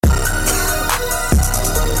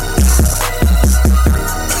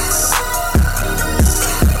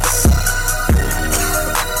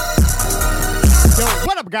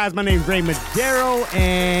guys? My name's Ray Madero,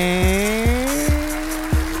 and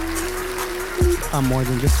I'm more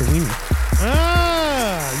than just a wiener.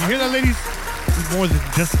 You hear that, ladies? He's more than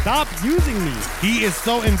just Stop using me. He is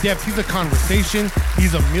so in depth. He's a conversation.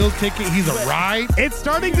 He's a meal ticket. He's a ride. It's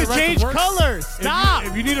starting to change colors. Stop.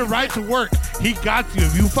 If you need a ride to work, he got you.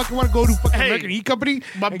 If you fucking want to go to fucking Hey, American Heat Company,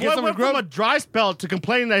 My and boy get some went grub, from a dry spell to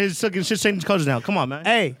complaining that his fucking shit changing colors now. Come on, man.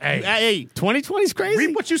 Hey, 2020 is crazy.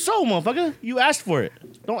 Reap what you sow, motherfucker. You asked for it.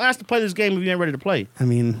 Don't ask to play this game if you ain't ready to play. I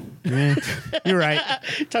mean, yeah, you're right.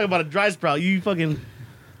 Talking about a dry spell, you fucking.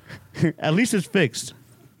 At least it's fixed.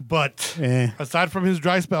 But Yeah. aside from his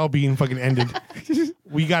dry spell being fucking ended,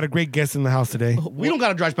 we got a great guest in the house today. We don't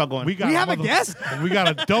got a dry spell going. We have a guest? We got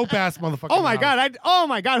a dope ass motherfucker. Oh my god! Oh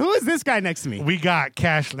my god! Who is this guy next to me? We got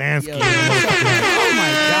Cash Lansky. Oh my god!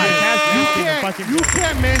 Cash You Lansky is a can't, fucking- you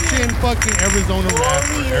can't mention fucking Arizona rap,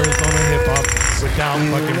 Arizona hip hop without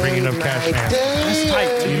fucking bringing up Cash Lansky. That's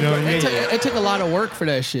tight, too. You know what I mean? It took a lot of work for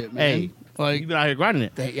that shit, man. Hey, like you been out here grinding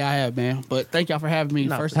it. yeah, I have, man. But thank y'all for having me.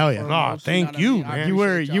 First, hell and yeah. foremost, Nah, thank know what you, I mean? I man. You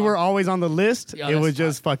were appreciate you were y'all. always on the list. Yeah, It was that's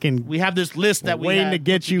just fucking We have this list that we waiting had to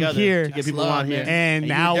get put you together here. to get That's people love, on here. man. And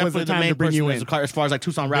you're now was definitely the time main to bring person you in. As far as like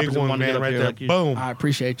Tucson rappers Big that one, want to man, get up right here. there. Like you. Boom. I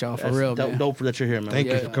appreciate y'all for That's real, dope, man. dope for that you're here, man. Thank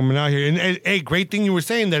you Yeah. for coming out here. And hey, great thing you were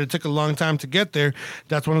saying that it took a long time to get there.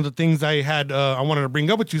 That's one of the things I had. I wanted to bring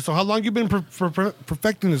up with you. So how long you been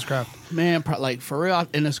perfecting this craft? Man, like for real,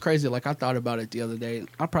 and it's crazy. Like I thought about it the other day.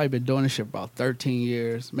 I've probably been doing this shit for about 13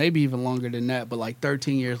 years, maybe even longer than that. But like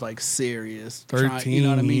 13 years, like serious. 13 you know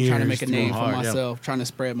what I mean? Trying to years, make a name hard, for yeah. myself, trying to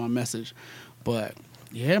spread my message. But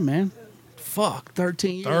yeah, man, fuck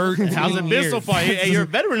 13 years. 13 How's it been so years. far? Hey, you're a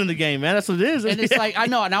veteran in the game, man. That's what it is. And it's like I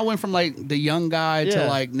know, and I went from like the young guy Yeah. to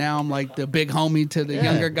like now I'm like the big homie to the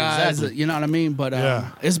younger guys. exactly. You know what I mean? But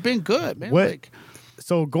Yeah. it's been good, man. What? Like,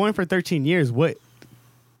 So going for 13 years, what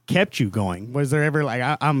kept you going? Was there ever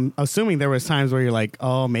like I'm assuming there was times where you're like,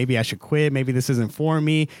 oh, maybe I should quit. Maybe this isn't for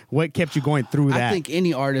me. What kept you going through that? I think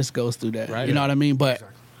any artist goes through that. Right. You know what I mean? But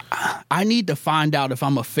I need to find out if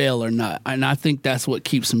I'm a fail or not. And I think that's what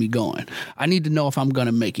keeps me going. I need to know if I'm going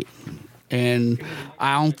to make it. And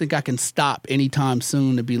I don't think I can stop anytime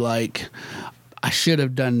soon to be like, I should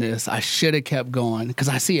have done this. I should have kept going. Because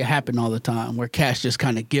I see it happen all the time where cats just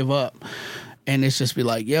kind of give up. And it's just be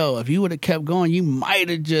like, yo, if you would have kept going, you might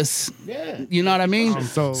have just, you know what I mean?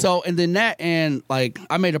 So- and then that, and like,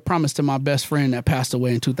 I made a promise to my best friend that passed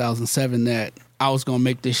away in 2007 that I was going to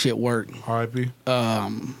make this shit work R.I.P.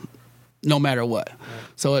 no matter what.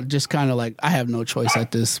 So it just kind of like, I have no choice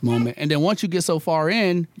at this moment. And then once you get so far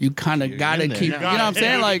in, you kind of got to in there. keep, you know what I'm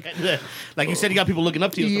saying? Like, like you said, you got people looking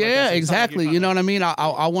up to you. and stuff like yeah, that. So exactly. You know what I mean?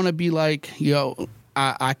 I want to be like, yo,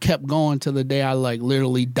 I kept going till the day I like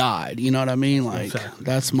literally died. You know what I mean? Like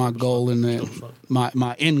that's my goal and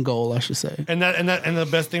my end goal, I should say. And the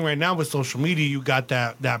best thing right now with social media, you got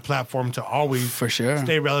that platform to always For sure.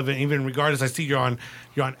 stay relevant, even regardless. I see you're on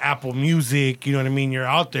Apple Music. You know what I mean? You're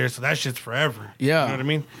out there, so that shit's forever. Yeah. You know what I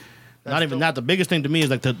mean? Not even that. The biggest thing to me is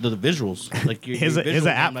like the visuals. Like your is visuals an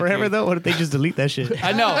app and, like, forever your- though? What if they just delete that shit?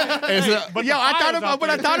 I know. But yo, I thought files out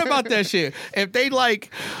I thought about that shit. If they like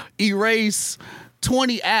erase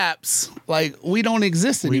 20 apps, like we don't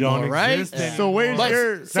exist anymore, don't right? exist anymore. So where's But-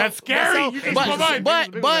 your? That's scary. You can provide-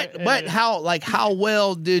 But how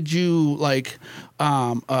well did you like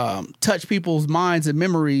touch people's minds and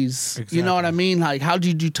memories? You know what I mean? Like how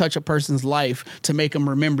did you touch a person's life to make them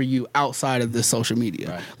remember you outside of this social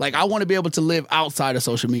media? Right. Like I want to be able to live outside of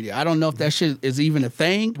social media. I don't know if that shit is even a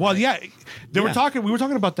thing. Well, yeah, we were talking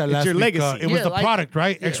about that last your week. legacy. It was Yeah, the like- product,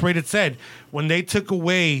 right? yeah. X-Rated said when they took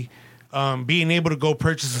away being able to go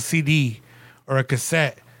purchase a CD or a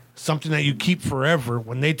cassette, something that you keep forever.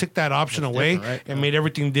 When they took that option away different, right? and made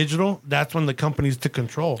everything digital, that's when the companies took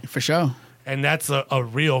control, For sure. and that's a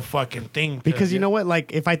real fucking thing. Because you know what?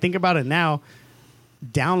 Like if I think about it now,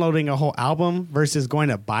 downloading a whole album versus going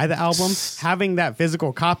to buy the album, having that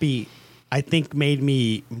physical copy, I think made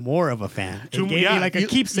me more of a fan. It True, gave yeah. me like a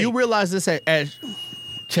keepsake. You realize this at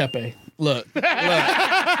Chepe. Look. When I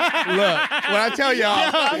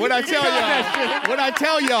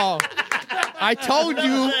tell y'all, I told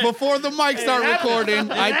you before the mic start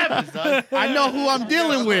recording. I know who I'm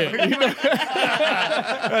dealing with.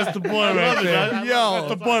 that's the boy right there. Yo, That's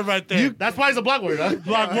the boy right there. That's why he's a block warrior. Huh?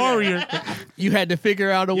 Block warrior. You had to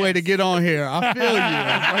figure out a way to get on here. I feel you.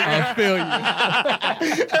 I feel you.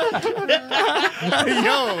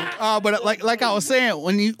 Yo, but like I was saying,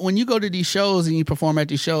 when you go to these shows and you perform at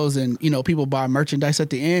these shows, and people buy merchandise at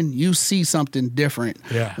the end, you see something different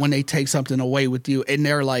when they take something away with you, and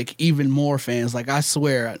they're like even more fans. Like I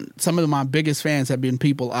swear, some of my biggest fans have been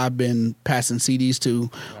people I've been passing CDs to,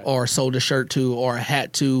 or sold a shirt to, or a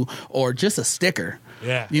hat to, or just a sticker.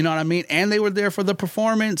 Yeah. You know what I mean? And they were there for the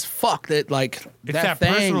performance. Fuck that, like, It's that that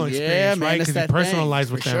thing. personal experience, man, right? it's 'Cause you that personalize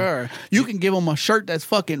thing, with for them. Sure. You can give them a shirt that's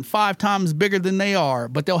fucking 5 times bigger than they are,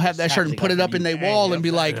 but they'll have that shirt and put it up in their wall and be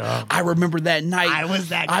like, I remember that night. I was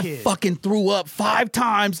that I kid. fucking threw up 5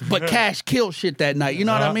 times, but Cash killed shit that night. You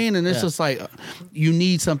know what I mean? And it's just like, you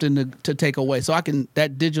need something to take away. So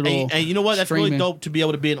that digital. And you know what? That's really streaming- dope to be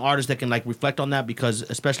able to be an artist that can like reflect on that, because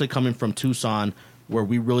especially coming from Tucson, where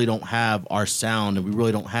we really don't have our sound and we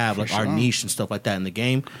really don't have like our niche and stuff like that in the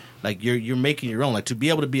game. Like you're making your own. Like to be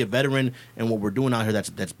able to be a veteran in what we're doing out here, that's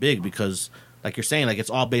big, because like you're saying, like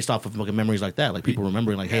it's all based off of like memories like that. Like people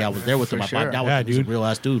remembering, like, hey, I was there with him. I sure. bought that with him. He's a real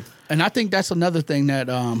ass dude. And I think that's another thing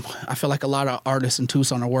that I feel like a lot of artists in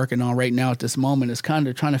Tucson are working on right now at this moment, is kind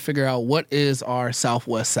of trying to figure out what is our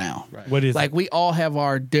Southwest sound. Right. What is like it? we all have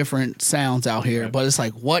our different sounds out here, but it's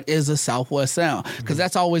like, what is a Southwest sound? Because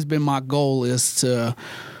that's always been my goal, is to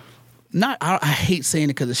I hate saying it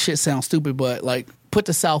because the shit sounds stupid, but like put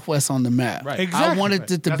the Southwest on the map. Right. Exactly. I wanted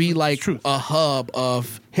it to That's be the like truth. a hub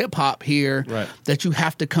of hip hop here, Right. that you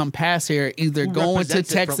have to come past here, either going to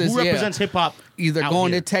Texas. Who represents hip hop? Either out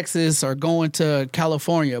going here? to Texas or going to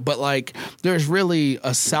California. But like there's really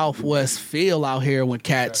a Southwest feel out here with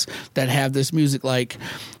cats that have this music. Like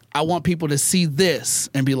I want people to see this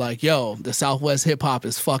and be like, yo, the Southwest hip hop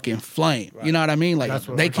is fucking flame. You know what I mean? Like That's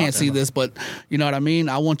what they we're can't see talking this, but you know what I mean?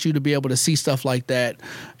 I want you to be able to see stuff like that.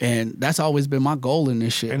 And that's always been my goal in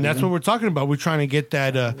this shit. And that's man. what we're talking about. We're trying to get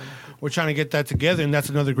that. We're trying to get that together, and that's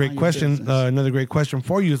another great question. Another great question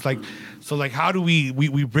for you is like, so like, how do we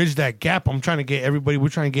bridge that gap? We're trying to get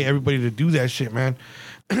everybody to do that shit, man.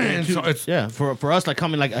 And so it's for us, like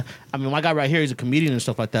coming, like I mean, my guy right here, he's a comedian and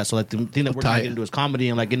stuff like that. So like the thing that we're trying to get into is comedy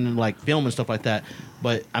and like getting into like film and stuff like that.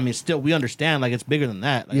 But I mean, still, we understand like it's bigger than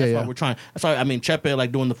that. Like, that's why we're trying. That's why I mean, Chepe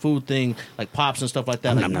like doing the food thing, like Pops and stuff like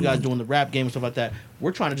that. Like you guys doing the rap game and stuff like that.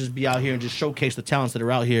 We're trying to just be out here and just showcase the talents that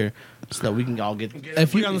are out here, so that we can all get.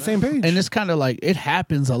 If we on the same page. And it's kind of like, it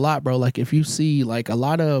happens a lot, bro. Like if you see like a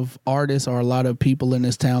lot of artists or a lot of people in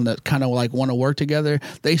this town that kind of like want to work together,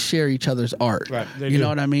 they share each other's art. Right. They You do. know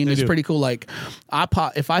what I mean? They It's do. pretty cool. Like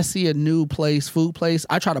if I see a new food place,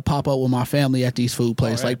 I try to pop up with my family at these food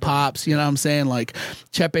places, like Pops. You know what I'm saying? Like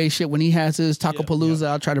Chepe shit, when he has his Taco Palooza,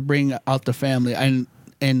 I'll try to bring out the family and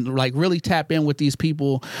like really tap in with these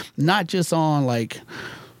people, not just on like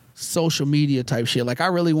social media type shit. Like I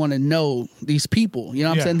really want to know these people, you know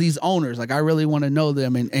what I'm saying? These owners, like I really want to know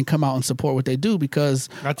them and come out and support what they do, because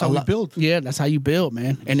That's how we build. Yeah, that's how you build,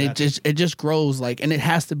 man. And it just grows, like, and it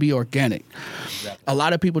has to be organic. A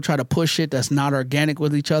lot of people try to push shit that's not organic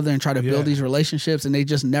with each other and try to build these relationships, and they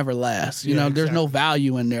just never last. You know, there's no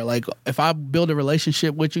value in there. Like if I build a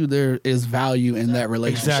relationship with you, there is value in that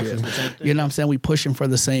relationship. Exactly. You know what I'm saying? We pushing for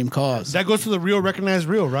the same cause. that goes to the real, recognize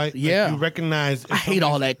real, right? Like, Yeah. you recognize. I hate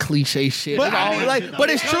all that cliche shit. But But, I mean- but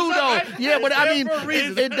it's true though. Yeah, but I mean,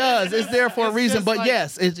 it does. It's there for a reason. But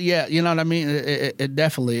yes, it's you know what I mean. It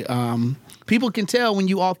definitely. People can tell when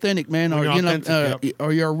you authentic, man, or you're you know, authentic,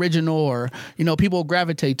 or you're original, or you know, people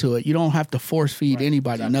gravitate to it. You don't have to force feed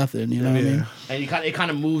anybody nothing. You know what I mean? And it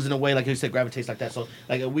kind of moves in a way, like you said, gravitates like that. So,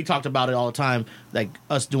 like we talked about it all the time. Like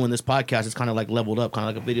us doing this podcast, it's kind of like leveled up, kind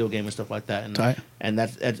of like a video game and stuff like that. And Tight. and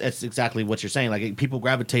that's exactly what you're saying. Like people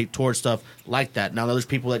gravitate towards stuff like that. Now, there's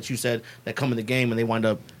people that you said that come in the game and they wind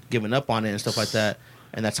up giving up on it and stuff like that.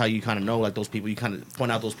 And that's how you kind of know, like those people. You kind of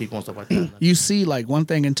point out those people and stuff like that. You see, like one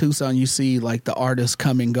thing in Tucson, you see like the artists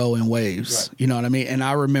come and go in waves. Right. You know what I mean? And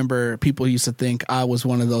I remember people used to think I was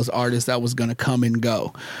one of those artists that was going to come and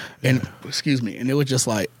go. And excuse me, and it was just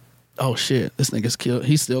like, oh shit, this nigga's killed.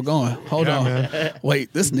 He's still going. Hold Yeah, on. man.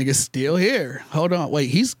 Wait, this nigga's still here. Hold on. Wait,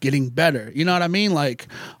 he's getting better. You know what I mean? Like,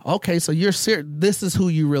 okay, so you're serious. This is who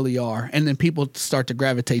you really are. And then people start to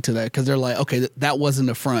gravitate to that because they're like, okay, that wasn't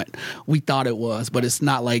the front. We thought it was, but it's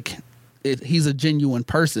not like he's a genuine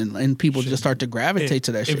person. And people just start to gravitate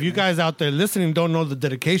to that shit. If you man. guys out there listening don't know the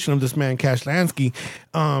dedication of this man, Cash Lansky,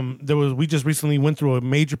 we just recently went through a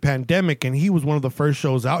major pandemic, and he was one of the first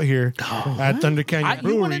shows out here at Thunder Canyon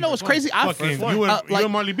Brewery. You want to know what's crazy? Fucking, you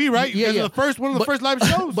and Marley B, right? You guys are the first one of the first live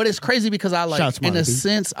shows. But it's crazy because I like, Shouts, in Marley a B.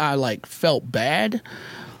 sense, I like felt bad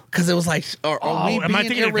Because it was like, are we am I being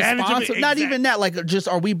taking advantage of it? irresponsible? Not Exact- even that, like, just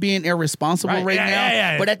are we being irresponsible right now?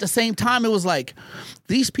 Yeah. But at the same time, it was like,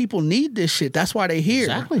 these people need this shit. That's why they're here.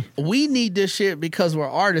 Exactly. We need this shit because we're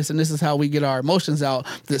artists, and this is how we get our emotions out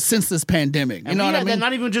since this pandemic. You know what I mean?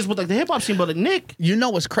 Not even just with like the hip hop scene, but like Nick. You know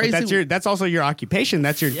what's crazy? That's also your occupation.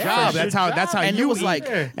 That's your job. That's how And you it was eat. like-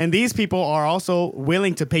 and these people are also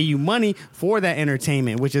willing to pay you money for that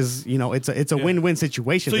entertainment, which is it's a win-win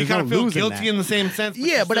situation. So you There's kind no of feel losing guilty that. in the same sense.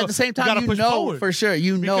 Yeah, but at the same time, gotta you push know forward. for sure,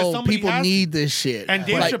 Because know somebody people has to. need this shit. And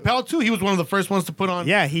Dave Like, Chappelle too. He was one of the first ones to put on.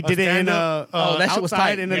 Yeah, he did it in stand-up, that shit was outside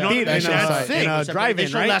tight. in a You know, theater, that shit was tight. in a They drive-in,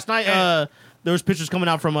 showed right? last night. There was pictures coming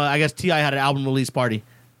out from I guess T.I. had an album release party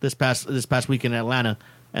this past week in Atlanta,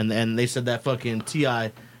 and they said that fucking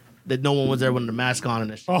T.I. that no one was there with the mask on and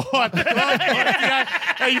this shit. Oh,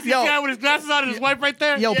 hey, you see Yo. the guy with his glasses on and his wife right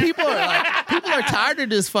there? Yo, people are tired of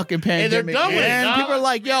this fucking pandemic. they're done with it, man. dog. People are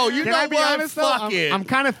like, yo, you Can know I be what? honest, though? Fuck it. I'm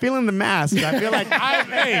kind of feeling the mask. I feel like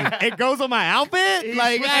it goes on my outfit.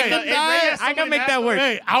 Like I can make that work.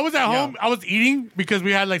 Hey, I was at home. I was eating because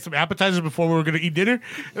we had like some appetizers before we were gonna eat dinner,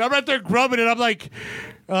 and I'm right there grubbing, and I'm like,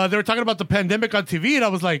 they were talking about the pandemic on TV, and I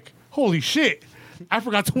was like, holy shit. I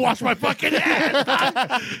forgot to wash my fucking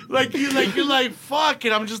hands. you're like, fuck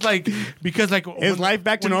it. I'm just like, because like, Is life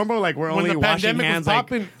back to normal? Like we're when only the washing pandemic was hands like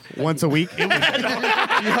popping- once a week. Yo,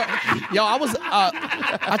 I was.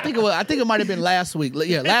 I think it might have been last week.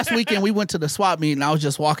 Yeah, last weekend we went to the swap meet, and I was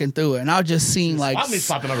just walking through it, and I was just seeing like, Swap meet's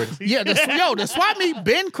popping already. yeah, the swap meet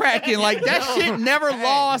been cracking. Like that shit never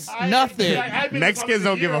lost nothing. Mexicans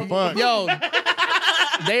don't give a fuck. Yo,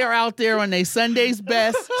 they are out there on their Sunday's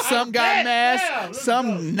best. Some got masks,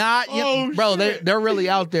 some not. Bro, they're really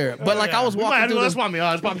out there. But like I was walking through That's the, why me.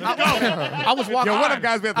 I was walking. Yo, what up,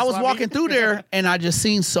 guys? We at the I was swap walking meet? through there, and I just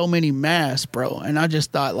seen so many masks, bro. And I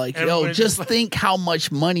just thought, like, yo, Everybody's just just like- think how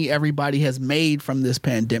much money everybody has made from this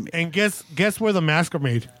pandemic. And guess where the masks are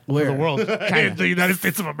made? Where? For the world. In the United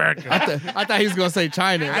States of America. I thought he was gonna say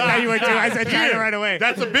China. I thought you were too. I said China right away.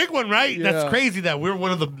 That's a big one, right? Yeah. That's crazy that we're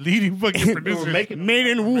one of the leading fucking producers. Made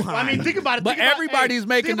in Wuhan. I mean, think about it. But Think about- everybody's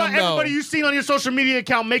making think about them, though. Everybody you've seen on your social media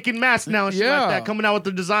account making masks now and shit Yeah. like that, coming out with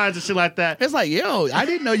the designs and shit like that. It's like, yo, I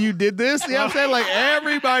didn't know you did this. You know what I'm saying? Like,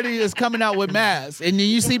 everybody is coming out with masks. And then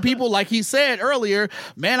you see people, like he said earlier,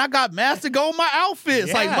 man, I got masks to go with my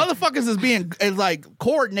outfits. Like, motherfuckers is like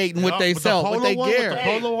coordinating what they with the sell, what polo they one, with gear. the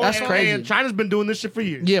polo one. That's Hey, crazy. And China's been doing this shit for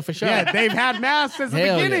years. Yeah, for sure. Yeah, they've had masks since the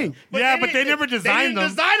Hell yeah. beginning. But they never designed them.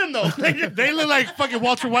 Design them though. They look like fucking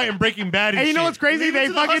Walter White in Breaking Bad. And you know what's crazy? Leave it They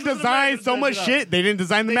to the fucking husbands of designed America so to much set it up. shit. They didn't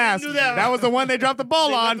design the They didn't mask. do that. That was the one they dropped the ball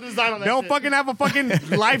They got on. the design on that They'll shit. fucking have a fucking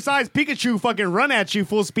life-size Pikachu fucking run at you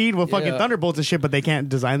full speed with fucking Yeah. thunderbolts and shit, but they can't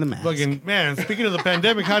design the mask. Fucking man. Speaking of the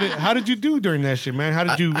pandemic, how did you do during that shit, man? How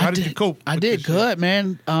did you cope? I with did this shit? good,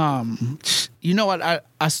 man. You know what?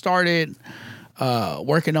 I started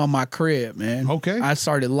working on my crib, man. Okay. I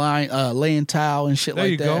started laying tile and shit There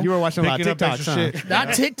like you that. go. You were watching a lot of Picking up TikToks, extra huh? shit. Not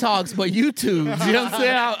TikToks, but YouTube. You know what I'm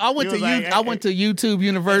saying? I went You to was like, I went to YouTube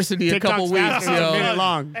University a couple TikTok's weeks, faster than a minute yo.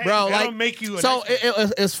 long. Bro, That'll like make you an so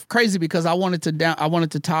expert. it's crazy because I wanted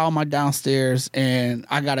to tile my downstairs and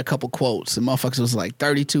I got a couple quotes and motherfuckers was like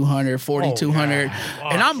 3,200, 4,200,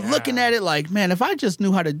 and I'm looking at it like, man, if I just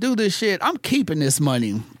knew how to do this shit, I'm keeping this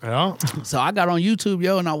money. Yeah. So I got on YouTube,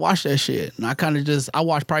 yo, and I watched that shit, and I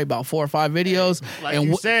watched probably about 4 or 5 videos, Like and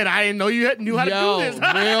you said, I didn't know you knew how to do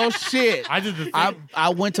this. real shit. I did the same. I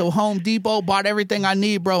went to Home Depot, bought everything I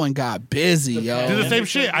need, bro, and got busy, yo. Did the same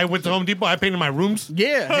shit. I went to Home Depot. I painted my rooms.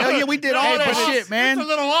 Yeah, hell yeah, we did all that shit, man. It's a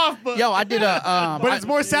little off, but Yo, I did a But it's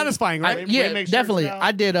more satisfying, right? yeah, make sure definitely. it's out.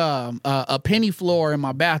 I did a penny floor in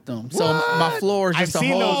my bathroom, so my floor is I've just a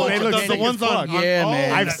seen those. whole. They look the sick as ones on, fuck. Yeah, oh,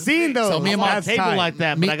 man. I've seen those. So me and my That's Table tight. like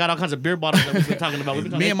that, but I got all kinds of beer bottles that we've been talking about.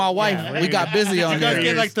 Me and my wife, we got busy on You guys there.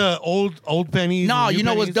 get like the old pennies. No, and new you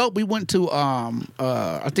know what's pennies? dope? We went to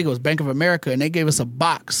I think it was Bank of America, and they gave us a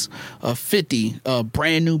box of 50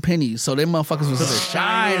 brand new pennies. So them motherfuckers was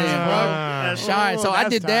shining, bro. Shine. So I that's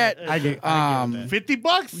did tight. that. I get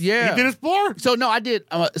 $50. Yeah. You did it for? So no, I did.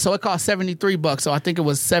 So it cost $73. So I think it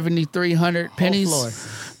was 7,300 pennies. floor.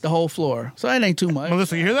 The whole floor. So that ain't too much.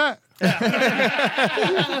 Melissa, you hear that?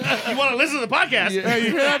 You want to listen to the podcast? Hey,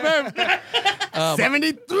 you hear that, babe?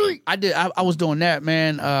 73. I did. I was doing that,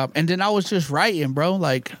 man. And then I was just writing, bro.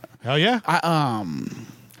 Like Hell yeah.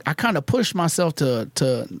 I kind of pushed myself to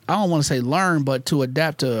I don't want to say learn, but to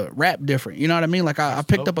adapt to rap different. You know what I mean? Like I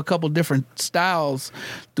picked up a couple different styles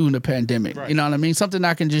through the pandemic. You know what I mean? Something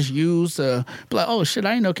I can just use to be like, oh shit,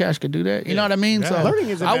 I didn't know Cash could do that. You know what I mean? Yeah. So Learning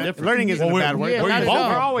isn't a bad word. yeah, We're not at all.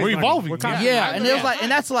 evolving. always We're learning. evolving. We're constantly Yeah, and it was like,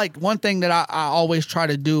 and that's like one thing that I always try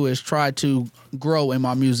to do is try to grow in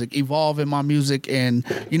my music, evolve in my music, and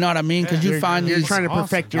you know what I mean? Because you find you're these, trying to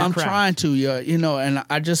perfect your I'm craft. trying to, you know, and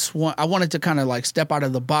I wanted to kind of like step out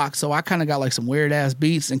of the box, so I kind of got like some weird ass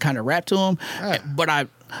beats and kind of rap to them, but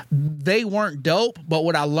they weren't dope, but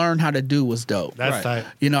what I learned how to do was dope. That's tight.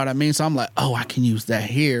 You know what I mean? So I'm like, oh, I can use that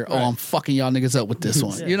here. Oh, I'm fucking y'all niggas up with this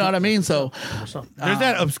one. You know what I mean? So There's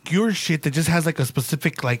that obscure shit that just has like a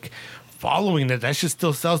specific like following that shit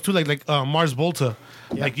still sells too. Like Mars Volta.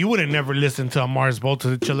 Like you wouldn't never listen to a Mars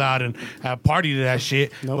Volta to chill out and have party to that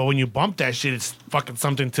shit. Nope. But when you bump that shit, it's fucking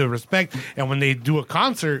something to respect. And when they do a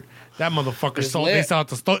concert, that motherfucker sold. lit. They sell at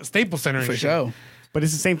the Staples Center and for shit. sure. But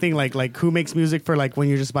it's the same thing. Like who makes music for like when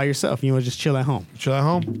you're just by yourself? You want to just chill at home. Chill at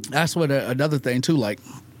home. That's what another thing too. Like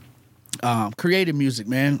creative music,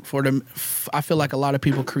 man. I feel like a lot of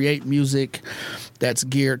people create music that's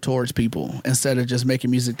geared towards people instead of just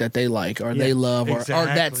making music that they like or they love or that's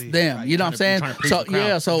exactly. them. You know what I'm saying? So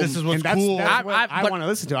yeah. So This is what's And that's, cool. that's what I but- want to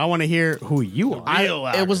listen to. I want to hear who you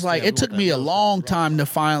are. it was like it took me a long time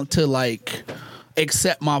to like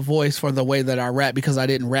accept my voice for the way that I rap because I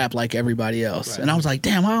didn't rap like everybody else. And I was like,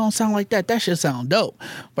 damn, I don't sound like that. That shit sound dope.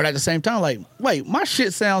 But at the same time, like, wait, my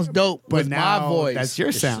shit sounds dope But with now my voice. that's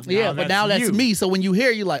your sound. Yeah, but now that's you. me. So when you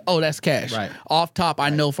hear, you're like, oh, that's Cash. Right. Off top, I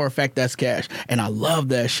know for a fact that's Cash. And I love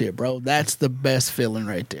that shit, bro. That's the best feeling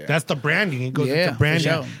right there. That's the branding. It goes Yeah, into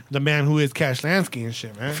branding. for sure. The man who is Cash Lansky and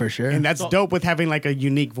shit, man. for sure. And that's dope with having like a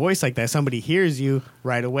unique voice like that. Somebody hears you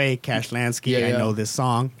right away. Cash Lansky, Yeah, I yeah. know this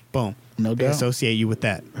song. Boom. No They doubt. associate you with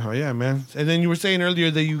that. Oh yeah, man. And then you were saying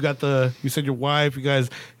earlier that you said your wife, you guys,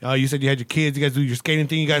 you said you had your kids, you guys do your skating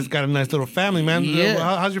thing, you guys got a nice little family, man.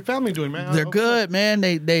 Yeah. How's your family doing, man? They're good, man.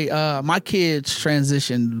 They my kids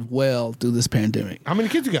transitioned well through this pandemic. How many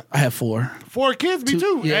kids you got? I have 4. 4 kids, me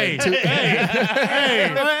too. yeah, Hey, two-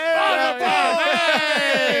 hey.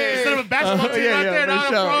 Instead of a basketball team yeah, out yeah, there, for now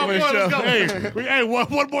sure, I'm for let's sure. go. Hey, one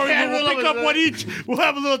more. We'll pick up one each. We'll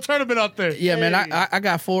have a little tournament out there. Yeah, man. I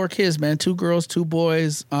got 4 kids, man. 2 girls, 2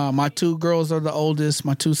 boys. My 2 girls are the oldest.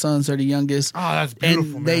 My 2 sons are the youngest. Oh, that's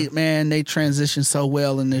beautiful, and they transition so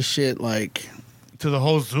well in this shit. Like To the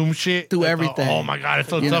whole Zoom shit. Through Like, everything. Oh my God, it's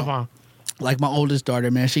so You tough, know. huh? like my oldest daughter,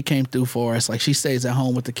 man, she came through for us. Like she stays at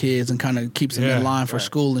home with the kids and kind of keeps them Yeah, in line for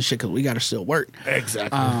school and shit because we got to still work.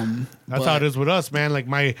 Exactly. That's but- how it is with us, man. Like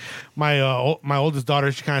my oldest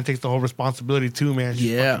daughter, she kind of takes the whole responsibility too, man. She's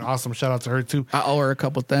Yeah. fucking awesome. Shout out to her too. I owe her a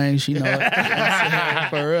couple things, you know.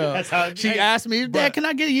 For real. She asked me, Dad, can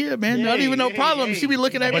I get you? Man, not even no problem. She be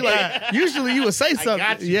looking at me like, usually you would say something.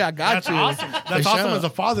 got you. Yeah, I got That's you. awesome. That's For awesome sure. as a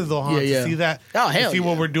father, though, huh? Yeah, To yeah. see that. Oh, to hell see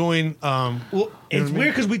what yeah. we're doing. Well, it's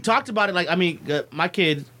weird because we talked about it. Like, I mean, my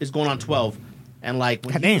kid is going on 12, and like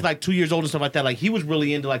when he was like 2 years old and stuff like that, like he was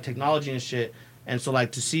really into like technology and shit. And so,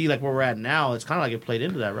 like, to see like where we're at now, it's kind of like it played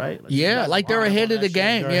into that, right? Like, Yeah, like they're ahead of the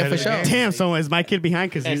game. They're Yeah, ahead for of the sure. game. Damn, so is my kid behind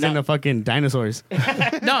because he's now- into fucking dinosaurs? No, hold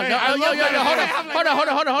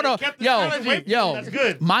on. Yo, That's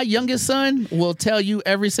good. my youngest son will tell you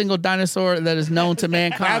every single dinosaur that is known to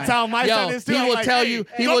mankind. That's how my son is too. He I'm will like, tell hey, you.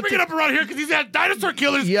 He Don't will. bring it up around here because he's had dinosaur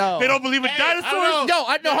killers. Yo. They don't believe in dinosaurs. Hold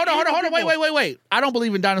on. Wait. I don't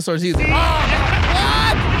believe in dinosaurs either. You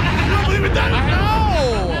don't believe in dinosaurs?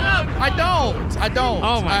 I don't.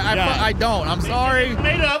 Oh my God. I don't. I'm sorry.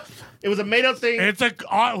 made up. It was a made up thing. It's a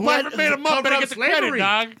whoever made them up cover better up get the credit, slavery.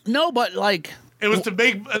 dog. No, but like, It was to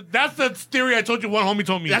make. That's the theory I told you. One homie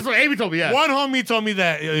told me. That's what Amy told me. Yeah. One homie told me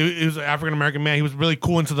that he was an African American man. He was really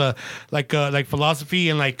cool into the like philosophy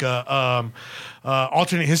and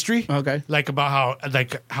alternate history. Okay. Like about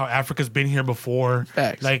how Africa's been here before.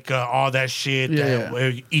 Facts. Like all that shit.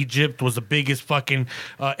 Yeah. Egypt was the biggest fucking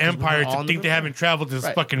empire. all To in think the- they haven't traveled is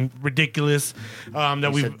Right. fucking ridiculous.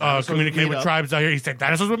 That we've said dinosaurs were communicated made with up. tribes out here. He said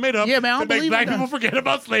dinosaurs were made up. Yeah, man, I don't to make believe black in that. people forget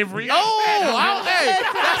about slavery.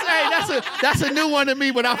 that's a new one to me,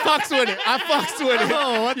 but I fucks with it.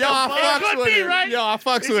 Oh, what the I fuck? fucks with Could be, it. right? Yo, I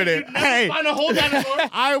fucks with it. Hey, Find a whole dinosaur.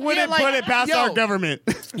 I wouldn't like, put it past yo. our government.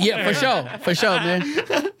 Yeah, for sure, man.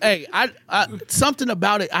 Hey, I something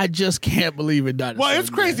about it, I just can't believe it dinosaurs. Well, it's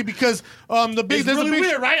crazy because the big It's there's really a big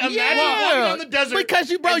weird, right? Imagine walking down the desert because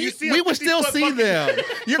and you see a we would still 50-foot see fucking- them.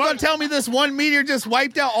 You're gonna tell me this one meteor just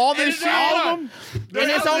wiped out all this shit? all of them. And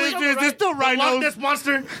it's only there's still The Loch rhinos. Ness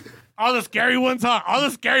monster. All the scary ones, huh? All the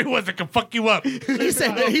scary ones that can fuck you up. he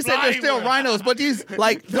said there's still rhinos, but these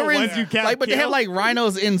like they're in ones you can't like, but they have kill? like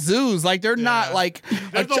rhinos in zoos. Like they're not like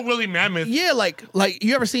There's no woolly mammoth. yeah, like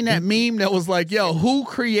you ever seen that meme that was like, yo, who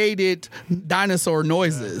created dinosaur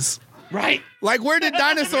noises? Right. Like, where did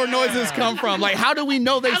dinosaur noises come from? Like, how do we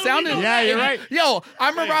know they sounded? Yeah, you're right. Yo, I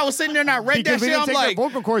remember I was sitting there and I read Because that we shit. didn't I'm take like, the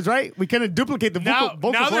vocal cords, right? We couldn't duplicate the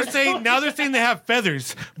vocal Now cords. they're saying they have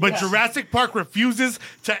feathers, but Jurassic Park refuses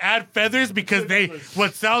to add feathers because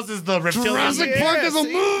what sells is the reptilian. Jurassic Park is a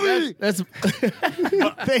movie. that's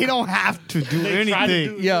They don't have to do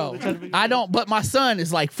anything. yo. I don't. But my son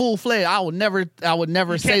is like full fledged. I would never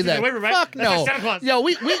say take that. it away from, right? Fuck That's no. like Santa Claus. Yo,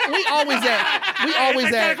 we always It's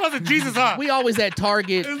like Santa Claus and Jesus, huh? we always at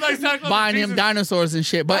Target It's like Santa Claus buying and him Jesus. dinosaurs and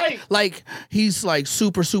shit. But Right. like he's like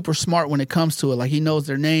super smart when it comes to it. Like he knows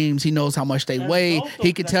their names. He knows how much they weigh. dope,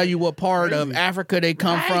 He can tell you what part of Africa they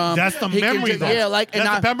come from. That's the He can memory, ju- though. Yeah, like and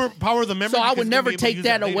That's the power of the memory. so I because would he's never gonna be able to take use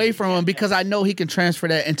that later. away from him because I know he can transfer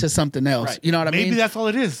that into something else. Right. You know what I Maybe mean? that's all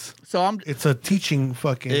it is. So I'm. It's a teaching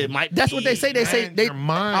fucking. It might. That's what they say. They say Man, they. your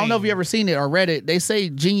mind. I don't know if you ever seen it or read it. They say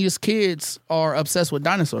genius kids are obsessed with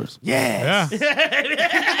dinosaurs. Yeah.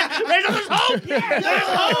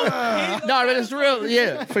 No, but it's real.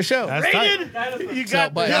 Yeah, for sure. That's tight. You So,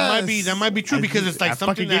 got but- That might be true because it's like I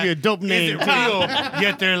something fucking that give you a dope name, isn't real,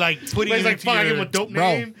 yet they're like putting He's it like, into fuck, I give him your a dope Bro,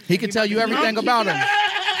 name. he can tell you everything about him.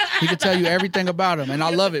 He can tell you everything about him, and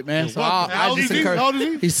I love it, man. So How I old just is he? encourage. How old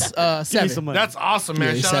is he? He's some 7. money. That's awesome, man.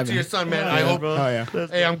 Yeah, he's Shout out to 7. your son, man. I hope. Oh yeah.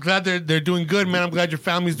 Hey, I'm glad they're doing good, man. I'm glad your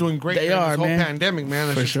family's doing great. They during are, this whole man. pandemic, man.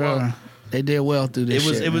 That's For just sure. wild. They did well through this.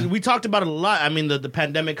 It was. man. We talked about it a lot. I mean, the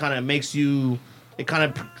pandemic kind of makes you. It kind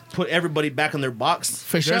of put everybody back in their box.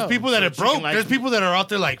 For sure. There's people that are you can, broke. like- There's people that are out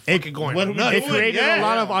there like fucking going What are we nuts. It created a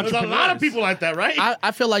lot of There's a lot of entrepreneurs. people like that, right?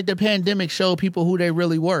 I feel like the pandemic showed people who they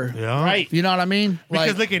really were. Yeah. Right. You know what I mean?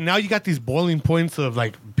 Because look at now you got these boiling points of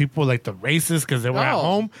like people like the racists because they were at Oh.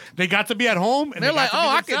 home. They got to be at home and they're they like, got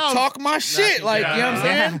oh, to be I can themselves. talk my shit. Like, you know what I'm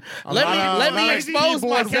saying? Let me expose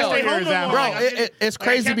keyboard myself. warriors at home. Bro, Like, it's I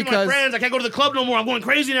crazy can't be with my because friends. I can't go to the club no more. I'm going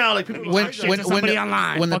crazy now. Like people. when somebody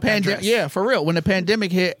online. when the Fuck that pandemic, dress. yeah, for real. When the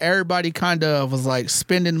pandemic hit, everybody kind of was like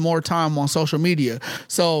spending more time on social media.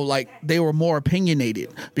 So like they were more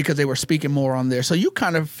opinionated because they were speaking more on there. So you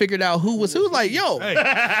kind of figured out who was who. Like, yo, Hey,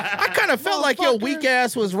 I kind of felt like your weak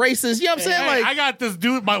ass was racist. You know what I'm saying? hey, Like, I got this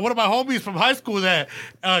dude, one of my homies from high school that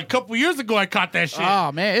a couple years ago I caught that shit.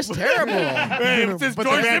 oh man, it's terrible. Hey, since But the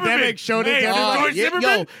George pandemic Zimmerman showed it Hey, down. since George Yeah, Zimmerman,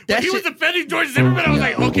 yo, when that he was shit- defending George Zimmerman, I was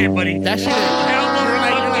like, okay, buddy. That shit. Hell no, You're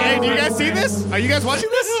like, no, hey, do you no. guys see this? Are you guys watching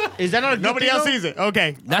this? Is that not a good Nobody thing, else though? sees it.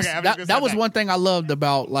 Okay. That's Okay, I'm just gonna that say was one thing I loved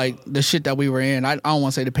about like the shit that we were in. I don't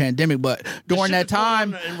want to say the pandemic, but during shit that that's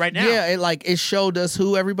going time, on right now. yeah, it showed us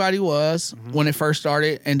who everybody was when it first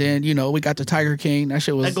started, and then we got the Tiger King. That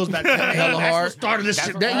shit was That goes back. hella That's hard. what started this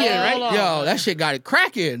shit. Yeah, right. Hold on. Yo, that shit got it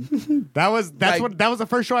cracking. That was Like- that was the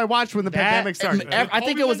first show I watched when the pandemic started. I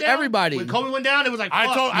think it was everybody. When Kobe went down, it was like, I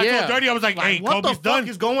fuck. told Yeah. Dirty, I was like, hey, what Kobe's the fuck done.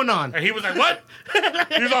 is going on? And he was like, what?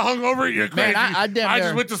 He's all hungover. You're crazy. Man, I damn just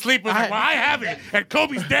near- went to sleep. I was like, well, I haven't. And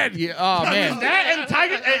Kobe's dead. Yeah. Oh man. That and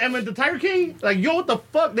Tiger and the Tiger King, like, yo, what the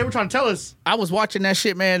fuck? They were trying to tell us. I was watching that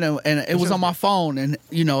shit, man, and it was on my phone, and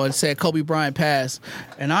it said Kobe Bryant passed,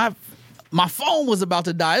 and my phone was about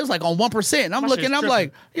to die. It was like on 1%. And I'm looking, shit's I'm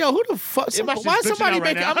like, yo, who the fuck? my shit's Why glitching somebody out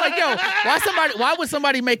right make it? now. I'm like, yo, why would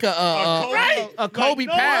somebody make a Kobe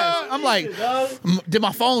pass? I'm like, did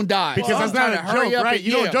my phone die? Because that's I'm not trying a to hurry joke, up right? and-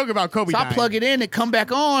 You don't joke about Kobe So I dying. plug it in and come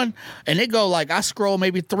back on, and it go like I scroll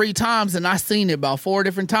maybe 3 times, and I seen it about 4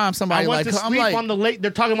 different times. Somebody I went like, to I'm sleep like, on the late.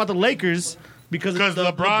 They're talking about the Lakers because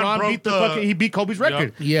LeBron broke beat the the- fucking. He beat Kobe's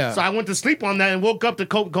record. Yeah. So I went to sleep on that and woke up to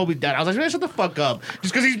Kobe's dad. I was like, man, shut the fuck up.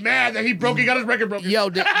 Just because he's mad that he got his record broken. yo,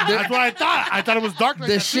 That's what I thought. I thought it was dark like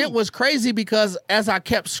the that, shit too. was crazy because as I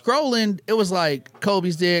kept scrolling, it was like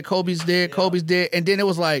Kobe's dead, and then it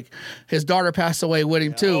was like his daughter passed away with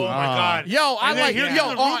him too. Oh, my God. Yo, I And then like here's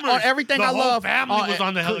yo the on rumors. everything The I whole love. family was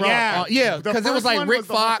on the hell. Yeah. Yeah, The because it was first like one Rick was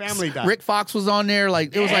the whole Fox. family died. Rick Fox was on there.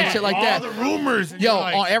 Like it was like shit like all that. the rumors. And Yo, you're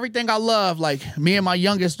like, on everything I love, like me and my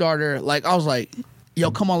youngest daughter, like I was like, yo,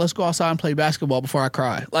 come on, let's go outside and play basketball before I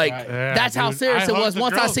cry. Like Yeah, that's how dude. serious I it was. hugged the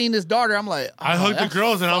Once I girls. seen this daughter, I'm like, I oh, hugged the that's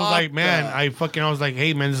girls and I was like, fucked man, up. I was like,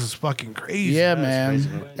 hey, man, this is fucking crazy. Yeah,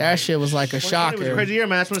 man, that shit was like a It was a shocker. crazy year,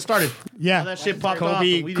 man. That's when it started. Yeah. All that shit popped off, and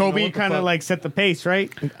we didn't know Kobe what the kind of fuck. like set the pace, right?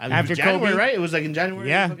 After January, right? It was like in January.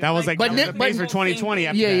 Yeah, fucking that was like thing. But that was the but- pace for 2020.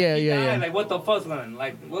 After Yeah, that. yeah. Like, what the fuck's going?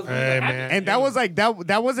 Like, what's Hey, happening? man. And that was like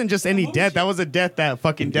that wasn't just any death. That was a death that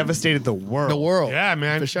fucking devastated the world. The world. Yeah,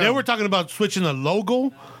 man. For sure. They were talking about switching the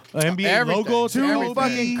logo, NBA Everything. logo to Dude,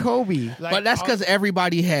 fucking Kobe. Like, But that's because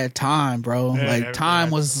everybody had time, bro. Like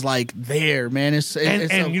time was like there, man. It's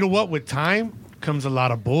and you know what? With time, comes a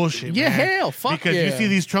lot of bullshit. Yeah, man. hell, fuck because you yeah. see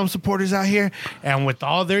these Trump supporters out here, and with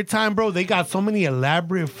all their time, bro, they got so many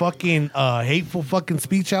elaborate fucking hateful fucking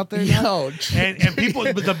speech out there. now. Yo, and people,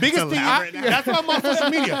 but the biggest thing, that's why I'm on social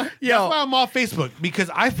media. Yo. That's why I'm off Facebook, because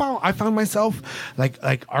I found myself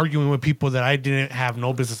like arguing with people that I didn't have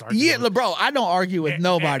no business arguing. yeah, with. bro, I don't argue with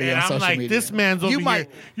nobody and on I'm social like, media. this man's over You here. might-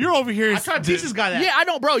 You're over here. I try to teach this guy that. Yeah, I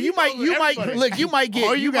don't, bro. You might everybody. look. You might get.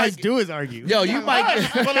 All you guys might, do is argue. Yo, you might.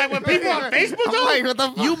 But like when people on Facebook, though, Like, what the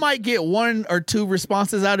fuck? You might get 1 or 2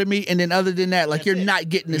 responses out of me, and then other than that, like you're not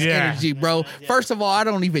getting this Yeah. energy, bro. First of all, I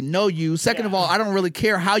don't even know you. Second of all, I don't really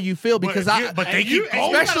care how you feel because but they And you, keep and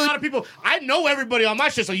going. you got a lot of people. I know everybody on my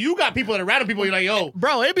shit, so you got people that are random people. You're like, yo,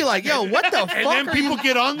 bro, it'd be like, yo, what the fuck? And then are people you?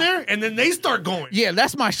 get on there, and then they start going. Yeah,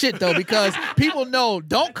 that's my shit though, because people know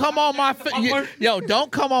don't come on my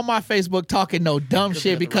don't come on my Facebook talking no dumb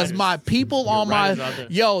shit because my people on my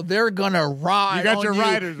they're gonna ride. You got on your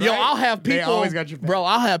riders, Yo, right? I'll have They people, always got your back. bro.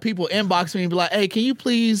 I'll have people inbox me and be like, hey, can you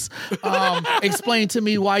please explain to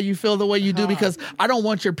me why you feel the way you do because I don't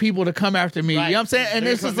want your people to come after me. Right. You know what I'm saying? And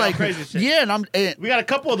They're it's just coming like, out crazy shit. yeah, and we got a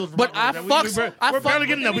couple of those. but I fucks. We're barely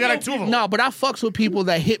getting them. We got like 2 of them. No, but I fucks with people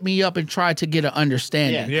that hit me up and try to get an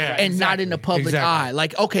understanding, Yeah, and not in the public exactly. eye.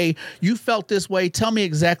 Like, okay, you felt this way. Tell me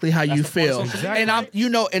exactly how you feel. Exactly.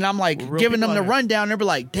 And I'm like giving them the rundown. They'll be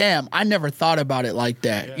like, damn, I never thought about it like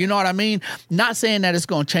that. You know what I mean? Not saying that it's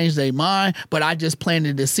going to change their mind, but I just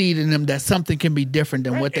planted the seed in them that something can be different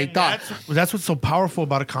than what they And thought. that's what's so powerful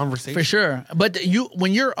about a conversation. For sure. But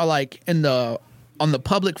when you're like on the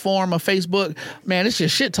public forum of Facebook, man, it's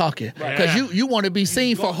just shit talking because you want to be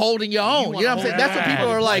seen for holding your own. You know what I'm saying? That's what people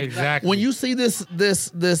are like. Exactly. When you see this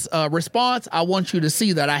response, I want you to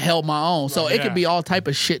see that I held my own. So it could be all type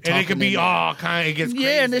of shit talking. And it could be all kind of, it gets crazy.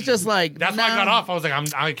 Yeah, and it's just like That's why I got off. I was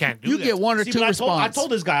like, I can't do You that. get 1 or See, 2 but responses. I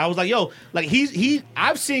told this guy, I was like, yo, like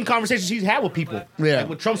I've seen conversations he's had with people, Yeah. like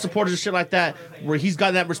with Trump supporters and shit like that, where he's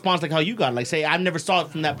got that response like how you got it. Like, say, I never saw it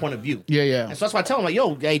from that point of view. Yeah. And so that's why I tell him, like,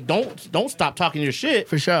 yo, hey, don't stop talking your shit.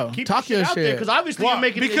 For sure. Keep Talk your your out shit. there, because obviously Well, you're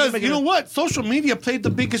making because you know what? Social media played the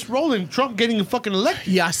biggest role in Trump getting fucking elected.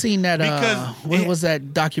 Yeah, I seen that. Because what was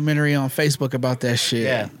that documentary on Facebook about that shit?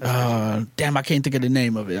 Yeah. Damn, I can't think of the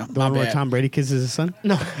name of it. The one where Tom Brady kisses his son?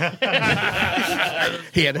 No.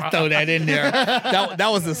 He had to throw that in there. That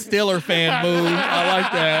was a Steeler fan move. I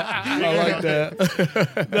like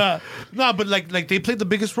that. No, but like they played the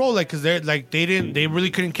biggest role, like because they really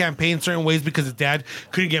couldn't campaign certain ways because his dad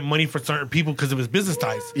couldn't get money for certain people because of his business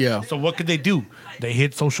ties. Yeah. So what could they do? They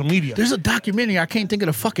hit social media. There's a documentary. I can't think of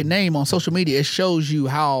the fucking name on social media. It shows you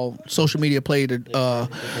how social media played. Yeah.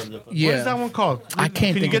 What is that one called? I can't Can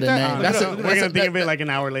you think get of the that? name. Look That's it a- up. We're going to think of it like an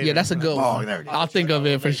hour later. Yeah, that's a good one. I'll think of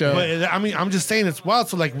it for sure. But I mean, I'm just saying it's wild.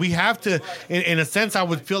 So like, we have to, in a sense, I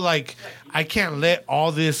would feel like I can't let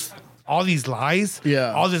all these lies,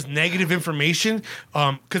 Yeah. all this negative information,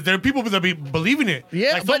 because there are people that be believing it.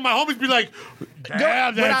 Yeah, like some of my homies be like,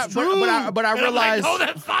 "Damn, that's true." But I And I'm like, realize, no,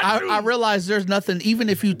 that's not true. I realize there's nothing. Even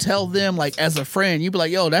if you tell them, like as a friend, you be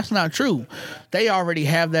like, "Yo, that's not true." They already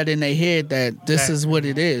have that in their head that this is what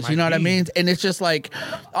it is. You know what I mean? And it's just like,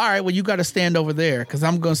 all right, well, you got to stand over there because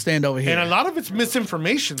I'm going to stand over here. And a lot of it's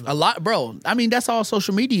misinformation. A lot, bro. I mean, that's all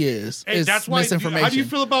social media is. And Is that's why. misinformation. How do you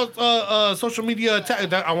feel about social media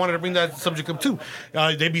attack? I wanted to bring that subject up too.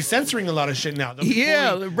 They be censoring a lot of shit now.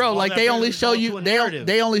 Yeah, bro. Like they only show you.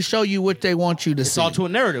 They only show you what they want you to It's see. all to a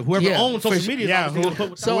narrative. Whoever Yeah, owns for social sure. media, Yeah, is obviously gonna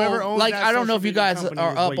put- So, Whoever owns like, that I don't know if social you media guys company are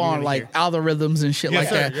is what up you're on gonna like hear. algorithms and shit Yes, like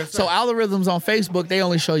sir. that. Yes, sir. So algorithms on Facebook, they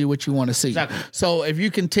only show you what you want to see. Exactly. So if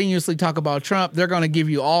you continuously talk about Trump, they're going to give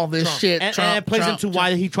you all this shit. and, Trump, and it plays Trump, into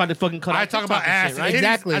why he tried to fucking cut. I out talk about TikTok and ass shit, and right? titties.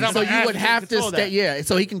 Exactly. I talk So about you ass would and have to control stay. that. Yeah.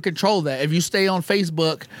 So he can control that. If you stay on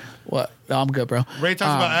Facebook, what? No, I'm good, bro. Ray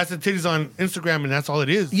talks about ass and titties on Instagram, and that's all it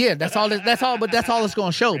is. Yeah, that's all. That's all. But that's all it's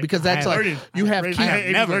going to show because that's like you have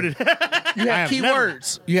key, Never. you have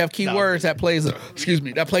keywords. You have keywords that plays.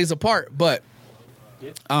 That plays a part. But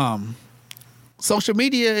social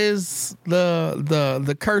media is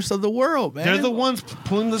the curse of the world, man. They're the ones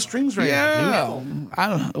pulling the strings right now. Yeah, I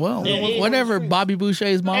don't. Well, whatever. Bobby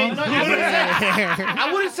Boucher's mom. I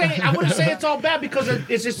wouldn't say it's all bad because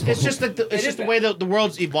it's just the way the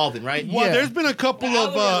world's evolving, right? Well, Yeah. there's been a couple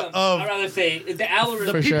of I'd rather say the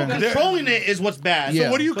algorithm. For sure. Controlling it is what's bad. Yeah.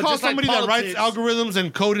 What do you But call just like somebody that writes politics- algorithms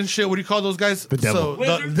and code and shit? What do you call those guys? The devil.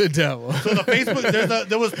 The devil. So the Facebook,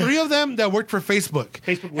 there was 3 of them that worked for Facebook,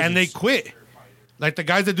 Facebook and they wizards. quit. like the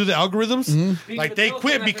guys that do the algorithms, like they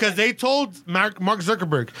quit because they told Mark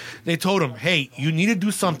Zuckerberg, they told him, hey, you need to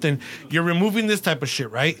do something. You're removing this type of shit,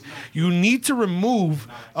 right? You need to remove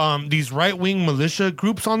these right-wing militia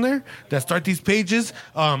groups on there that start these pages.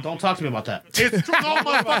 Don't talk to me about that. It's true, no,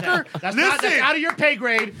 motherfucker. That's Listen, out of your pay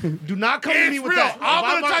grade. Do not come to me it's with real. that.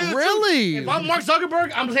 I'm gonna tell you the Really? If I'm Mark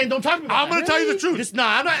Zuckerberg, I'm saying don't talk to me about I'm gonna tell you the truth. Just,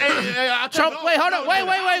 nah, I'm not. I'll tell Trump, you, wait, hold on.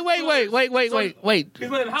 Wait.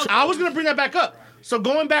 I was gonna bring that back up. So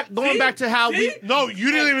going back to how we. No,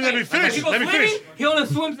 you didn't even let me finish. Let me finish. He only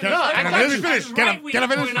swims. Can I finish? Can I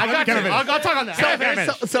finish? I got you. I'll talk on that.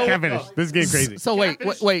 Can't finish. This is getting crazy. So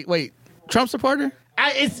wait. Trump supporter?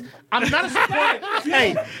 I'm not a supporter. Hey,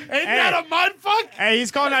 Ain't that a mud fuck? Hey, he's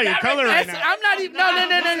calling out your color right now. I'm not even. No.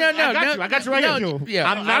 I got you right here. Yeah.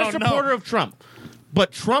 I'm not a supporter of Trump,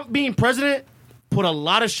 but Trump being president put a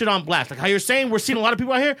lot of shit on blast. Like how you're saying, we're seeing a lot of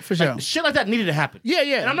people out here. For sure. Like, shit like that needed to happen. Yeah.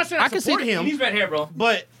 And I'm not saying I can support him, He's red hair, bro.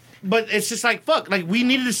 but it's just like fuck. Like we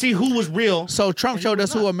needed to see who was real. So Trump showed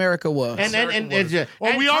us who America was. And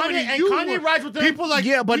we already knew. Kanye rides with them. People like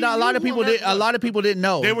yeah, but we a lot knew of people who did. A America lot of people didn't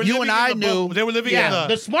know. They were You living and I in the knew. bubble. They were living Yeah, in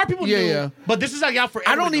the smart people knew. Yeah. But this is like out for.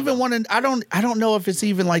 I don't even want to. I don't know if it's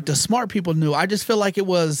even like the smart people knew. I just feel like it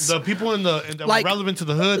was the people that Like, were relevant to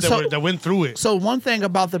the hood so- that went through it. So one thing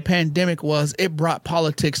about the pandemic was it brought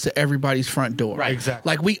politics to everybody's front door. Right. Exactly.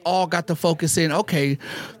 Like we all got to focus in, okay,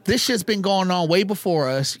 this shit's been going on way before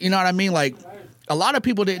us. You know what I mean? Like a lot of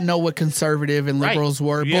people didn't know what conservative and liberals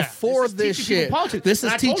were Yeah. before This this is teaching shit. people politics. This And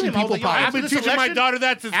is I told teaching him, I was people like, yo, politics. I've been this teaching my election- daughter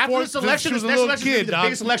that since After this election, she was this a next little election kid, is the dog.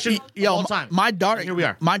 biggest election of all time. My daughter, And here we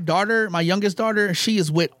are. My daughter, my youngest daughter, she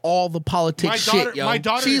is with all the politics shit, yo. my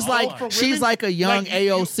daughter she's is like, all for she's women. like a young Like,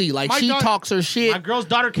 you- AOC. Like my she daughter- talks her shit. My girl's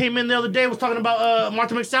daughter came in the other day, was talking about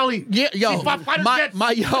Martha McSally. Yeah, yo, She fought fighter my jets.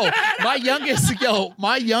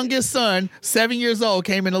 my youngest son, 7 years old,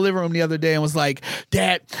 came in the living room the other day and was like,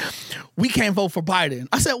 "Dad, we can't vote for Biden."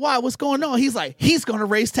 I said, "Why? What's going on?" He's like, "He's going to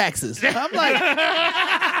raise taxes." I'm like,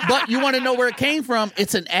 "But you want to know where it came from?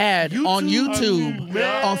 It's an ad on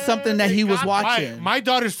YouTube on something that he was watching." My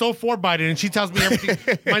daughter's so for Biden, and she tells me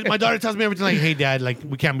everything. my daughter tells me everything like, "Hey, Dad, like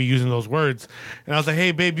we can't be using those words." And I was like,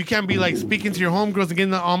 "Hey, babe, you can't be like speaking to your homegirls and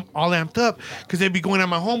getting them all amped up because they'd be going at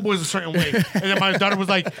my homeboys a certain way." And then my daughter was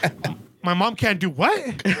like, "My mom can't do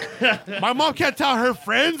what? My mom can't tell her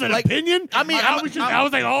friends an Like, opinion." I mean, I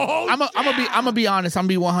was like, "Oh, I'm gonna be honest. I'm gonna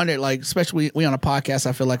be 100. Like, especially we on a podcast.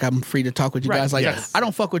 I feel like I'm free to talk with you guys. Like, yes. I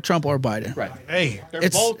don't fuck with Trump or Biden. Right. hey,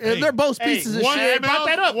 They're both pieces of one shit. smells- brought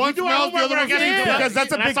that up. one We do our smells, the homework other when I get one into smells. it. Because that's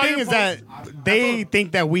the And I big saw thing your is that they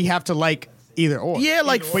think that we have to like either or. Yeah,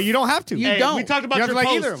 like, but you don't have to. You Hey, don't. we talked about You have your to like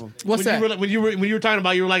post. either of them. What's when that? You were when you were talking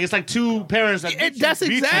about, you were like, it's like two parents. That beat you. That's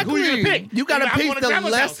Beat you. exactly. Who you gonna pick? You gotta I'm pick going to the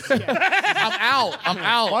grandma's less. house. I'm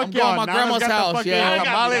out. I'm going to y'all. my Nana's grandma's got the house. fucking Yeah.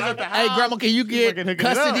 tamales at the Hey, house. grandma, can you fucking get hooking it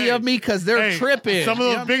custody up. of me? Because they're Hey, tripping. Some of You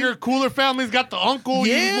those know what I mean? bigger, cooler families got the uncle.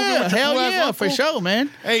 You move in Yeah, with your hell cool-ass yeah, for uncle. sure, man.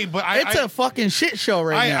 Hey, but It's a fucking shit show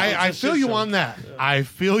right now. I feel you on that. I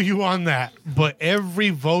feel you on that. But every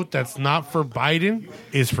vote that's not for Biden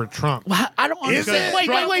is for Trump. Well, I don't Is understand. it? Wait.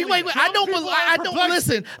 Trump I don't. people I are don't perplexed.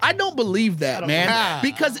 listen. I don't believe that, man. know.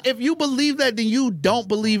 Because if you believe that, then you don't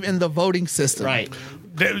believe in the voting system. Right.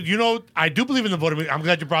 You know, I do believe in the voting. I'm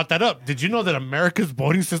glad you brought that up. Did you know that America's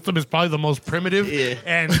voting system is probably the most primitive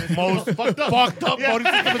and most fucked up voting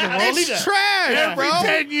system in the world? It's trash, Every bro.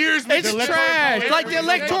 10 years, It's trash. Like the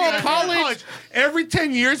electoral college. Every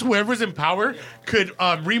 10 years, whoever's in power could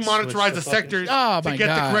remonitorize the sectors Oh, to my get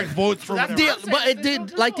God. the correct votes for whatever. But it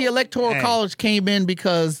did. Like the electoral Hey. college came in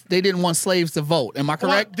because they didn't want slaves to vote. Am I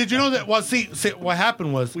Well, correct? did you know that? Well, see, what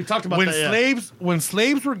happened was We talked about when that, yeah.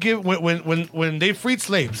 slaves were given when they freed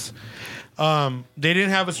slaves, they didn't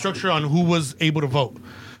have a structure on who was able to vote.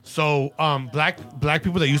 So black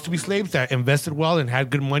people that used to be slaves that invested well and had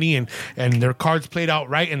good money and their cards played out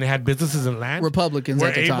right and they had businesses and land. Republicans were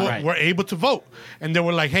at the able, time. Right. were able to vote. And they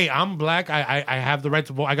were like, hey, I'm black. I have the right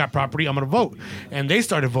to vote. I got property. I'm going to vote. And they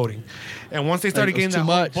started voting. And once they started It was getting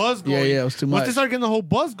that too whole much. buzz Yeah, going. yeah, it was too Once much. they started getting the whole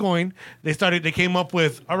buzz going, they came up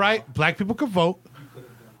with, all right, black people could vote.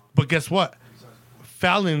 But guess what?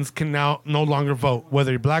 Felons can now no longer vote, whether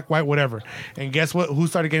you're black, white, whatever. And guess what? Who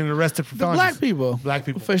started getting arrested for The felonies? black people. Black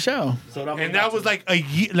people. For sure. And that was like a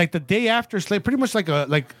year, like the day after slavery, pretty much like a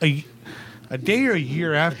day or a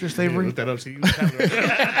year after slavery. Look that up. See,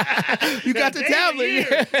 You got the tablet.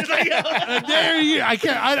 Yeah. A day or a year.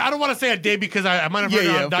 I don't want to say a day because I might have heard Yeah,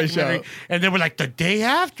 it yeah, on for documentary. sure. And they were like the day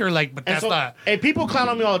after, like, but And that's so, not. and people clown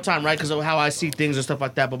on me all the time, right? Because of how I see things and stuff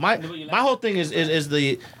like that. But my whole thing is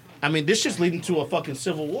I mean, this shit's leading to a fucking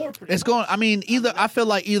civil war. It's going. I mean, I feel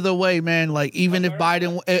like either way, man. Like even if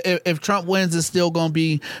Biden, if Trump wins, it's still going to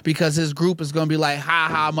be because his group is going to be like, ha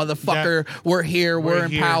ha, motherfucker, we're here, we're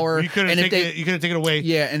in power. You couldn't take it away.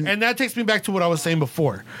 Yeah, and that takes me back to what I was saying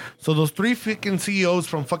before. So those 3 fucking CEOs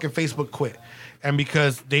from fucking Facebook quit. And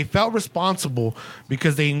because they felt responsible,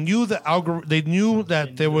 because they knew the they knew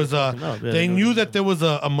that there was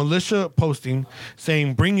a militia posting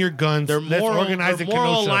saying, "Bring your guns." Let's organize in Kenosha.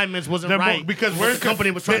 Moral alignments wasn't right because the company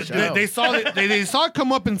was trying to show. They saw it. They saw it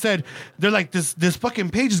come up and said, "They're like this fucking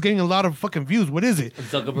page is getting a lot of fucking views. What is it?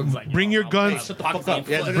 Zuckerberg's like, bring your guns. Shut the fuck up.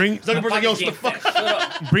 Zuckerberg's like, yo, shut the fuck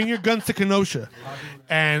up. Bring your guns to Kenosha."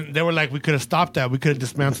 And they were like, "We could have stopped that. We could have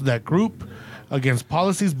dismantled that group against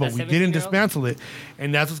policies, but we didn't dismantle it."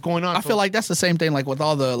 And that's what's going on. I feel like that's the same thing like with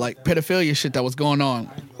all the like pedophilia shit that was going on.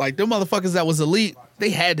 Like them motherfuckers that was elite, they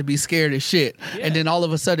had to be scared as shit. Yeah. And then all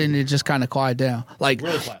of a sudden it just kind of quieted down. Like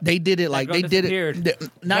they did it like they did it.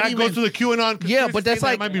 Not that even goes to the QAnon. Yeah, but that's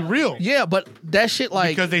like that might be real. Yeah, but that shit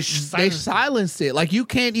like because they silenced it. Like you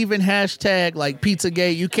can't even hashtag like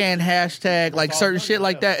Pizzagate. You can't hashtag like certain shit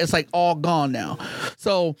like that. It's like all gone now.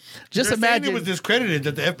 So just They're imagine it was discredited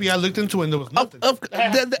that the FBI looked into and there was nothing. Oh,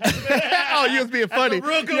 you was being funny. Yo.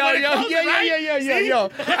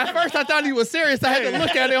 At first I thought he was serious. I had to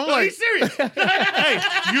look at him. I'm like, he's serious. Hey,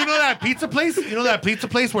 you know that pizza place? You know that pizza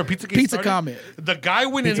place where Pizza started? Comment. The guy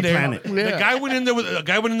went in there. Planet. The guy went in there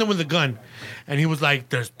with a gun, and he was like,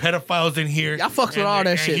 "There's pedophiles in here." Y'all fucks with all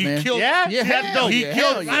that shit, he man. Killed, That's dope. He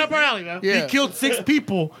killed. Yeah. He killed 6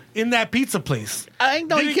 people in that pizza place. I ain't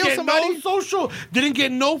know he killed somebody. Didn't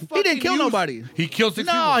get no. He didn't kill nobody. He killed 6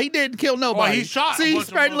 people. No, he didn't kill nobody. He shot. See,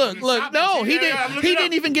 straight. Look. No, he didn't. He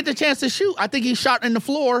didn't even get the chance to shoot. I think he shot in the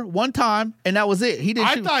floor one time, and that was it. He didn't.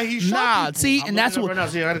 I thought he shot people. See, and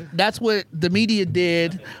that's what the media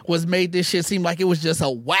did was made this shit seem like it was just a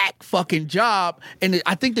whack fucking job. And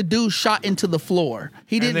I think the dude shot into the floor.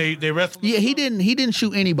 He didn't. And they wrestled. Yeah, he didn't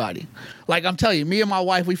shoot anybody. Like I'm telling you, me and my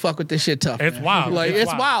wife, we fuck with this shit tough. It's man. wild. Like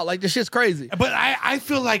it's wild. Like this shit's crazy. But I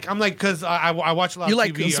feel like I'm like because I watch a lot. You of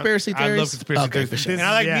like TV. conspiracy theories? I love conspiracy theories, for sure. and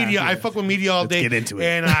I like media. I fuck with media all day. Let's get into it.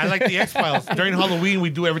 And I like the X-Files. During Halloween, we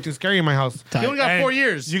do everything scary in my house. He only got 4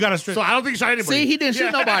 years. You got to straight. So I don't think he shot anybody. See, he didn't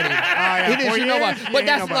shoot nobody. He didn't shoot nobody. But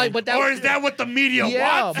that's like, or is that what the media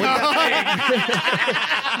wants?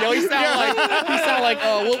 Yo, he sound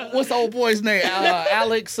like what's the old boy's name?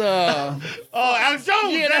 Alex. Alex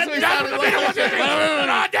Jones. Yeah, that's what he sounded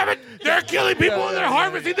like. Damn it! They're killing people and they're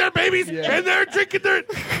harvesting their babies and they're drinking their.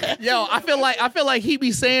 Yo, I feel like he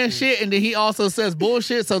be saying shit and then he also says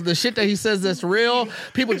bullshit. So the shit that he says that's real,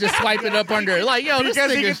 people just swipe it up under. Like, yo, this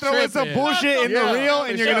because he can nigga's throw in some tripping. bullshit in the real,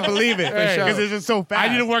 and you're gonna believe it because it's just so fast. I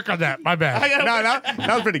need to work on that. My bad. No,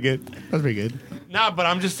 that was pretty good. That was pretty good. Nah, but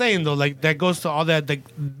I'm just saying though, like that goes to all that. Like,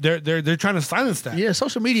 they're trying to silence that. Yeah,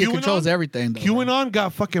 social media controls everything. Though, QAnon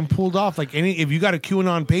got fucking pulled off. Like if you got a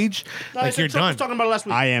QAnon page, like you're Trump done. was talking about it last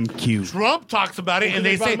week. I am Q. Trump talks about it, and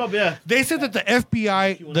they brought say him up, yeah. they said that the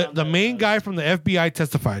FBI, the main guy from the FBI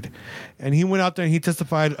testified, and he went out there and he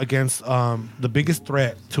testified against the biggest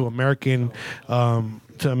threat to American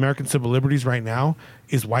civil liberties right now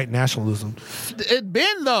is white nationalism. It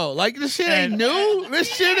been though. Like this shit ain't new.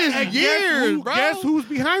 This shit is years, bro. Guess who's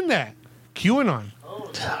behind that? QAnon.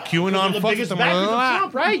 QAnon the fucks biggest them backers a of lot.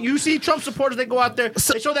 Trump, right? You see Trump supporters, they go out there.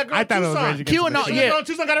 They show that girl I thought it was Tucson. Rage Against the QAnon, Machine. yeah. Girl in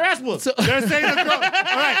Tucson got her ass whooped. They're saying the girl. All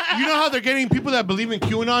right, you know how they're getting people that believe in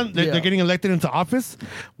QAnon? They're getting elected into office.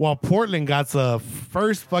 While Portland got the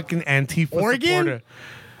first fucking Antifa supporter.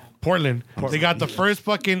 Portland. They got the first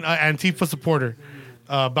fucking Antifa supporter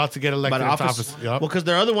about to get elected into office. Yep. Well, because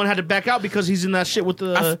their other one had to back out because he's in that shit with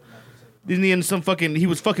the. Isn't he in some fucking? He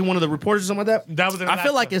was fucking one of the reporters or something like that. That was. I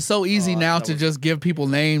feel like it's so easy now to just give people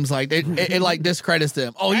names like it like discredits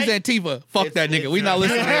them. Oh, he's Antifa. Fuck that nigga. We not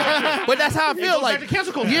listening. to him. But that's how I feel. goes Like back to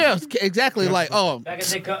cancel culture. yeah, exactly. Like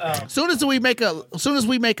soon as we make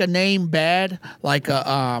a name bad, like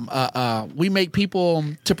we make people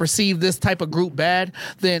to perceive this type of group bad,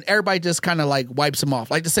 then everybody just kind of like wipes them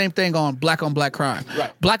off. Like the same thing on black crime.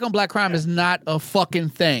 Right. Black on black crime is not a fucking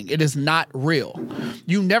thing. It is not real.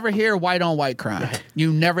 You never hear white on white crime.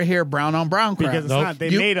 You never hear brown on brown crime. Because it's not.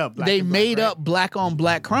 They made up. Black on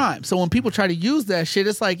black crime. So when people try to use that shit,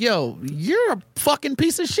 it's like, yo, you're a fucking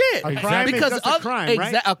piece of shit. A crime is just a crime,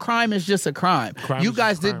 right? A crime is just a crime. You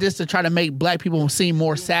guys did this to try to make black people seem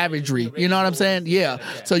more savagery. You know what I'm saying? Yeah.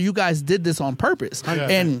 So you guys did this on purpose.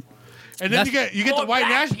 And And then you get the More white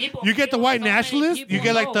black people you get the kill white so many nationalists. You people.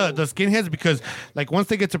 get like the skinheads because like once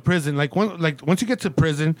they get to prison, once you get to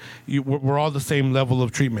prison, we're all the same level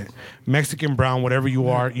of treatment. Mexican, brown, whatever you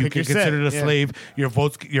are, you Pick get your considered a set, yeah. slave. Your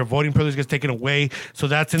voting privilege gets taken away. So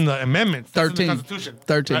that's in the amendments. That's in 13. the Constitution.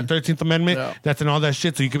 13. 13th Amendment. Yeah. That's in all that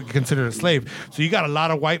shit. So you can be considered a slave. So you got a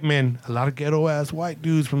lot of white men, a lot of ghetto ass white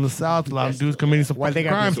dudes from the South, a lot of dudes committing some Why they fucking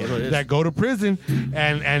gotta crimes be so? that go to prison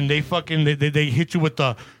and they fucking they hit you with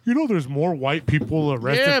the there's more white people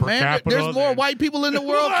arrested Yeah, per man. capita. There's more than- white people in the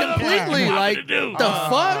world completely. Like, the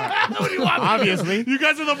fuck? Obviously. You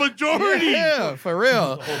guys are the majority. Yeah, for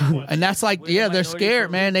real. And that's like, they're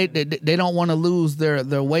scared, man. They don't want to lose their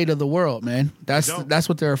weight of the world, man. That's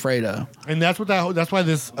what they're afraid of. And that's why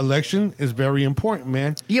this election is very important,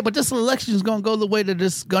 man. Yeah, but this election is gonna go the way that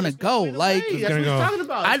it's gonna go. Like, Hey, that's gonna what go. he's talking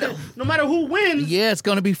about. I don't- No matter who wins, yeah, it's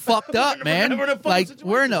gonna be fucked up, man. Whatever the fuck Like, situation.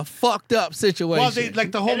 we're in a fucked up situation. Well, they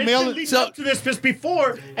like the whole and it's mail. been leading So- up to this just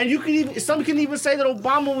before, and you can even some can even say that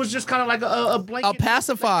Obama was just kind of like a blanket, A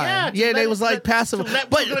pacifier. to Yeah, let they it- was like pacifier. to let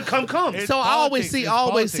But- what's gonna come. It's so I always politics. see, It's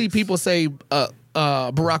politics. people say,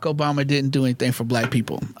 Barack Obama didn't do anything for black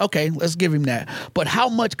people. Okay, let's give him that. But how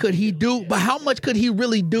much could he do? But how much could he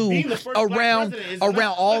really do Being the first black around president is around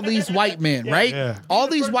enough. all these white men, right? Yeah. All Being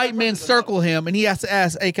the these first white black men president is circle him, and he has to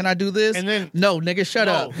ask, "Hey, can I do this?" And then- no, nigga, shut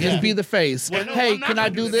No, up. yeah. Just be the face. Well, no, hey, I'm not can I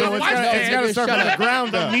gonna do do this? that. So it's Why gotta, not? it's gotta Nigga, start shut from the up.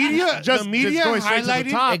 ground up. The media going straight to the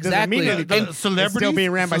highlighting top. Doesn't Exactly. mean The anything. And- celebrities, It's still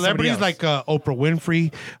being ran by somebody celebrities else. like Oprah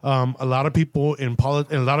Winfrey, a lot of people in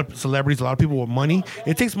politics, and a lot of celebrities, a lot of people with money.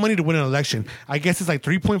 It takes money to win an election. I guess it's like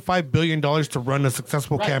 $3.5 billion to run a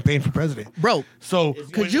successful campaign for president. Bro, So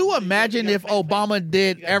could you imagine if Obama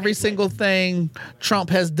did every single thing Trump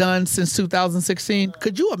has done since 2016?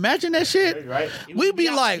 Could you imagine that shit? Right. We'd be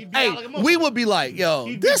like, he'd be hey, out like a motherfucker. we would be like, yo,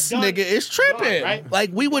 He'd be this done. nigga is tripping. Done, right? Like,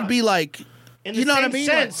 we would be like, In you the know what I same mean?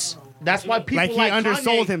 sense, that's why people Like he like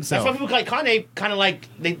undersold Kanye, himself. That's why people like Kanye kind of like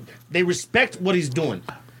they respect what he's doing,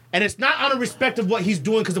 and it's not out of respect of what he's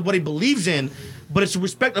doing because of what he believes in, but it's a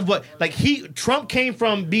respect of what Trump came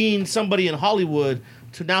from being somebody in Hollywood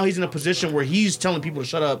to now he's in a position where he's telling people to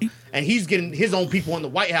shut up, and he's getting his own people in the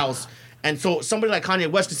White House, and so somebody like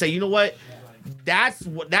Kanye West can say, you know what. That's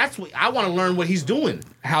what I want to learn what he's doing.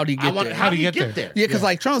 How'd he get there? How do you get there? Yeah, because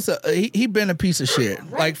like Trump's, he been a piece of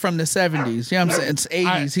shit. Like from the 70s. You know what I'm saying? It's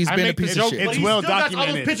 80s. He's I been a make the piece of joke- shit. It's But he well still got all those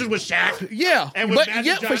documented. pictures with Shaq. Yeah, And with but Magic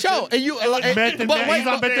yeah, for Johnson. sure. And you, And with Method Man, he's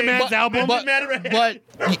on Method Man's album. but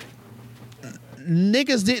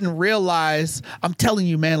niggas didn't realize. I'm telling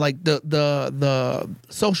you, man. Like the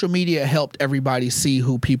social media helped everybody see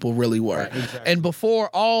who people really were. And before,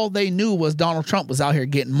 all they knew was Donald Trump was out here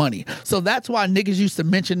getting money. So that's why niggas used to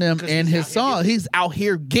mention him in his song. He's out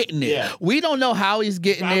here getting it. Yeah. We don't know how he's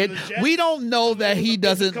getting Driving it. the jet. We don't know that he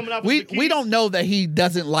doesn't. Coming out with We the keys. we don't know that he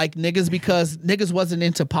doesn't like niggas because niggas wasn't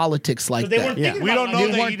into politics like They that. weren't Yeah. thinking we about don't it know like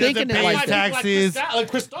They that weren't he doesn't thinking it pay like his that.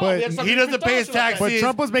 taxes. But He doesn't pay his taxes. But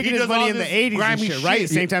Trump was making He his does all money in the this 80s and grimy shit, right? shit.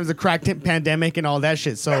 Same time as the crack pandemic and all that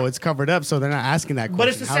shit. So it's covered up. So they're not asking that question. But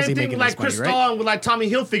it's the How's he same thing making with like this money, Chris right? and with like Tommy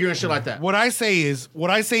Hilfiger and shit like that. What I say is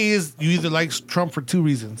you either like Trump for two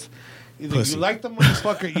reasons. Either Pussy. you like the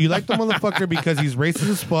motherfucker because he's racist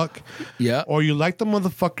as fuck. Yeah. Or you like the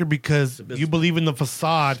motherfucker because you believe in the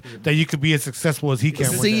facade that you could be as successful as he can.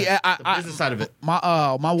 with See, that. The business side of it. my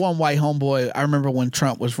one white homeboy. I remember when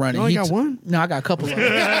Trump was running. You only he got one? No, I got a couple of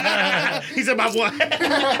them. He said my one.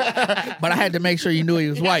 But I had to make sure you knew he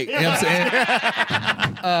was white. You know what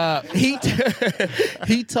I'm saying?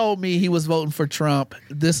 He told me he was voting for Trump.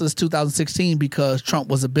 This is 2016 because Trump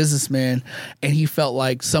was a businessman and he felt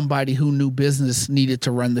like somebody who knew business needed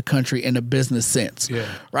to run the country in a business sense. Yeah.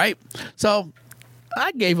 Right? So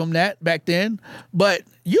I gave him that back then. But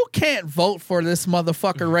you can't vote for this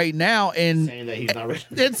motherfucker right now and Saying that he's not rich.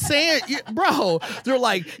 it's saying, bro, they're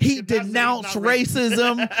like, he not saying he's denounced not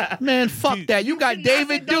racism. Man, fuck that. You got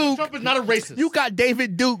David Duke. Trump is not a racist. You got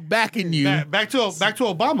David Duke backing you. Back to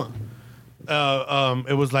Obama.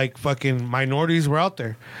 It was like fucking minorities were out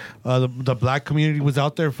there. The black community was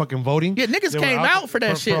out there fucking voting. Yeah, niggas They were came out for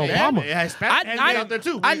that shit, man. Obama. Yeah, Hispanic out there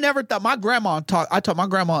too. I never thought my grandma I thought my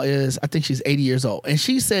grandma is, I think she's 80 years old. And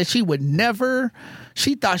she said she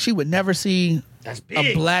thought she would never see That's a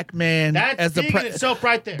big. black man That's as the big in itself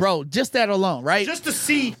right there. Bro, just that alone, right? Just to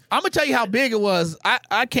see. I'm gonna tell you how big it was.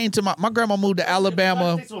 I came to my grandma moved to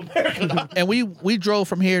Alabama. States of America. And we drove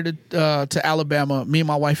from here to Alabama, me and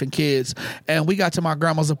my wife and kids, and we got to my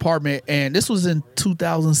grandma's apartment, and this was in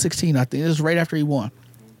 2016, I think. This was right after he won.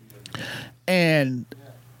 And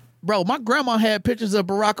bro, my grandma had pictures of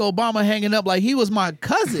Barack Obama hanging up like he was my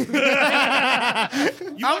cousin.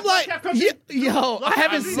 I'm like, yo, I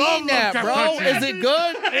haven't seen that, bro. Is it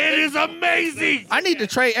good? It is amazing. I need to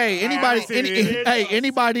trade. Hey,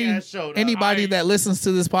 anybody that listens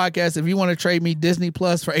to this podcast, if you want to trade me Disney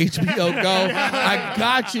Plus for HBO Go, I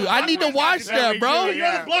got you. I need to watch that, bro.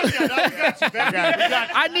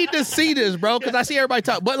 I need to see this, bro, because I see everybody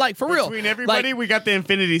talk. But like for real, Between everybody, like, we got the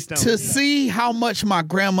Infinity Stone. to see how much my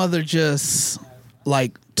grandmother just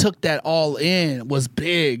like took that all in was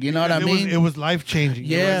big. You know what I mean? It was life changing.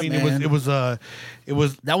 Yeah, you know what I mean? man. It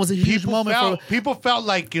was That was a huge moment for. people felt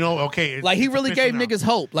like, you know, okay. Like he really gave niggas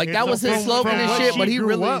hope. Like that was his slogan and shit. But he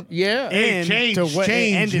really, yeah. And change, to what it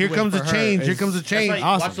change. ended Here with comes for a her change. Here is- comes a change. Like,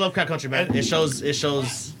 watch Lovecraft Country, man. It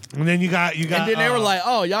shows. And then you got. And then they were like,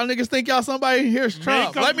 "Oh, y'all niggas think y'all somebody? Here's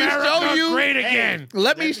Trump. Let me show you. great again.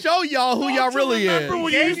 Let me show y'all who y'all really Remember is."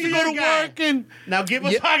 when you used to go to work and now give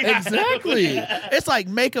us Yeah, exactly. It's like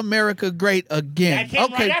make America great again. That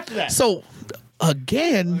came right after that. So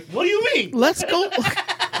again, What do you mean? let's go.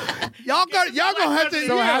 y'all gonna have to.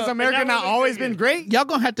 So yeah. has America not always been great? Y'all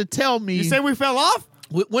gonna have to tell me. You say we fell off?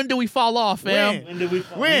 When do we fall off, fam? When did we?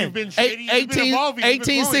 When? you've been shitty, you've been 18, evolving, you've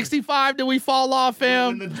been growing. 1865 did we fall off,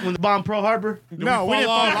 fam? When the bomb Pearl Harbor? No, we didn't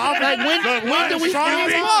fall off. Like when did we fall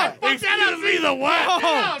Excuse me, off? excuse me, the what?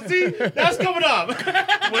 Oh, see, that's coming up.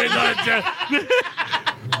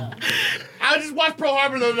 I just watched Pearl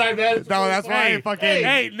Harbor the other night, man. No, that's why I fucking.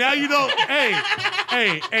 Hey, now you know.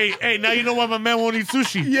 Hey, now you know why my man won't eat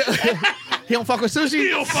sushi. Yeah. He don't fuck with sushi. He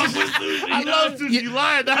don't fuck with sushi. I love sushi. You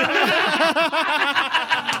lying?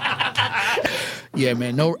 Yeah,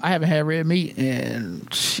 man. No, I haven't had red meat in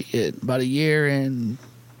shit about a year and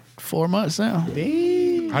 4 months now.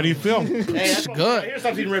 How do you feel? Hey, that's good. Here's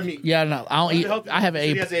something eating red meat. Yeah, no, I don't eat. I haven't He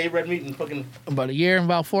ate has to eat red meat and fucking. about a year and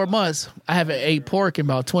about 4 months. I haven't ate pork in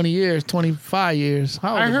about 20 years, 25 years.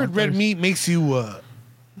 How old I is heard my red thirst? meat makes you, you know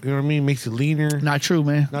what I mean? Makes you leaner. Not true,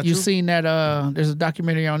 man. Not You true? seen that? There's a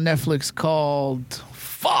documentary on Netflix called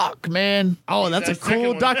 "Fuck," man. Oh, that's a second cool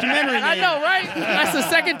one. documentary. I know, right? That's the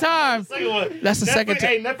second time. That's the second time.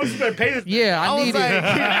 Hey, Netflix better pay this. Yeah, I was need like, it.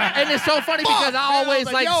 And it's so funny because I always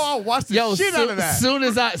like, yo, I'll watch the shit out of that.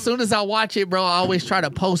 Soon as I watch it, bro, I always try to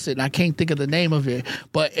post it, and I can't think of the name of it.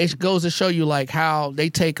 But it goes to show you like how they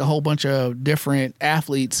take a whole bunch of different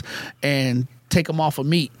athletes and take them off of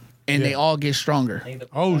meat, and they all get stronger.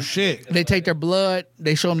 Oh shit! They take their blood.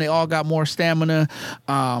 They show them they all got more stamina.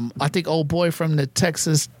 I think old boy from the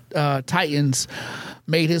Texas Titans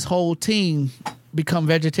made his whole team become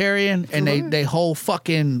vegetarian, and they whole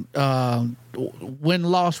fucking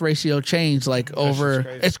win-loss ratio changed like over.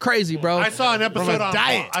 It's crazy, bro. I saw an episode on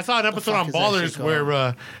diet. I saw an episode on is that Ballers shit called?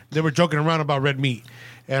 where they were joking around about red meat.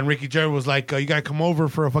 And Ricky Gervais was like, "You gotta come over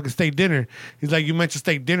for a fucking steak dinner." He's like, "You mentioned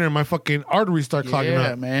steak dinner, and my fucking arteries start clogging Yeah,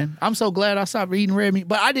 up." man. I'm so glad I stopped eating red meat,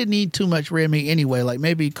 but I didn't eat too much red meat anyway. Like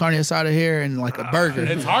maybe carne asada here and like a burger.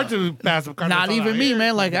 It's hard to pass up. Not even me,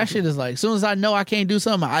 man. Like that shit is like, as soon as I know I can't do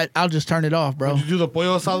something, I'll just turn it off, bro. Did you do the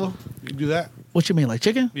pollo asado? You do that? What you mean, like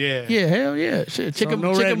chicken? Yeah. Yeah, hell yeah. Shit, So chicken.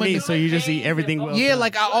 no chicken red with- meat, so you just eat everything. Well Yeah, done.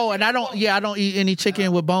 like I don't eat any chicken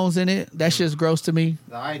with bones in it. That shit's gross to me.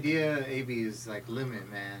 The idea, AB, is like limit,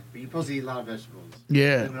 man. But you're supposed to eat a lot of vegetables.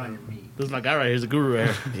 Yeah. Limit on your meat. This is my guy right here. He's a guru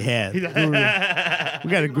right here. Yeah, guru.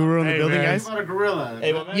 We got a guru in the building, man. guys. What about a gorilla?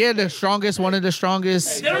 Hey, my man. Yeah, the strongest, one of the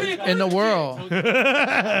strongest in the world.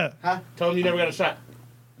 Tell him you never got a shot.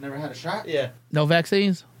 Never had a shot? Yeah. No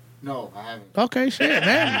vaccines? No, I haven't. Okay, shit,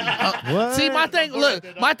 man. What? See, my thing. Look,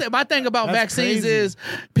 my thing about That's vaccines crazy. is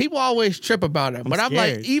people always trip about it. But I'm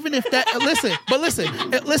like, scared. even if that,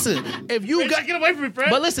 listen. If you got, Get away from me,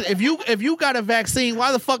 friend. but listen, if you got a vaccine,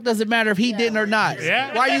 why the fuck does it matter if he didn't or not?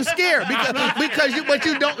 Yeah. Why are you scared? Because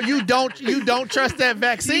you don't trust that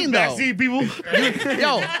vaccine though. Vaccine people.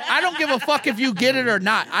 Yo, I don't give a fuck if you get it or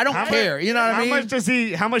not. I don't care. You know what I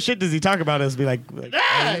mean? How much shit does he talk about us? Be like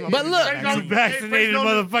But look, You vaccinated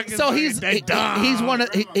motherfucker. so he's one of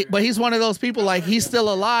but he's one of those people like he's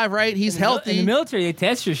still alive, right? He's In the healthy. military, they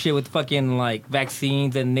test your shit with fucking like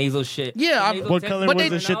vaccines and nasal shit. Yeah, I- Nasal What test- color But was they-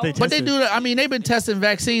 the shit they tested? But they do that. I mean, they've been testing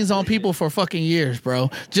vaccines on people for fucking years, bro,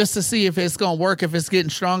 just to see if it's gonna work, if it's getting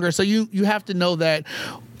stronger. So you have to know that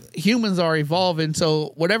humans are evolving.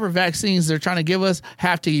 So whatever vaccines they're trying to give us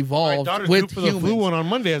have to My evolve daughter's with due for the humans. flu one on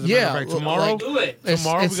Monday. As a Yeah, matter of fact, tomorrow. like- Do it.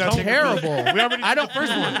 Tomorrow it's we gotta take terrible. We already did the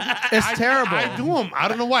first one. It's terrible. I do them. I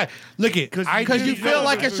don't know why. Look it, Because you feel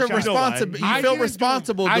like it's your responsibility. You feel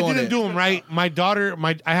responsible I doing didn't it. do them right. My daughter,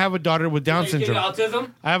 I have a daughter with Down You get syndrome. autism?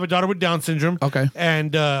 I have a daughter with Down syndrome. Okay.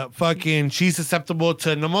 And fucking, she's susceptible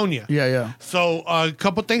to pneumonia. Yeah, yeah. So a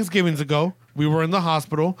couple Thanksgivings ago, we were in the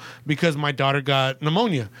hospital because my daughter got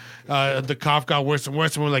pneumonia. The cough got worse and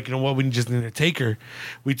worse, and we're like, you know what, we just need to take her.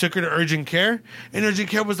 We took her to urgent care, and urgent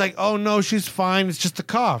care was like, oh no, she's fine, it's just a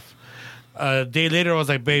cough. A day later, I was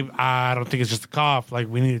like, babe, I don't think it's just a cough. Like,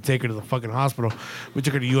 we need to take her to the fucking hospital. We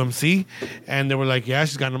took her to UMC, and they were like, yeah,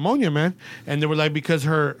 she's got pneumonia, man. And they were like, because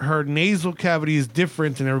her nasal cavity is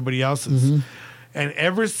different than everybody else's. Mm-hmm. And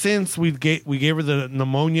ever since we gave her the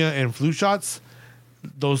pneumonia and flu shots,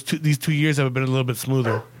 these 2 years have been a little bit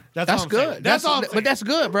smoother. That's good. But that's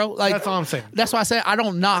good, bro. Like, that's all I'm saying. That's why I say I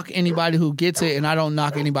don't knock anybody who gets it, and I don't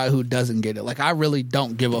knock anybody who doesn't get it. Like, I really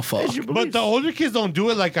don't give a fuck. But the older kids don't do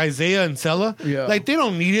it, like Isaiah and Sella. Yeah. Like, they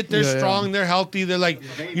don't need it. They're strong. They're healthy. They're like,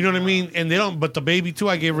 you know what I mean? And they don't. But the baby too,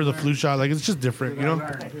 I gave her the flu shot. Like, it's just different, you know.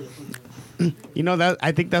 You know that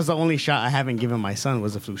I think that's the only shot I haven't given my son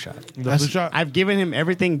was a flu shot. The flu shot. I've given him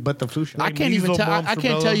everything but the flu shot. I can't even tell. I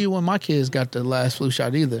can't tell you when my kids got the last flu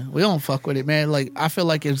shot either. We don't fuck with it, man. Like, I feel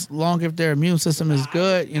like as long as their immune system is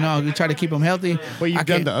good, you know, you try to keep them healthy. But you've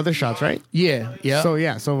done the other shots, right? Yeah.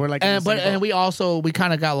 So we're like, and we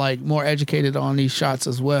kind of got like more educated on these shots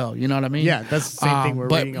as well. You know what I mean? Yeah, that's the same thing. We're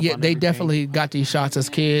reading up on they everything. definitely got these shots as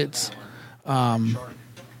kids.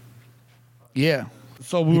 Yeah.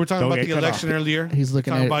 So we were talking Don't about get the cut election off. earlier. He's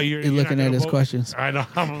looking Talking at about you're he's not looking gonna at his vote. questions. I know.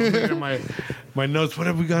 I'm looking at my notes. What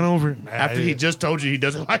have we gone over? After he just told you he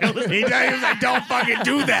doesn't like it. He was like, "Don't fucking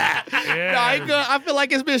do that." Yeah. I feel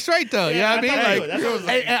like it's been straight though. Yeah, you know what I mean? that's what I was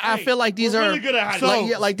like, and I feel like these we're are really good at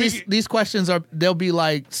hiding. these questions are they'll be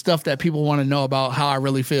like stuff that people want to know about how I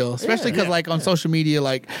really feel, especially because like on social media,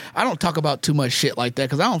 like I don't talk about too much shit like that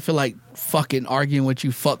because I don't feel like fucking arguing with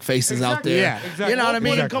you fuck faces out there. Yeah, exactly. You know what I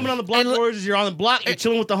mean? When you're coming on the block wars is you're on the block, you're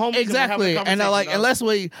chilling with the homies. Exactly, and unless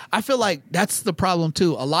I feel like that's the problem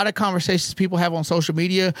too. A lot of conversations people have on social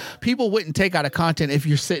media, people wouldn't take out of content if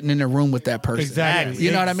you're sitting in a room with that person. Exactly.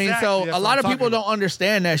 You know what I mean? Exactly. So That's a lot what of I'm people talking don't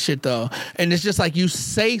understand that shit though, and it's just like you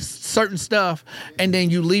say certain stuff and then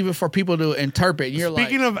you leave it for people to interpret. And you're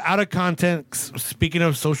Speaking of out of context, speaking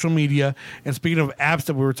of social media, and speaking of apps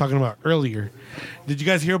that we were talking about earlier, did you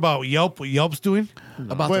guys hear about Yelp? What Yelp's doing?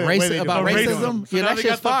 about Wait, about wait, racism. So Yeah, now that they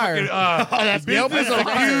shit's got the fire. fucking, Yelp is business a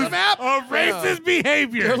accused of racist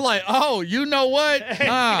behavior. They're like, oh, you know what?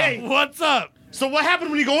 hey, What's up? So what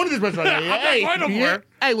happened when you go into this restaurant? Hey, I don't Yeah. work.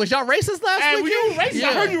 Hey, was y'all racist last hey, week? were you racist? Yeah.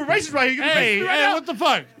 I heard you were racist right here. You gonna be Hey, racist right hey, now? what the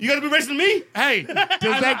fuck? You gotta be racist to me? Hey, Does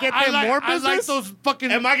that get them more I like business? those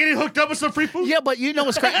fucking. Am I getting hooked up with some free food? Yeah, but you know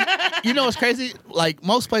what's crazy? You know what's crazy? Like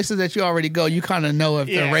most places that you already go, you kind of know if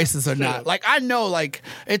they're Yeah, racist or not. Like I know, like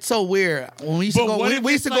it's so weird when we used to But go. what if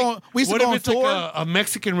We used to it's go. like- We used to what go if on it's tour. like a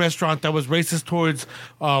Mexican restaurant that was racist towards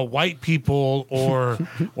white people or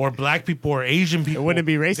black people or Asian people? It wouldn't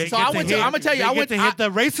be racist. They So get I to went to. hit- I'm gonna tell you. they I get went to hit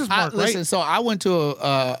the racist mark, Listen, right? so I went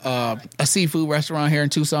to a seafood restaurant here in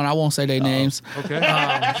Tucson. I won't say their names. Okay.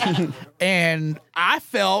 And I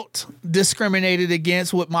felt discriminated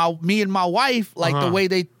against with me and my wife, like the way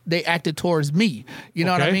they acted towards me. You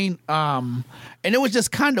know what I Okay. mean? And it was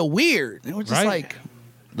just kind of weird. It was just Right.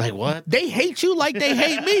 Like what? they hate you like they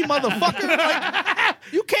hate me, motherfucker. Like,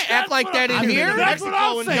 you can't act like that in here. That's what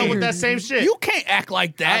I'm and dealt saying. with that same shit. You can't act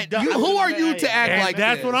like that. I've done- Who are you to act And like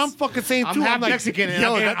that's this? what I'm fucking saying too. I'm half like, Mexican, and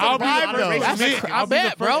yo, I'm- that's I'll a be vibe, the though. racist. Admit- I I'll be the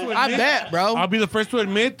bet, first bro. to I admit- bet, bro. I'll be the first to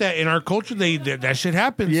admit that in our culture, that shit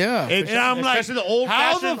happens. Yeah. and I'm like, Especially the old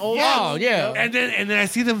how fashioned, the old fuck? Oh, yeah. And then I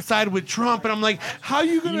see them side with Trump, and I'm like, how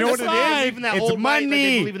you gonna You know what it decide? is? Even that It's old right, like, they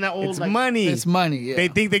money. believe in that old, It's like- money. It's money. Yeah. They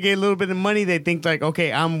think they get a little bit of money. They think like,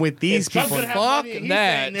 okay, I'm with these Trump's people. gonna have Fuck money and he's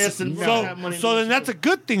that. saying this and Trump's gonna have money So and then that's a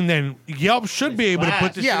good thing. Then Yelp should be able to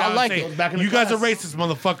put this Yeah, shit I out like and it. say, Back in the you guys are class. racist,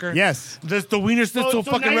 motherfucker. Yes. This the Wiener Schnitzel So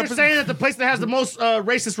fucking now you're represent. saying that the place that has the most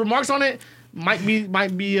racist remarks on it might be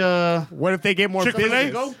What if they get more Chick-fil-A?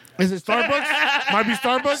 business? go? Is it Starbucks might be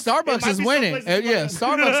Starbucks. Starbucks might is be winning. someplace Yeah,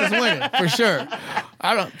 Starbucks is winning for sure.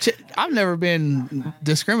 I've never been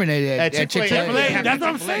discriminated at Chick-fil-A. Chick-fil-A. Chick-fil-A, that's what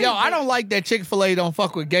I'm saying. Yo, I don't like that Chick-fil-A don't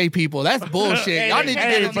fuck with gay people. That's bullshit. Y'all need to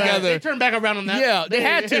get it They together. turned back around on that. Yeah, they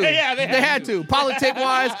had to. Yeah, they had to. Politic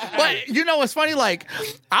wise. But you know what's funny? Like,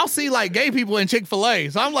 I'll see like gay people in Chick-fil-A.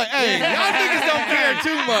 So I'm like, hey, y'all niggas don't care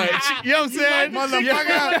too much. You know what I'm saying?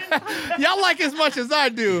 Motherfucker. Y'all like as much as I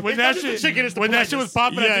do. When that just the shit, chicken, it's the when that shit was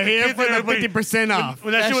popping, I Yeah, took the here kids for and the everybody- 50% off.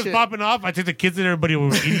 When that shit was shit. popping off, I took the kids and everybody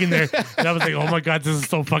was eating there, and I was like, "Oh my god, this is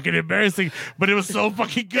so fucking embarrassing," but it was so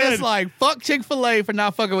fucking good. It's like fuck Chick-fil-A for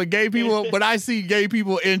not fucking with gay people, but I see gay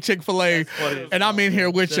people in Chick-fil-A, and I'm in here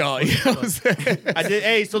with y'all. You know what I'm saying? I did.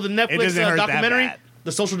 Hey, so the It Netflix doesn't hurt that documentary, bad.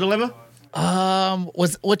 The Social Dilemma.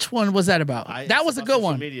 Which one was that about? That was a good social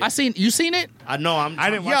one. media. I seen it. I know. I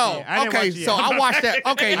didn't watch Yo, it. I didn't okay, watch it so yet. I watched that.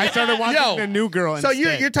 Okay, I started watching The New Girl So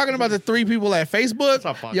instead. you're talking about the 3 people at Facebook?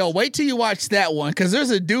 not Fox. Yo, wait till you watch that one because there's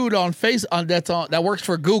a dude on that works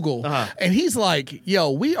for Google, and he's like,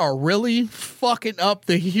 "Yo, we are really fucking up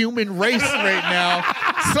the human race right now.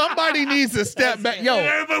 Somebody needs to step back." Yo,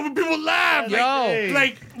 Everybody, when people laugh, Yo.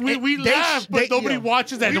 we laugh, but nobody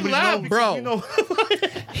watches that. Nobody knows, bro.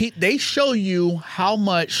 They show you how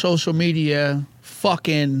much social media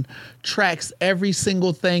fucking tracks every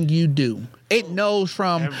single thing you do. It knows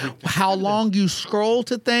from how long you scroll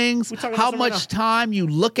to things, how much time you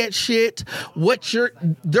look at shit,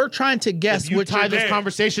 they're trying to guess If you what tie you're this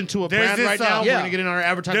conversation to a There's brand this, right now, yeah. we're gonna get in our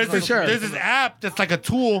advertising. There's sure. There's this app that's like a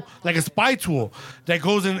tool, like a spy tool, that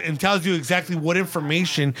goes in and tells you exactly what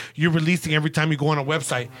information you're releasing every time you go on a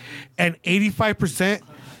website. And 85%,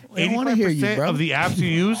 I wanna hear you, bro. of the apps you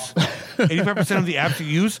use, 85% of the apps you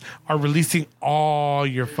use are releasing all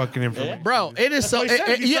your fucking information. Bro, it is so what he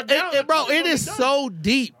said. He shut down. bro, it is so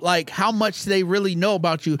deep, like how much they really know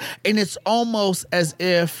about you. And it's almost as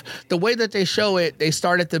if the way that they show it, they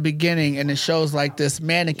start at the beginning and it shows like this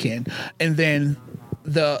mannequin, and then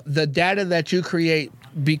the data that you create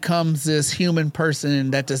becomes this human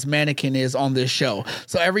person that this mannequin is on this show.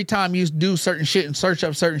 So every time you do certain shit and search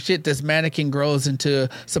up certain shit, this mannequin grows into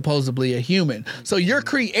supposedly a human. So you're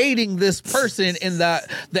creating this person in the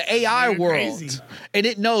AI world. crazy. And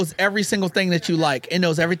it knows every single thing that you like. It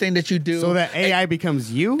knows everything that you do. So that AI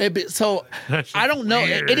becomes you? So That's I don't know.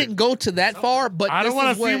 weird. It didn't go to that far, but I don't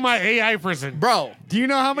want to see my AI person. bro. Do you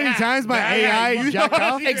know how many times my AI jacked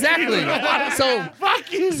off? Exactly.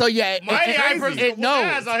 So yeah, AI person it knows.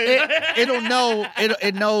 It'll know.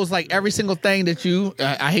 It knows like every single thing that you.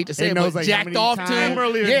 I hate to say It it, knows, but like, how jacked many off times.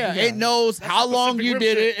 to. Yeah, it knows how long you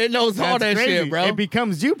did it. It knows all That's that crazy. shit, bro. It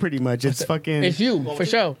becomes you pretty much. It's fucking. It's you for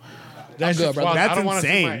sure. That's good, just brother. wild. That's I don't wanna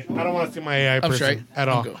see insane. I don't want to see my AI person straight. at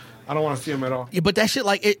I'm all. good. I don't want to see him at all. Yeah, but that shit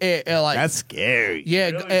like it like That's scary.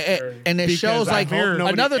 yeah, scary. and it Because shows I like hope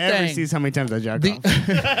nobody another ever thing. sees how many times I jacked off.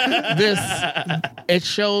 It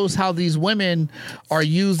shows how these women are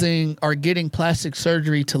getting plastic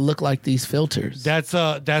surgery to look like these filters. That's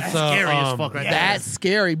scary as fuck, right? That's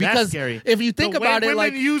scary because scary. if you think The way about it, women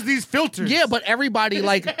like use these filters. yeah, but everybody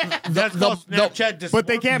like That's called Snapchat But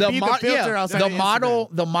they can't beat the filter outside the of model.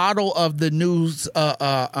 The model of the new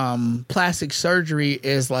plastic surgery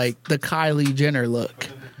is like the Kylie Jenner look.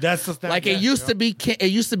 That's the Snapchat. Like it used to be. It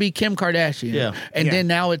used to be Kim Kardashian. Yeah. and Yeah. then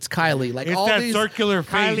now it's Kylie. Like It's all that these circular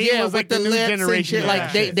face. Kylie yeah, was with like the the new lips and generation shit. of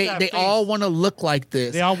Like that. they all want to look like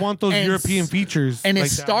this. They all want those And European s- features. And like it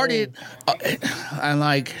that started, and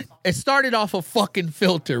like it started off a fucking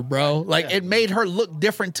filter, bro. Like it made her look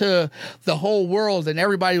different to the whole world, and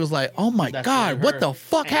everybody was like, "Oh my That's god, really what her. the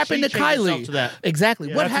fuck And happened to she changed herself Kylie?" to that. Exactly.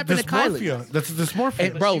 What That's happened a to Kylie? dysmorphia. That's a dysmorphia.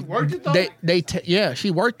 And bro, worked it, though? yeah, she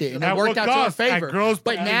worked it, and it At worked what out to her cost? At favor. girls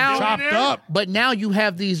But being now, chopped up. but now you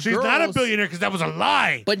have these She's girls. not a billionaire because that was a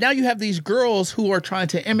lie. But now you have these girls who are trying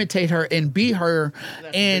to imitate her and be her,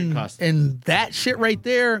 and that shit right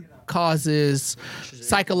there causes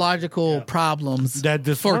psychological problems That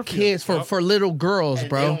for dysmorphia. kids, for little girls,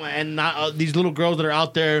 bro. And not these little girls that are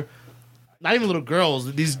out there. Not even little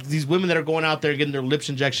girls. These women that are going out there getting their lips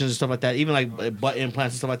injections and stuff like that. Even like butt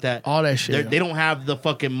implants and stuff like that. All that shit. They don't have the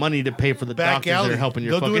fucking money to pay for the Back doctors alley. that are helping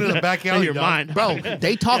your They'll do fucking it in the back alley, your dog. mind, Bro,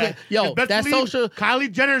 they talking. Yo, Best that believe social.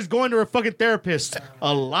 Kylie Jenner's going to her fucking therapist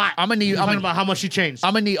a lot. I'm talking about how much she changed.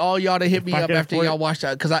 I'm gonna need all y'all to hit me I up can after afford y'all it. watch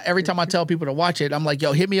that, because every time I tell people to watch it, I'm like,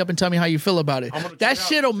 yo, hit me up and tell me how you feel about it. That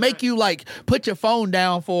shit'll make you like put your phone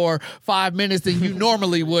down for 5 minutes than you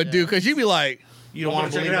normally would do, because you be like, you don't want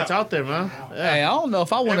to check believe it what's out. out there, man. hey, I don't know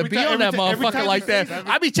if I want to Every be time- on that every motherfucker time like you that. say-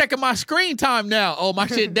 I be checking my screen time now. Oh, my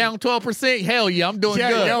shit down 12%. Hell yeah, I'm doing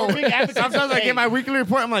good. yo, sometimes I get my weekly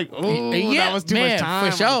report. I'm like, oh, Yeah, that was too man, much time. for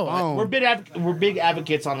on the sure. phone. We're big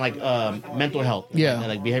advocates on like mental health, Yeah. and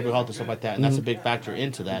like behavioral health and stuff like that, and that's a big factor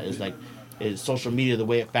into that. Is social media the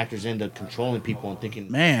way it factors into controlling people and thinking,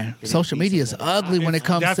 Man, social media is ugly when it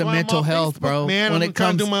comes That's to why I'm mental on health, Facebook, bro. Man, When I'm it trying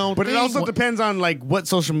comes, to do my own But it thing. also depends on like what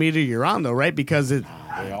social media you're on, though, right? Because it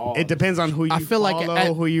depends on who you I feel like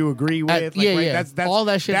follow, who you agree with. yeah, right? yeah. That's All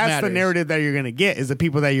that shit That's matters. the narrative that you're gonna get is the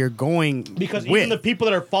people that you're going because with. even the people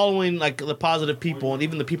that are following like the positive people, and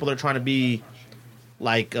even the people that are trying to be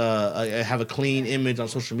like have a clean image on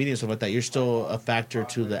social media and stuff like that, you're still a factor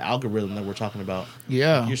to the algorithm that we're talking about.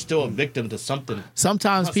 Yeah. You're still a victim to something.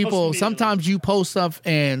 Sometimes sometimes you post stuff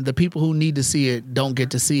and the people who need to see it don't get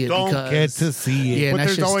to see it. Don't get to see it. Yeah, But that's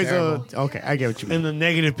there's just always terrible. okay, I get what you mean. And the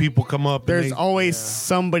negative people come up. There's and they, always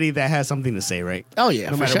somebody that has something to say, right? Oh yeah,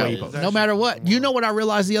 No for matter sure. what you post. No matter what. You know what I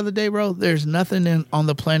realized the other day, bro? There's nothing on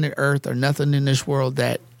the planet Earth or nothing in this world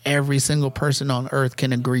that every single person on Earth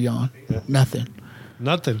can agree on. Nothing.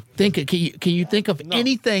 nothing. Can you think of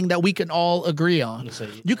anything that we can all agree on?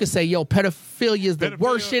 You could say, yo, pedophilia is the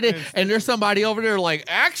worst shit, and there's somebody over there like,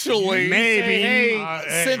 actually, Maybe.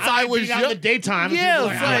 since I was out in young, the daytime. yeah, People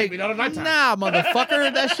it's "I like, beat out at nighttime." nah,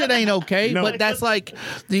 motherfucker, that shit ain't okay. No. But that's like,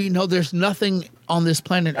 there's nothing on this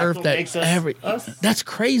planet Earth what that makes us us. That's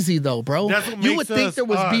crazy though, bro. That's what You makes would think us there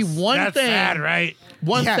would be us. one That's thing, sad, right?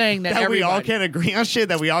 one Yeah, thing that we everybody all can't agree on shit,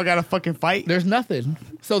 that we all gotta fucking fight. There's nothing.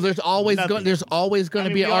 So there's always Nothing. going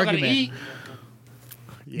to be an argument.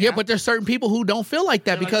 Yeah, but there's certain people who don't feel like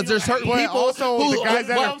that because there's certain But people also who. the guys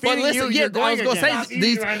that are feeding you, you're I was going gonna against.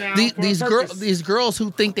 say these girls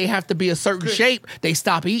who think they have to be a certain shape, they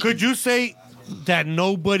stop eating. Could you say that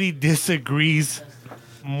nobody disagrees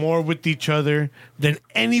more with each other than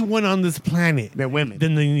anyone on this planet Than women.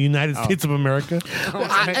 than the United States of America? Well,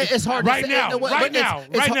 it's hard Right to say. now, right now,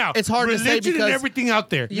 it's right hard- now. It's hard to say Religion because and everything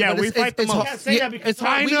out there. Yeah, but we it's- fight the it's most. hard- Say yeah, that because it's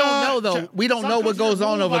hard. We don't know though. We don't know what goes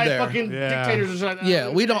on over there. Dictators or Yeah,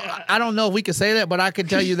 we don't. I don't know if we can say that, but I can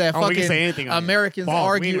tell you that Oh, we can fucking say anything on here. Americans Balls,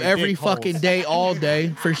 argue wieners, every dick, holes. fucking day, all day,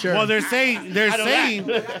 for sure. Well, they're saying they're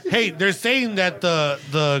saying that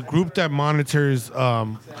the group that monitors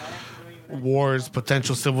wars,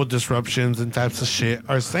 potential civil disruptions, and types of shit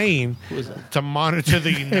are saying to monitor the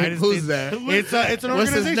United Who's States. that? It's an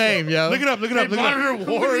What's his organization. name, yo? Look it up. Monitor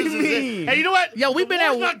wars. Hey, you know what? Yo, we've been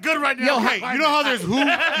War's at- not good right now. Yo, Hey, you know how there's who? You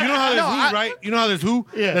know how there's who, right? You know how there's who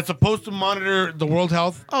that's supposed to monitor the world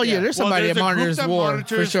health? Oh yeah, there's somebody there's that a group monitors that war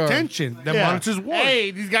monitors for sure. tension, that Yeah. monitors war.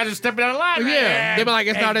 Hey, these guys are stepping out of line. Yeah, they be like,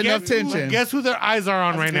 it's not And enough guess who- tension. Guess who their eyes are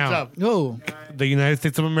on right now? Who? The United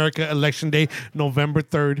States of America, Election Day, November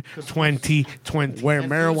 3rd, 2020. Where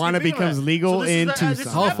marijuana becomes legal in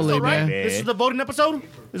Tucson. Hopefully, man. This is the voting episode.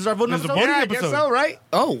 This is our voting This is episode. the voting Yeah, I guess episode. so, right?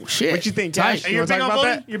 Oh shit. What you think, Tight. Josh? Hey, You you're wanna big talk on about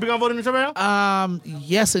voting? that? You're big on voting in right now?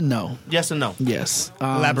 Yes and no. Yes and no. Yes.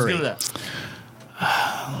 Elaborate. Let's do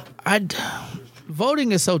that.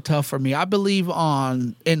 Voting is so tough for me. I believe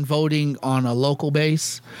in voting on a local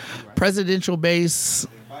base, presidential base.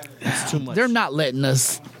 It's too much. They're not letting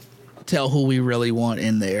us tell who we really want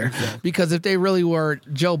in there because if they really were,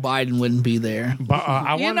 Joe Biden wouldn't be there. But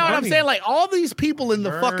I You want know what I'm Bernie. saying? Like all these people in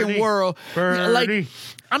the fucking world, like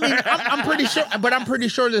I mean, I'm pretty sure, but I'm pretty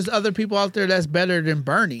sure there's other people out there that's better than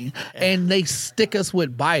Bernie, and they stick us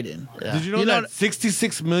with Biden. Did you know that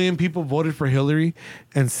 66 million people voted for Hillary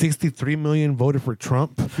and 63 million voted for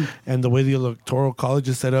Trump? And the way the Electoral College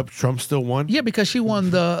is set up, Trump still won. Yeah, because she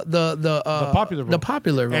won the popular vote. The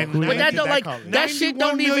popular vote. And But that don't that like college? that shit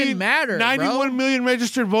don't even matter. 91 million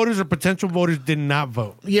registered voters or potential voters did not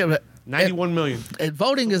vote. Yeah, but 91 million.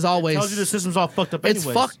 voting is always Tells you the system's all fucked up. it's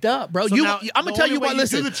anyways. fucked up, bro. So I'm now, gonna the tell only you way why.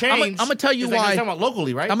 Listen, do the change I'm gonna tell you is like why. you're talking about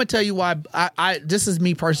locally, right? I'm gonna tell you why. I this is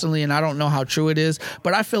me personally, and I don't know how true it is,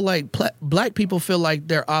 but I feel like black people feel like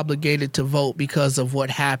they're obligated to vote because of what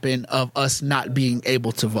happened of us not being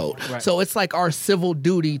able to vote. Right. So it's like our civil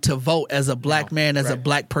duty to vote as a black man, as a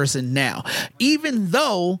black person now. Even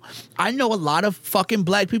though I know a lot of fucking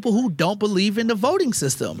black people who don't believe in the voting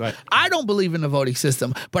system. Right. I don't believe in the voting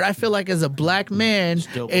system, but I feel like as a black man,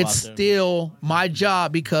 Still go it's out there. still my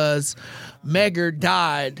job because Megger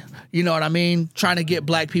died, you know what I mean, trying to get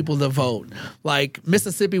black people to vote. Like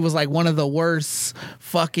Mississippi was like one of the worst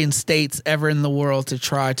fucking states ever in the world to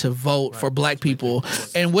try to vote for black people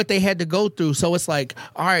and what they had to go through. So it's like,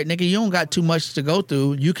 all right, nigga, you don't got too much to go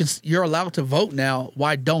through. You're allowed to vote now.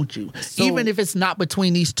 Why don't you? Even if it's not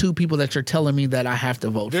between these two people that you're telling me that I have to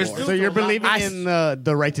vote for. So you're believing in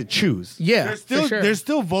the right to choose. Yeah, There's still for sure. there's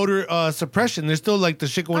still voter suppression. There's still like the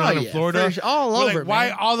shit going Oh, on in yeah, Florida, for sure. All Where, over, Like, why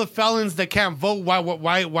man. all the felons that can't vote?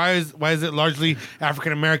 Why is it largely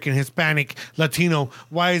African American, Hispanic, Latino?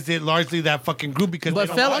 Why is it largely that fucking group? Because But they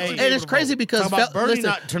don't felons, want to and be able it's to crazy vote. because Talking about Bernie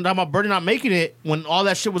listen, talking about Bernie not making it when all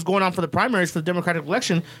that shit was going on for the primaries for the Democratic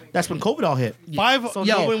election. That's when COVID all hit. So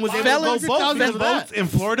Yo, no one was able felons- to go vote thousand because of that. votes in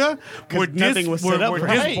Florida were nothing was set up,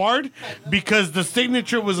 right? disbarred because the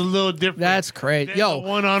signature was a little different. that's crazy. than Yo, the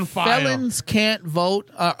one on file. felons can't vote.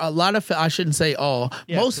 A lot of I shouldn't say all.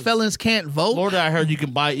 Most 'cause felons can't vote. Florida, I heard you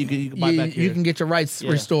can buy. You can buy back here. You can get your rights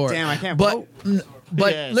restored. Damn, I can't but, vote.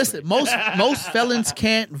 But Yeah, listen, most felons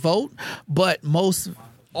can't vote, but most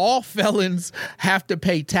all felons have to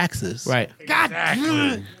pay taxes. Right.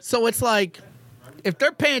 Exactly. So it's like, if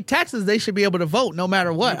they're paying taxes, they should be able to vote no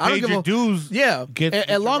matter what. I don't Paid give your a dues. Yeah, Get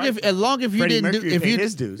as long your if you Freddie didn't do Mercury if paid you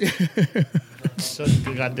his dues.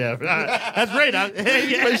 Goddamn. That's great.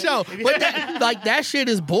 for sure. But that shit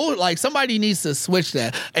is bull. Like somebody needs to switch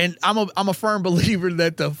that. And I'm a firm believer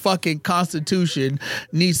that the fucking Constitution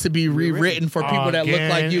needs to be rewritten for people that look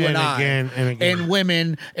like you and I, again. and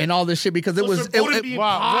women and all this shit because it was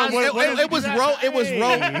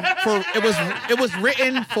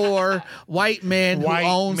written for white men White who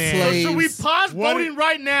own men. slaves. Should we pause voting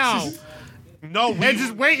right now? No, And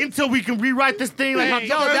just wait until we can rewrite this thing like how Yo,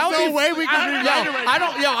 that no would be- way we can rewrite it right I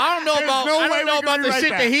don't know about no I way don't know we can about the rewrite shit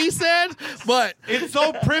that. that he said, but it's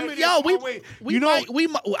so primitive. yo,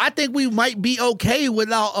 I think we might be okay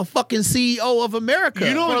without a fucking CEO of America.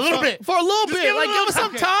 You know, For a little bit. For a little bit. Like give us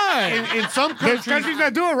some time. in some There's countries, countries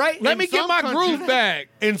that do it right. Let me get some my countries- groove back.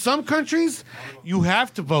 in some countries, you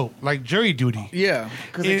have to vote, like jury duty. Yeah.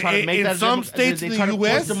 Because they try to make in that some states in the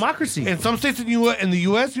U.S., democracy. in some states in the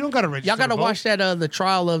U.S., you don't got to register. Y'all gotta to vote. watch that the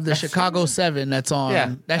trial of the Chicago 7 that's on.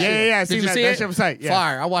 Yeah. That Yeah, shit- yeah. I Did seen you that. see That it? shit was tight. Yeah.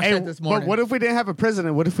 Fire. I watched Hey, that this morning. But what if we didn't have a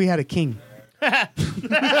president? What if we had a king?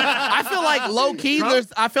 I feel like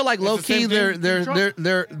low key.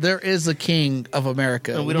 There is a king of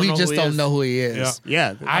America. And we don't know just who he don't is. know who he is.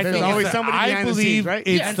 Yeah. I There's think always it's- somebody I behind the believe scenes, right?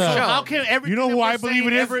 it's Yeah, the- so how can everything You know that who we're I believe saying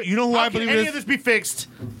it is? ever- You know who how I believe can it any is? of this be fixed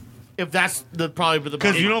if that's probably the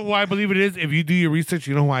Because you know who I believe it is? If you do your research,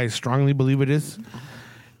 you know who I strongly believe it is?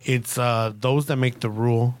 It's those that make the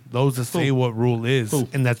rule, those that say what rule is,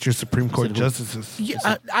 and that's your Supreme Court justices.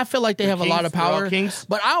 Yeah, I feel like they have a lot of kings, they're all power. kings.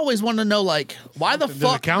 But I always want to know, like, why the They're the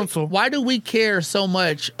fuck? council. Why do we care so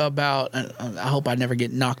much about? I hope I never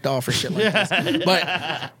get knocked off or shit like this.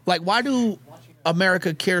 But like, why do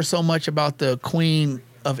America care so much about the Queen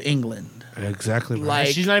of England? Exactly right. Like,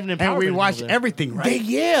 she's not even in power. And we over watch there. everything, right?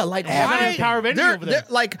 like not why? in power of anything They're- over there. they're-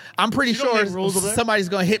 like, I'm pretty She don't sure make rules over there. somebody's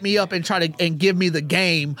gonna hit me up and try to and give me the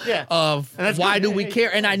game Yeah. of And that's why good. do we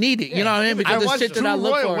care? And I need it. You know what I mean? I Because the watched shit two that I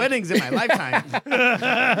look royal for. weddings in my lifetime.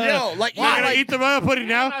 Yo, like, You're gonna eat the royal pudding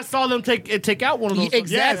now? I saw them take out one of those.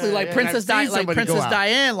 Exactly, Yes, like and Princess I've seen Diane, somebody go out.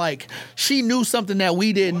 Diane, like she knew something that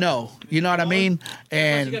we didn't know. You know what I mean? She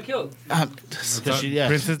And got killed.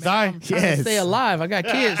 Princess Di. Yes. stay alive. I got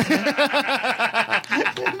kids.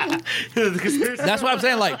 That's what I'm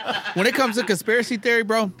saying. Like when it comes to conspiracy theory,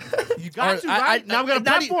 bro. You got to, right? Now we got a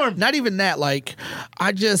platform. Not even that. Like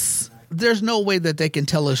there's no way that they can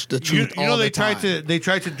tell us the You, truth. you know all they the time.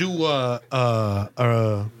 tried to do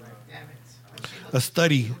a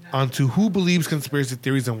study onto who believes conspiracy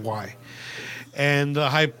theories and why. And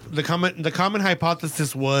the common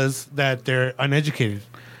hypothesis was that they're uneducated,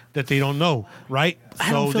 that they don't know, right?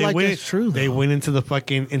 I don't feel like that's true, They though. went into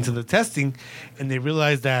the testing, and they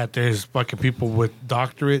realized that there's fucking people with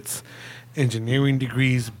doctorates, engineering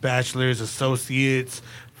degrees, bachelors, associates,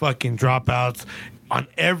 fucking dropouts. On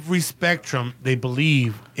every spectrum, they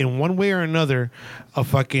believe in one way or another a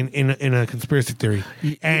fucking in a conspiracy theory,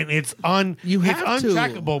 and it's have to.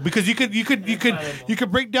 untrackable because you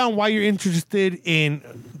could break down why you're interested in.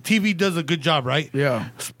 TV does a good job, right? Yeah.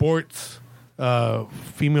 Sports,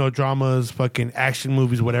 female dramas, fucking action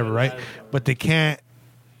movies, whatever, right? But they can't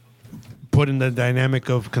put in the dynamic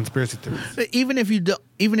of conspiracy theories. Even if you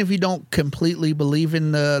don't completely believe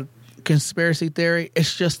in the conspiracy theory,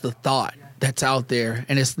 it's just the thought that's out there,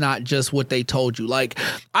 and it's not just what they told you. Like,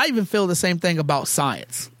 I even feel the same thing about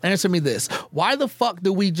science. Answer me this. Why the fuck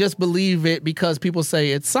do we just believe it because people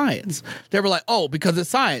say it's science? They were like, oh, because it's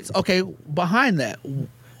science. Okay, behind that,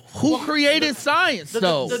 who created science,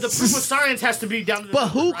 though? The proof of science has to be down to the But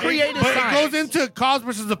who created But science? it goes into cause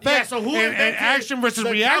versus effect, Yeah, so who and invented action versus the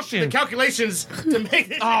reaction. the calculations to make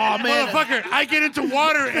it. Oh, man. Motherfucker, I get into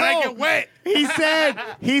water and I get wet. He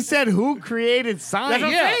said who created science? That's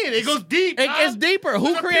what Yeah. I'm saying. It goes deep. It's deeper.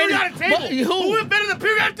 Who The created periodic table. But Who invented the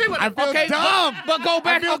periodic table? I feel Okay, dumb. but go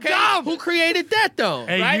back. feel Okay, dumb. who created that though?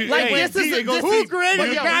 Hey, right? you- Like hey, this is it goes this Who is- created but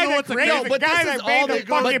the yo, guy you know that what's created yo, the but guy this that is made all the that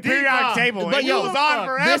fucking but periodic table? But It yo, goes on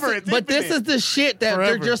forever. It's but this infinite. is the shit that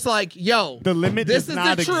Forever. they're just like, yo, The limit this does is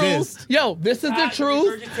not the truth. exist. Yo, this is the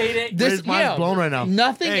truth. This Mind's blown right now.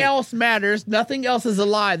 Nothing Hey. else matters. Nothing else is a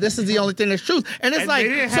lie. This is the only thing that's truth. And it's And like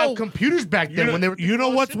they didn't so have computers back then when they were. You know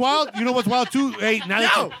what's wild? You know what's wild too? Hey, now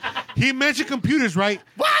that he mentioned computers, right?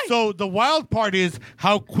 Why? So the wild part is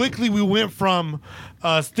how quickly we went from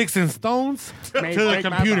sticks and stones to the break my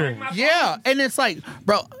computer. Yeah, and it's like,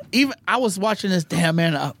 bro, even I was watching this, damn,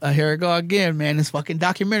 man, here I go again, man, this fucking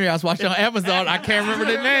documentary I was watching on Amazon. I can't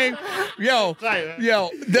remember the name.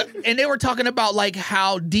 And they were talking about like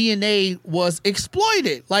how DNA was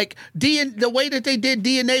exploited. Like the way that they did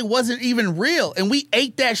DNA wasn't even real, and we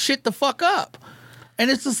ate that shit the fuck up. And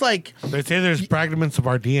it's just like They say there's fragments of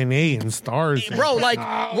our DNA in stars. bro, like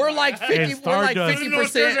we're like 50, And we're like stardust.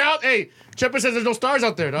 50%. out. Hey, Chipper says there's no stars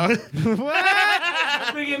out there, dog.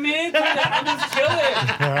 Bring him in. I'm just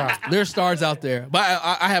chilling. There's stars out there, but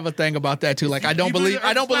I have a thing about that too. Like I don't believe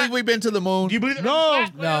we've been to the moon. You believe No.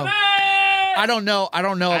 No. I don't know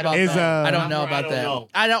about Is, that. I don't know I about don't that.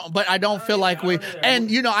 know. I don't feel like we.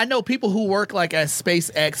 And you know, I know people who work like at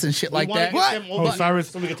SpaceX and shit like that.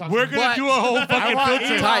 Osiris, we're gonna But- do a whole fucking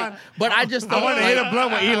filter. Tight. But I just I don't. want to hit a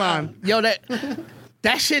blunt with Elon. Yo,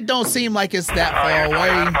 that shit don't seem like it's that far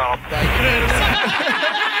away.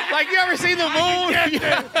 Like you ever seen the moon?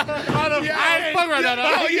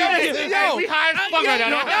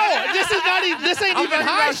 This ain't even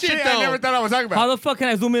high shit though. I never thought I was talking about. How the fuck can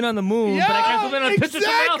I zoom in on the moon? But I can't zoom in on pictures of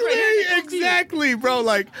my house right here. Exactly, bro.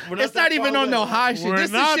 Like it's not even on no high shit. We're This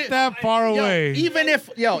is not shit- that far away. Even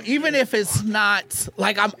if it's not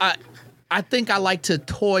like I think I like to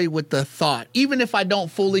toy with the thought. Even if I don't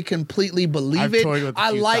fully completely believe I've it, toyed with a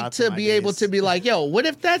I few like thoughts to in my be able days. to be like, yo, what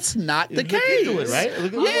if that's not the case? into it, right?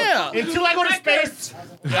 Yeah. Until I go to space.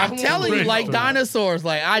 I'm telling you, like dinosaurs,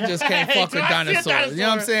 like I just can't fuck with Until I see a dinosaurs. You know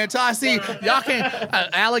what I'm saying? Until I see y'all can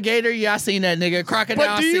alligator, yeah, I seen that nigga.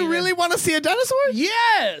 Crocodile. But do you really want to see a dinosaur?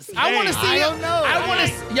 Yes, I want to see. I don't know. I want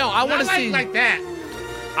to. Yo, I want to see. like that.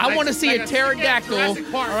 I want to see like a a pterodactyl Jurassic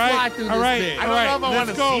Park. fly through this All right, bitch. I all don't right. know if I Let's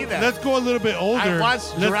wanna go. see that. Let's go a little bit older. I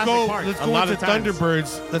watched Jurassic Park Let's a go lot into of times.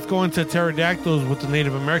 Thunderbirds. Let's go into pterodactyls with the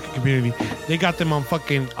Native American community. They got them on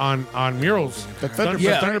fucking on murals. The Thunderbirds.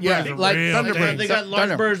 Yeah, Thunderbirds yeah, are like real Thunderbirds. things. They got large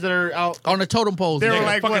Thunder. birds that are out. On the totem poles. They were nigga.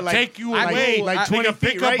 like fucking what? Like take you I away. grew, like I- 20 They can pick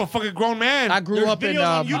feet, up right? a fucking grown man. I grew up in.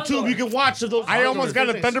 Videos on YouTube you can watch of those. I almost got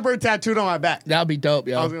a Thunderbird tattooed on my back. That'd be dope,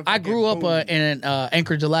 I yo. was gonna I fucking grew up boom. in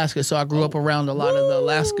Anchorage, Alaska, so I grew up around a lot of the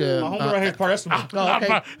Alaska. My homie right here is part Eskimo. Oh,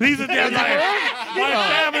 okay. He's a damn my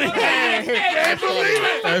family. Can't believe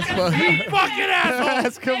it. That's funny. Fucking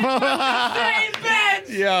asshole. Come on.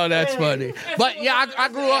 Yo, that's funny. But yeah, I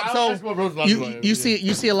grew up, so you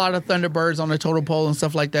see a lot of Thunderbirds on the totem pole and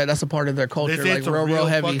stuff like that. That's a part of their They culture, say like it's a real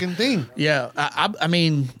heavy. fucking thing. Yeah, I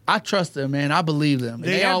mean, I trust them, man. I believe them.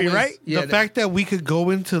 They gotta be right. Yeah, The fact that we could go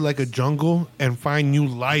into like a jungle and find new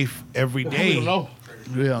life every We day. don't know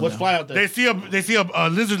what's fly out there. They see a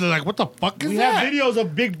lizard. They're like, "What the fuck is We that?" have videos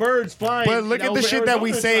of big birds flying. But look at the shit that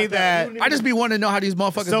we say that- I just be wanting to know how these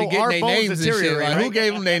motherfuckers So be getting our their bones names and shit. deteriorate, Like, who right?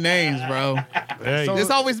 gave them their names, bro? Hey, So- This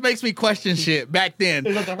always makes me question shit back then.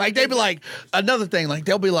 Like, they be like, another thing, like,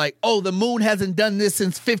 they'll be like, oh, the moon hasn't done this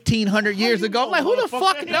since 1,500 years ago. I'm like, who the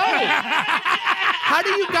fuck knows? How do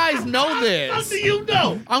you guys know this? do you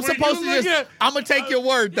know? I'm supposed to you look just, at- I'm going to take your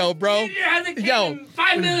word, though, bro. Yo,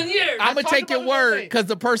 5 million years. I'm going to take your word because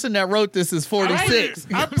the person that wrote this is 46.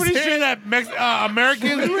 I'm pretty sure that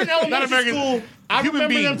Americans, We were in not elementary Americans, school. I human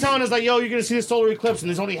remember them beings. telling us like, "Yo, you're gonna see the solar eclipse,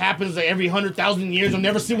 and this only happens like every 100,000 years. I'll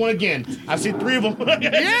never see one again." I've seen 3 of them.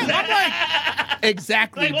 Yeah, I'm like,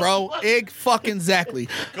 exactly, bro. Fucking exactly.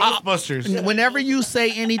 Ghostbusters. Whenever you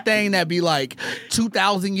say anything that be like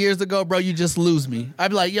 2,000 years ago, bro, you just lose me. I'd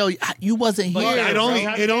be like, yo, you wasn't here. It bro. only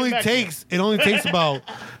How it did only you get back takes about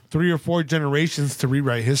 3 or 4 generations to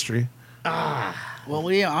rewrite history.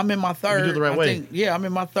 Well, yeah, I'm in my third. do it the right I way. think- yeah, I'm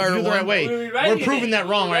in my third Do it the one. right way. We're We're proving that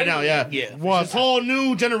wrong right now. Yeah. What? This whole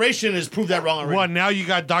new generation has proved that wrong already. Well, now you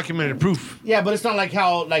got documented proof. Yeah, but it's not like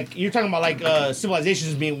how like you're talking about like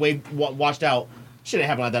civilizations being washed out. Shit ain't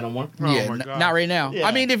happen like that no more. Yeah, my God. not right now. Yeah.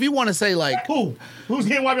 I mean, if you want to say like, Who's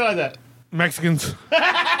getting wiped out like that? Mexicans.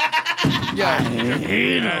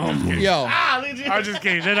 yo, Ah, look at you. I'm just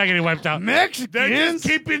kidding. They're not getting wiped out. Mexicans? They're just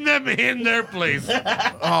keeping them in their place.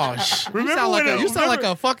 oh, you Remember sound like when you sound like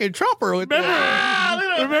a fucking trumper with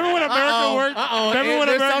that. Remember when America worked? Remember when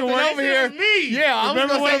There's America something worked? over here. Me. Yeah, I was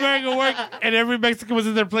Remember gonna when say, America worked and every Mexican was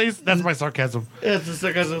in their place? That's my sarcasm. It's a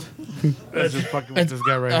sarcasm. That's just fucking with this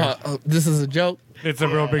guy right here. this is a joke. It's a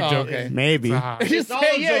real big joke. okay. Maybe. You It's all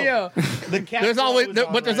say, a yeah. The cat There's always,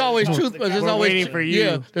 but there's always truth. But there's We're always waiting for you.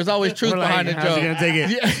 Yeah, there's always truth We're like, behind the how's he joke. gonna take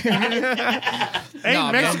it? Hey,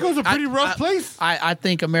 Nah, man. Mexico's a pretty rough I- place. I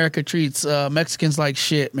think America treats Mexicans like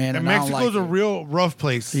shit, man. And And I don't Mexico's like a real rough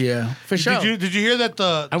place. it. Yeah, for sure. Did you hear that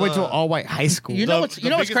I went to an all-white high school. You know what's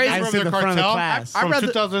biggest crazy? member I sit in their the front of the cartel class. I'd from rather-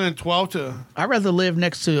 2012 to I'd rather live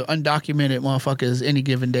next to undocumented motherfuckers any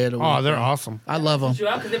given day of the week. oh, they're bro. awesome. I love them.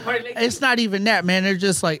 Because they party like It's not even that, man. man, they're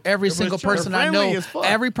just like every single person I know.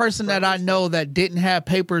 Every person that I know that didn't have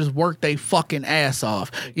papers worked they fucking ass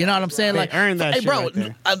off. You know what I'm saying? Like, earned that shit bro, right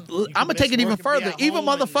there. I'm gonna take it even further. Even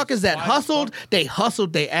motherfuckers that hustled, they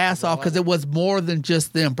hustled their ass off because it was more than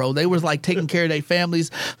just them, bro. They was like taking care of their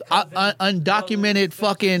families. Undocumented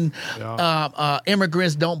fucking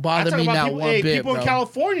immigrants don't bother me not one bit, people bro. in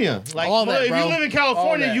California, like All that, if bro. you live in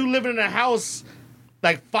California, All that. you live in a house.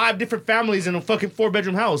 Like 5 different families in a fucking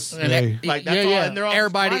 4-bedroom house. And Like that's all, and they're all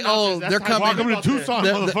everybody. fine houses. That's They're how you coming. live out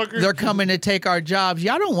there. motherfucker. They're coming to take our jobs.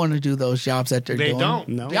 Y'all don't want to do those jobs that they're They doing. don't.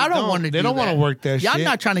 No. Y'all don't want to. They don't want to work that Y'all shit.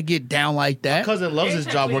 not trying to get down like that. Cousin loves his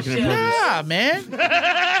job working in produce. Yeah, man.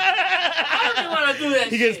 I don't want to do that.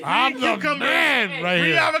 He gets shit. I'm the man right free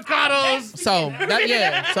here. avocados. So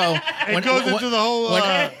that So It goes into the whole.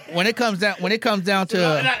 when it comes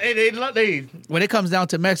down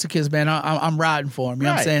to Mexicans, man, I'm riding for them. You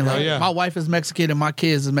know what I'm Right. saying? Like, Oh, yeah. my wife is Mexican and my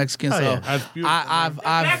kids is Mexican. Oh, So yeah. That's beautiful.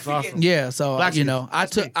 I've so Black you know,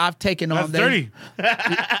 I've taken on That's dirty.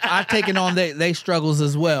 I've taken on they struggles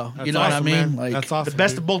as well. You That's know what I awesome, mean? man. Like That's awesome. The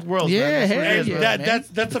best dude. of both worlds. Yeah, man. That's what it hell is, yeah. bro. man.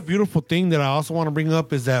 That's a beautiful thing that I also want to bring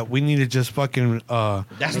up is that we need to just fucking.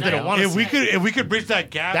 That's what they don't want to If see. we could bridge that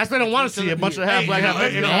gap. That's what they don't want to see. A bunch of half black, half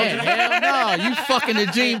Mexican. Man, hell no, you fucking the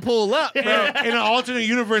gene pool up, bro. In an alternate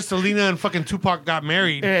universe, Selena and fucking Tupac got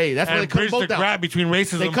married. Hey, that's why and they cut 'em bridged both the out. gap between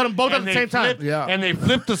racism. They cut 'em both out and at the they same time. flipped- Yeah. And they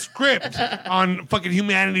flipped the script on fucking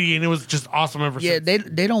humanity, and it was just awesome ever Yeah, since.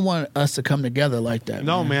 they don't want us to come together like that.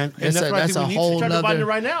 No, man. And It's that's a, what I that's think a we need to whole Trying to divide it nother.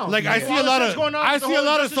 right now. Like I see a All lot this of shit's going on I with the see a whole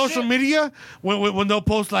lot of justice social shit. media when they'll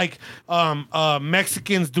post like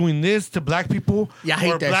Mexicans doing this to black people. Yeah, I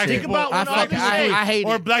hate or that black shit. people, Think about I when all fucking- these- I hate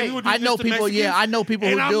or it. black people. I doing know this to people. Yeah, Mexicans. I know people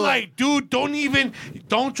And who I'm do like, dude,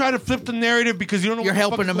 don't try to flip the narrative because you don't know You're what the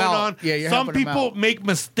helping fuck is them going out. on. Yeah, you're Some helping them people out. make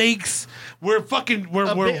mistakes. We're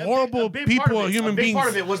horrible big people, part of it- human a big beings. part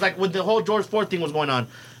of it was like when the whole George Floyd thing was going on.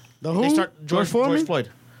 The They who? start George Foreman? Floyd.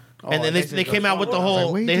 And then they came out with the I was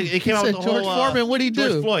whole. like, wait, They came out with the George whole. Foreman, what'd he do?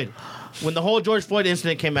 George Floyd. When the whole George Floyd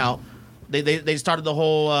incident came out, they started the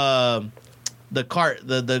whole. The cart,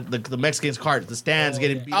 the Mexicans' cart, the stands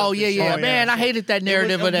getting beat Oh up yeah, and yeah, shit. man. I hated that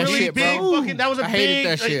narrative It was of that really shit, big bro. fucking- that was a I hated big,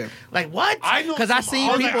 that like, shit. Like what? I know 'Cause I some seen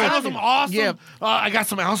awesome- people- I know some awesome. Yeah. I got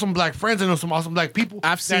some awesome black friends. I know some awesome black people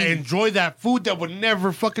I've that seen- enjoy that food that would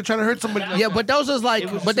never fucking try to hurt somebody. Like Yeah, that. but those was like,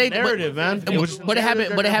 It was but they, just a narrative, man. It was but it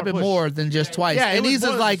happened, narrative they're gonna more push. than just twice. Yeah, it and was these more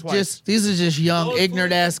is than like twice. these are just young,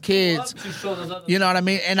 ignorant ass kids. You know what I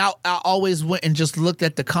mean? And I always went and just looked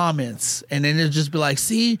at the comments, and then it'd just be like,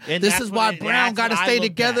 see, And this that's is what why it- Brown that's got to what I stay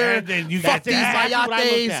looked at. together. And then you Fuck got these that. That's what I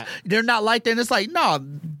looked Mayates. at. They're not like that. And it's like, no,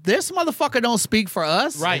 this motherfucker don't speak for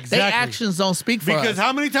us. Right, Their exactly. actions don't speak for Because us.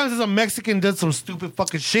 how many times has a Mexican done some stupid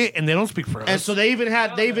fucking shit and they don't speak for us? And so they even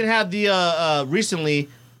had the recently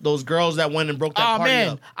those girls that went and broke that Oh party man,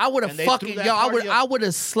 up. I would have And they fucking threw that yo, party up. I would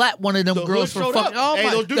have slapped one of them The girls hood for showed fucking. up. Oh Hey, my,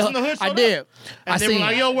 those dudes in the hood I showed did. up. I And they were seen.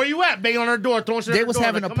 like, "Yo, where you at?" Banging on her door, throwing shit. They at her was door,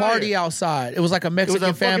 having a like, "Come out party here." outside. It was like a Mexican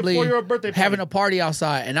fucking family 4-year-old birthday party. having a party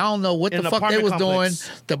outside, and I don't know what In the an fuck they was apartment doing.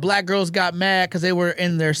 complex. The black girls got mad because they were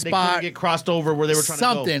in their They couldn't spot. get crossed over where they were trying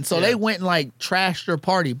Something. to go. So Yeah. they went and like trashed their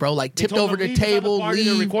party, bro. Like They tipped told over them the to leave inside table, party. They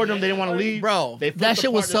leave. recorded them. They didn't want to leave. Bro, They that flipped the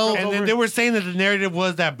shit was party, so- they And took then over. they were saying that the narrative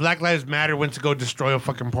was that Black Lives Matter went to go destroy a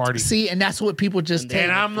fucking party. See, and that's what people just take. And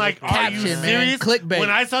I'm like, are Caption, you man. serious? Clickbait. When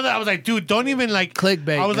I saw that, I was like, dude, don't even like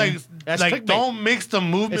Clickbait, I was man. That's like, clickbait. don't mix the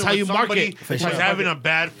movement It's how with you somebody market. who's For sure. having a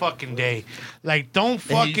bad fucking day. Like, don't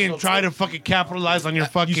fucking still try to fucking capitalize on your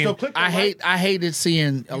fucking. You still click them, right? I hated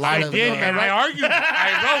seeing a lot I of. did, and I argued.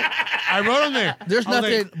 I wrote on there. There's I was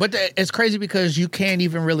nothing, like, but it's crazy because you can't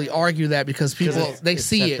even really argue that because people they It's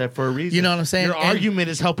see set it there for a reason. You know what I'm saying? Your And- argument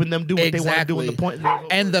is helping them do what they want to do in the point.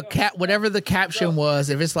 And the whatever the caption was,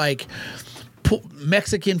 if it's like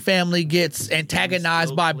Mexican family gets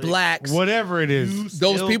antagonized by blacks, whatever it is.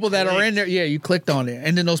 those people that are in there, yeah, you clicked on it,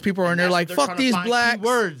 and then those people are in there like, fuck these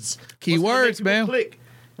blacks. Keywords, man. Click.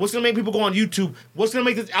 What's gonna make people go on YouTube? What's gonna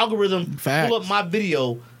make this algorithm Facts. pull up my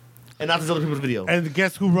video and not this other people's video? And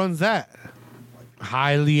guess who runs that?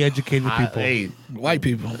 Highly educated people. Hey, White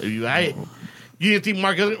people. you didn't think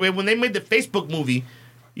Mark when they made the Facebook movie?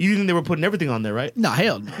 You didn't think they were putting everything on there, right? No,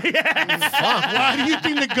 hell no. Why do you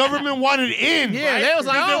think the government wanted in? Yeah, they was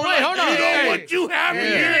like, Because they oh, were wait, hold on. You know Hey. what you have You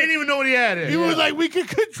here? didn't even know what he had. He was like, we can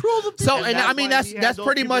control the people. So, and that's I mean, why that's he had that's those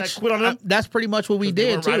pretty people that much quit on him. that's pretty much what we They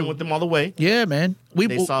did weren't riding too. with them all the way. Yeah, man.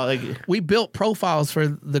 They saw like We built profiles for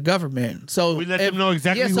the government, so We let them know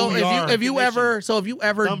exactly so who we are. if you ever do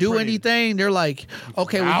Thumbprint. anything, they're like,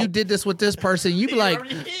 okay, well, you did this with this person. You be like,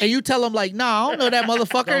 and you tell them like, nah, I don't know that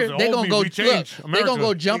motherfucker. That was They the gonna old go me. We changed look. They gonna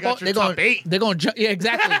go America. jump You got on. your top 8. They gonna jump. Yeah,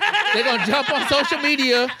 exactly. They gonna jump on social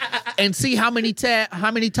media and see how many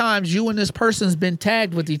times you and this person's been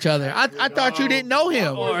tagged with each other. I thought you didn't know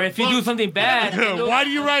him. Or if you do something bad, Why do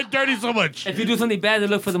you write dirty so much? if you do something bad, they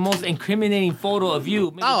look for the most incriminating photo of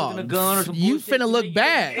you. Maybe holding a gun or some you bullshit. finna look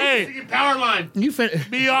bad. Hey, Power line. You finna.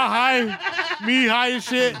 me all high, me high as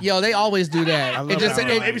shit. Yo, they always do that. It just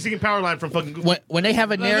ABC Power line from fucking Google. when they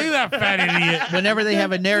have a Look at narrative. that fat idiot. Whenever they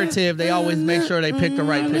have a narrative, they always make sure they pick the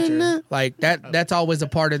right picture. Like that's always a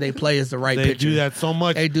part of they play is the right They picture. do that so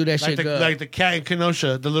much. They do that like shit the, good. Like the cat in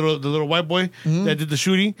Kenosha, the little white boy that did the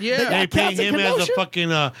shooting. Yeah. they They got paint cats in him as a Kenosha? fucking.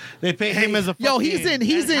 They paint him as a. Yo, fucking,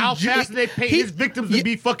 he's in. How fast they pay his victims to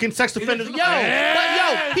be fucking sex offenders? Yo,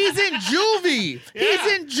 he's in juvie. He's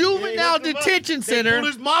in juvenile detention They center. pulled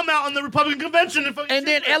his mom out on the Republican convention And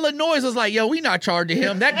then Illinois was like, yo, we not charging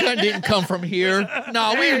him. That gun didn't come from here.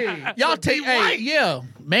 No, y'all take, yeah,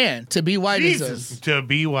 man, to be white is Jesus. to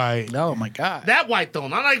be white. oh my God. that white though,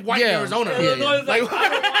 not like white Yeah. in Arizona. Yeah, yeah. Like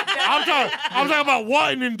I'm talking about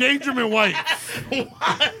what an endangerment white.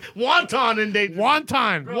 wonton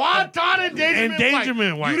endangerment. Wonton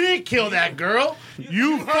endangerment white. You didn't kill that girl.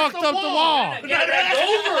 You fucked up the wall.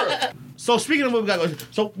 So speaking of what we got going,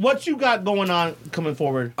 so what you got going on coming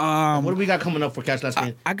forward? What do we got coming up for Cash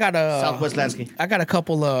Lasky? I got Southwest Lasky. I got a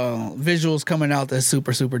couple visuals coming out that's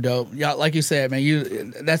super dope. Yeah, like you said,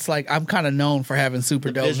 man, that's like I'm kind of known for having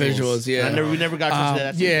super dope visuals. Yeah, we never got to that.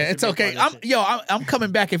 That's yeah, it's okay. I'm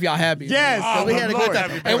coming back if y'all happy. Yes. So we Oh, had a Lord, good time,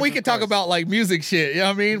 happy and we can talk about like music shit. You know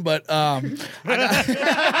what I mean? But but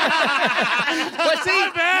see,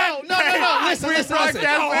 no. Listen. We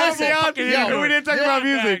didn't talk about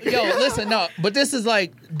music. Yo, listen, no, but this is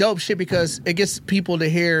like dope shit because it gets people to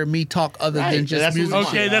hear me talk other than just that's music. what we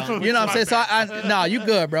Okay, want. that's what You know what I'm saying? So nah, you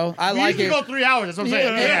good, bro. I We like usually it. go 3 hours. That's what I'm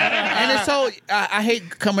saying. Yeah. And it's so I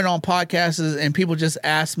hate coming on podcasts and people just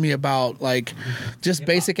ask me about like just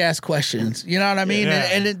basic ass questions. You know what I mean? Yeah.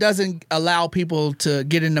 And it doesn't allow people to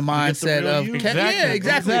get in the mindset real of you. yeah,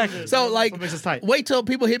 exactly. So like, What makes us tight. wait till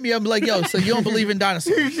people hit me up and be like, yo, so you don't believe in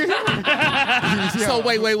dinosaurs? So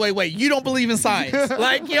wait. You don't believe in science?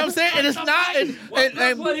 Like, you know what I'm saying? And it's not. And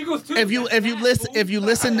if you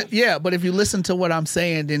listen, yeah. But if you listen to what I'm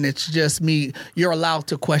saying, then it's just me. You're allowed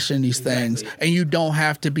to question these things, and you don't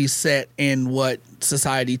have to be set in what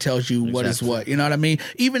society tells you what is what. You know what I mean?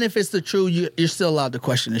 Even if it's the truth, you're still allowed to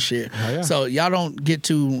question the shit. So y'all don't get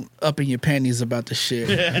too up in your panties about the shit.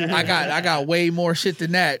 I got way more shit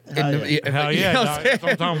than that. Hell yeah, You know what I'm dog, that's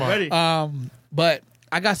what I'm talking about. but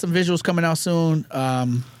I got some visuals coming out soon.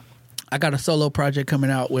 I got a solo project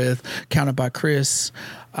coming out with Counted by Chris.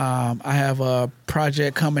 I have a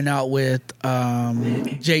project coming out with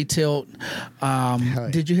J Tilt.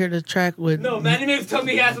 Did you hear the track with? No, Manny Mix told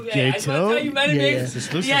me he had some. Hey, I just want to tell you, Manny Mix,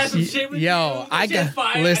 he had some shit with you. Yo, I Shit got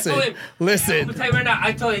fire. listen. I told him, I'm Listen. gonna tell you right now.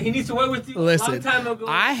 I told him he needs to work with you. A long Listen, time ago.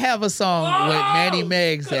 I have a song with Manny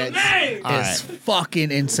Meggs that name. is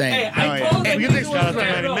fucking insane. Hey, I told him. We he get was shout out to right,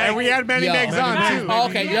 Manny bro. Meggs. And we had Manny Yo. Meggs on too.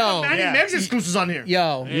 Okay, yo, Manny Meggs exclusives on here.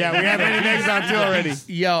 yo, Yeah, we had Manny Meggs on too already.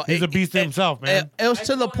 yo. He's a beast himself, man. It was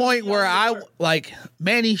to the point where I like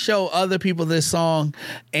Manny showed other people this song,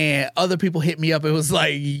 and other people hit me up. It was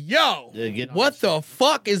like, "Yo, what the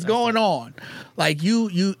fuck is going on?" Like you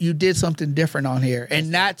did something different on here,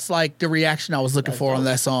 and that's like the reaction I was looking for on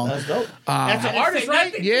that song. That's dope. That's an I artist, didn't say right?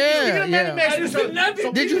 nothing. Yeah, Speaking of Manny yeah. Meggs, I didn't say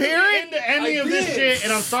nothing. Did you hear it? In the ending I of this did. shit,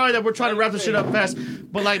 and I'm sorry that we're trying to wrap this shit up fast,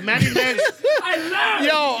 but like Manny Meggs, I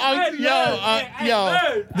learned.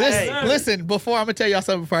 Listen, before I'm gonna tell y'all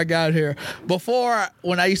something before I got out here. Before,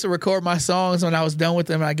 when I used to record my songs, when I was done with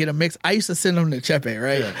them and I get a mix, I used to send them to Chepe,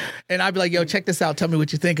 right? Yeah. And I'd be like, yo, check this out, tell me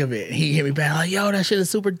what you think of it. And he hit me back like, yo, that shit is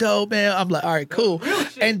super dope, man. I'm like, all right, cool.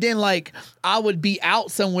 And then like I would be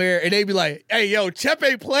out somewhere and they'd be like, hey, yo,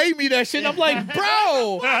 Chepe played me that shit. And I'm like,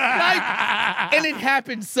 bro, like, and it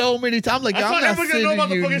happened so many times. Like, yo, I'm not sending you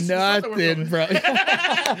nothing, bro.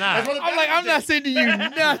 I'm like, I'm not sending you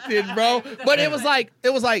nothing, bro. But it was like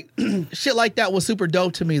shit like that was super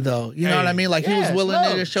dope to me, though. You know what I mean? Like he was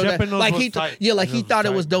willing to show that. Like he thought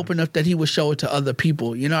it was dope enough that he would show it to other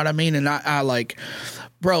people. You know what I mean? And I like,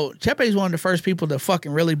 bro, Chepe's one of the first people to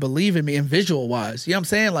fucking really believe in me and visual wise. You know what I'm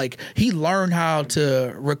saying? Like he learned how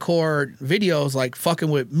to record videos like fucking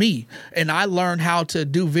with me, and I learned how to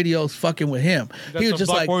do videos fucking with him. That's He was some just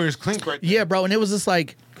Black like, Warriors clink right there. yeah, bro. And it was just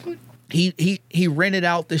like, he rented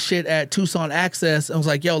out the shit at Tucson Access and was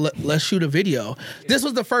like, yo, let's shoot a video. This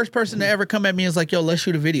was the first person to ever come at me and was like, yo, let's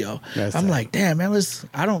shoot a video. I'm like, damn, man, Why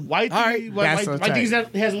he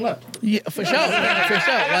hasn't left? Yeah, for sure.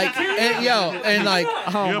 Like, and like,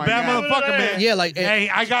 you're a bad motherfucker, man. Yeah, like, hey,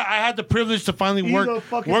 I had the privilege to finally work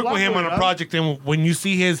with him on a project, and when you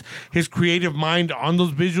see his creative mind on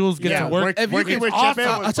those visuals get to work, if you can,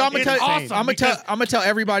 I'm gonna tell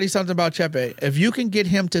everybody something about Chepe. If you can get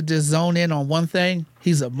him to just zone in on one thing,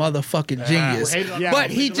 he's a motherfucking genius. But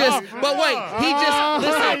he just,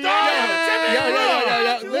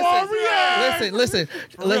 listen.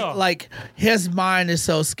 Like, his mind is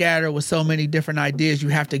so scattered with so many different ideas. You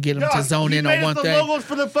have to get him to zone in on one thing. Logos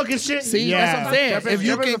for the fucking shit. See, that's what I'm saying.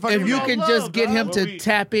 If you can just get him to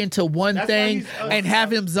tap into one thing and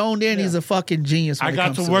have him zoned in, he's a fucking genius. I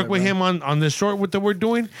got to work with him on the short that we're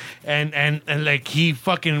doing, and like he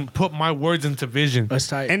fucking put my words into vision. That's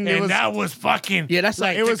tight. And that was fucking that's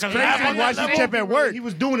like it was crazy watching Chip at work. He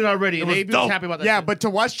was doing it already. And he was happy about that. Yeah, but to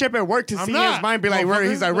watch Chip at work to see his mind be like,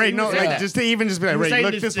 he's like, Ray, no, like just to even just be like, Ray,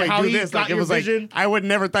 look this way, do this. Like it was like I would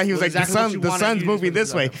never thought he was like the sun's moving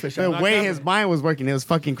this way. The way his mind was working, it was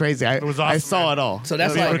fucking crazy. I saw it all. So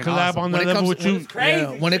that's like collab on that level with you.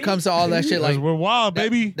 When it comes to all that shit, like we're wild,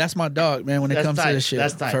 baby. That's my dog, man. When it comes to this shit,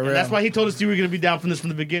 that's tight. That's why he told us you were gonna be down from this from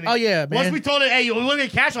the beginning. Oh yeah, man. Once we told him, hey, we want to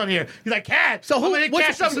get Cash on here. He's like, Cash. So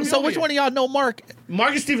which one of y'all know Mark?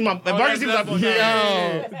 Mark and Steven. Mark and Steven.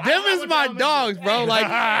 Them is my dogs, bro. Like,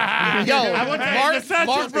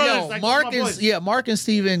 Mark and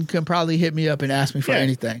Steven can probably hit me up and ask me for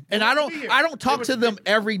anything. And I don't talk to them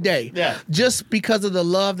every day. Yeah. Just because of the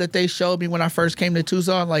love that they showed me when I first came to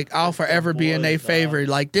Tucson. Like, I'll forever be in their favorite.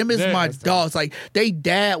 Like, them is my dogs. Like, they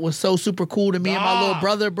dad was so super cool to me and my little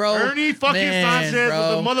brother, bro. Ernie fucking Sanchez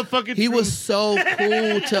bro. with the motherfucking He was so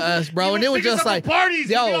cool to us, bro. And it was just like, parties.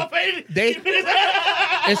 Yo,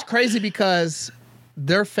 it's crazy because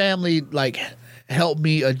their family, like, helped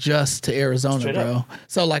me adjust to Arizona, bro.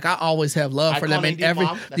 So like I always have love for them, and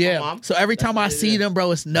so every time I see them,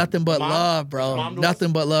 bro, it's nothing but love, bro.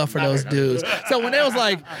 Nothing but love for those dudes. So when they was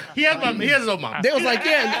like, he has his own mom. They was like,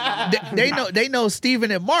 they know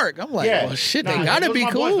Steven and Mark. I'm like, well, shit, they gotta be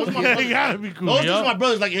cool. They gotta be cool. Those are my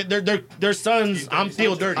brothers. Like their sons. I'm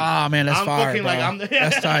still dirty. Ah, man, that's fire, bro.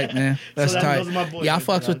 That's tight, man. That's tight. Yeah, I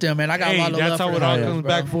fucks with them, man. I got a lot of love. That's how it all comes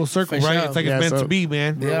back full circle, right? It's like it's meant to be,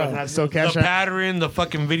 man. Yeah. So Cash the pattern. The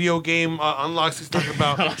fucking video game unlocks he's talking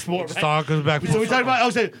about. Star comes back. So we talked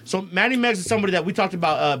about. So Manny Megs is somebody that we talked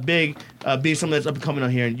about. Big being somebody that's up and coming on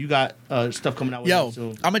here, and you got stuff coming out with him soon.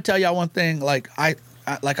 I'm gonna tell y'all one thing. Like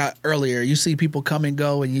earlier, you see people come and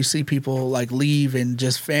go, and you see people like leave and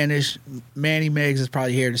just vanish. Manny Megs is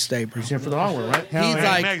probably here to stay, bro. He's here for the long run, right? He's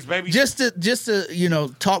like Megs, baby. just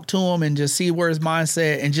to talk to him and just see where his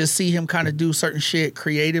mindset and just see him kind of do certain shit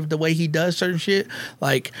creative the way he does certain shit.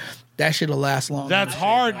 Like that shit'll last long. That's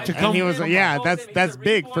hard to come. He was that's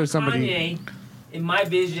big for somebody. In my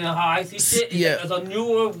vision of how I see shit, there's a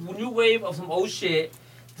new wave of some old shit.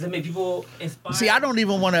 Does it make people inspired? See, I don't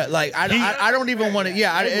even want to I don't even want to.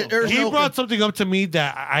 Yeah, he brought something up to me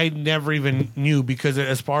that I never even knew, because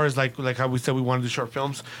as far as like how we said we wanted to do short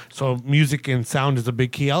films, so music and sound is a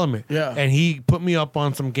big key element. Yeah, and he put me up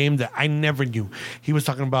on some game that I never knew. He was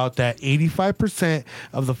talking about that 85%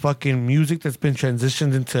 of the fucking music that's been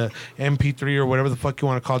transitioned into MP3 or whatever the fuck you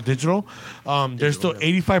want to call digital. There's still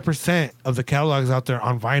 85% of the catalogs out there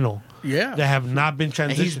on vinyl. Yeah, that have not been transitioned.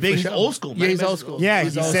 And he's big. He's old school. Yeah, he's old school. Yeah, he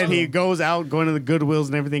said he goes out going to the Goodwills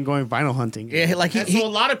and everything, going vinyl hunting. Yeah, like so a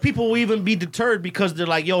lot of people will even be deterred because they're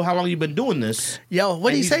like, "Yo, how long you been doing this?" Yo, what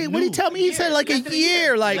did he say? What did he tell me? He said like a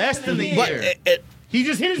year, like less than a year. He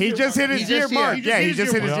just hit his year mark. Yeah, he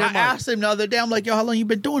just hit his year mark. I asked him the other day, I'm like, yo, how long you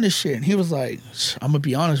been doing this shit? And he was like, I'm going to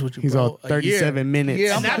be honest with you, He's all 37 minutes.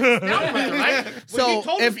 Yeah, right? So he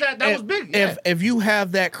told us that was big. If you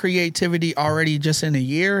have that creativity already just in a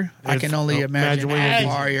year, I can only imagine how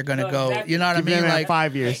far you're going to go. You know what I mean? Like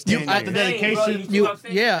 5 years. You got the dedication.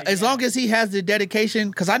 As long as he has the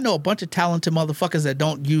dedication, because I know a bunch of talented motherfuckers that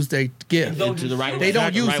don't use their gift. They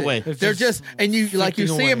don't use it. They're just, and you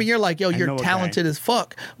see them and you're like, yo, you're talented as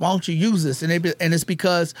fuck. Why don't you use this? And it's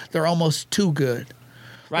because they're almost too good.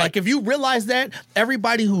 Right. Like if you realize that,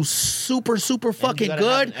 everybody who's super fucking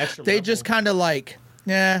good, they just kind of like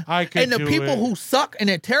Yeah, and the people who suck and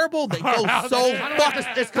they're terrible, they go so fucking.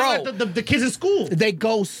 It's kind of like the kids in school. They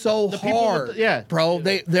go so hard, bro.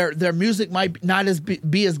 Their music might not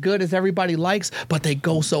be as good as everybody likes, but they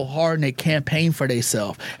go so hard and they campaign for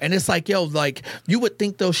themselves. And it's like, yo, like you would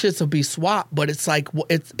think those shits would be swapped, but it's like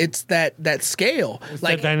it's that scale. It's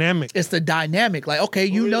like the dynamic. It's the dynamic. Like, okay,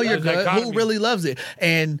 you know you're good. Who really loves it?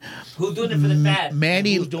 And who's doing it for the fans?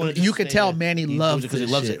 Manny, you can tell Manny loves it because he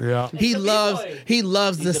loves it. Yeah, he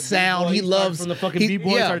loves the sound. He loves from the fucking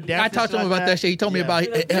B-boys. I talked to him about that shit. He told me about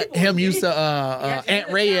him used to Aunt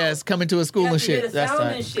Reyes coming to a school and shit.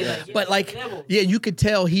 That's right. But like, yeah, you could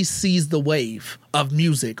tell he sees the wave of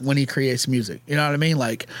music when he creates music. You know what I mean?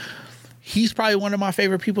 Like, he's probably one of my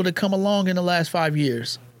favorite people to come along in the last 5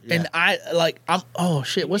 years. Yeah. And oh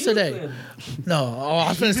shit, what's today? No, I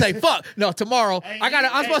was gonna say fuck. No, tomorrow.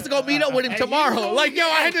 I'm supposed to go meet up with him tomorrow. Like, yo,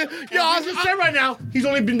 I was just saying right now, he's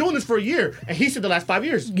only been doing this for a year. And he said the last 5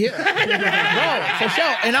 years. Yeah. No, for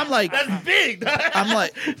sure. And I'm like, that's big. I'm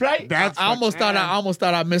like, right? I almost thought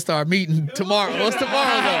I missed our meeting tomorrow. What's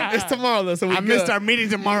tomorrow though? It's tomorrow though. So I missed our meeting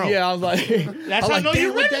tomorrow. Yeah, I was like, that's how I know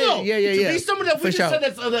you're ready though. Yeah. To be someone that we just said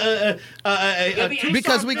that's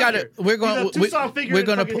because we got it. We're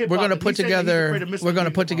gonna put together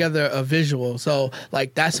a visual. So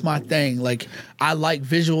like that's my thing. Like I like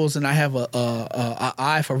visuals and I have a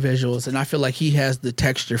eye for visuals, and I feel like he has the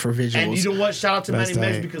texture for visuals. And you know what? Shout out to Manny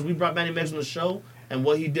Meggs because we brought Manny Meggs on the show. And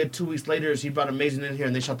what he did 2 weeks later is he brought Amazing in here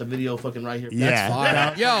and they shot the video fucking right here.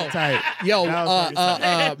 Yeah, that's fire.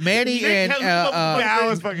 Manny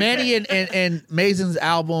and Amazing's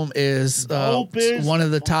album is one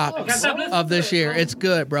of the tops of this year. It's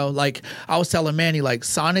good, bro. Like I was telling Manny, like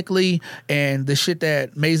sonically and the shit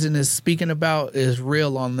that Amazing is speaking about is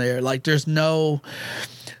real on there. Like there's no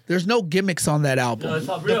gimmicks on that album. No, it's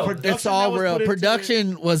all real. It's all real.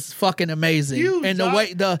 Production was fucking amazing. Huge, and the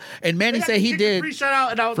way and Manny said he did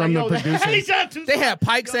from the producer. They had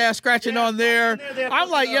Pike's ass scratching on there. I'm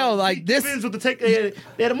like, yo, like this. They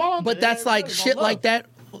had them all. But that's like shit like that.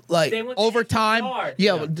 Like over time,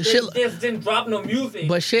 the shit. They just didn't drop no music.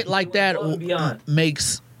 But shit like that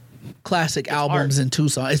makes classic albums in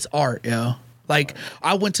Tucson. It's art, yo. Like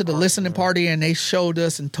I went to the listening party and they showed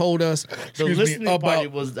us and told us. The listening party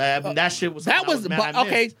was that shit was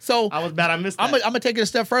okay. So I was bad. I missed that. I'm gonna take it a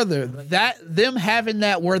step further. That them having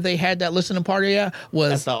that where they had that listening party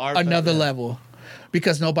was another level.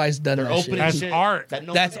 Because nobody's done that shit. That's art.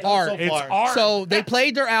 That's art. It's art. So they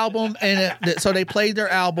played their album, and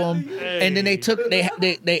then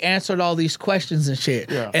they answered all these questions and shit,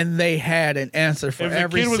 and they had an answer for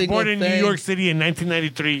every single thing. If a kid was born in New York City in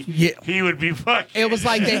 1993, he would be fucking. It was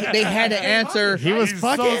like they had an answer. He was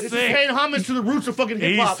fucking paying homage to the roots of fucking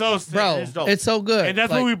hip hop. He's so sick. Bro, it's so good. And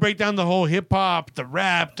that's where we break down the whole hip hop, the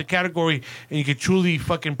rap, the category, and you can truly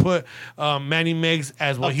fucking put Manny Meggs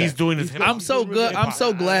as what he's doing is hip hop. I'm so good. I'm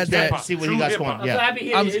so glad that see what he got going.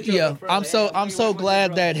 I'm so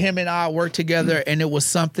glad that him and I worked together, and it was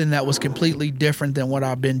something that was completely different than what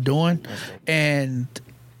I've been doing, and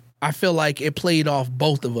I feel like it played off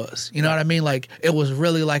both of us. You know what I mean? Like it was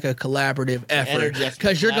really like a collaborative effort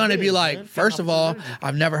because you're going to be like, first of all,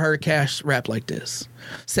 I've never heard Cash rap like this.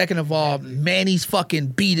 Second of all, Manny's fucking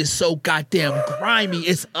beat is so goddamn grimy.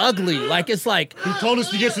 It's ugly. Like it's like he told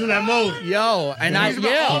us to get into that mode. Yo, and it's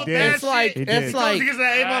like they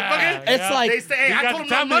say, hey, I told him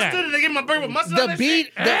no mustard, and they give him a burger with mustard. The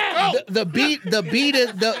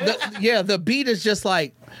beat is just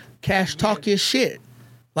like Cash, talk your shit.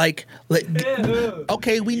 Like,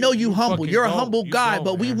 okay, we know you humble. You're a humble guy,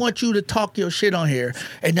 but we want you to talk your shit on here,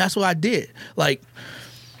 and that's what I did. Like.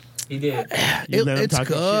 He did. It's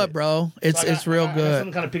good, bro. It's real good.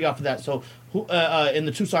 I'm kind of pick off of that. So, who in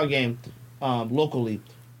the Tucson game, locally,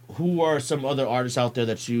 who are some other artists out there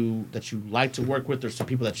that you like to work with, or some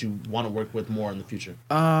people that you want to work with more in the future?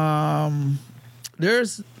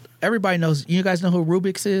 There's everybody knows. You guys know who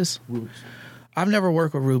Rubik's is? Rubik's. I've never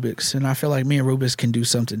worked with Rubik's, and I feel like me and Rubik's can do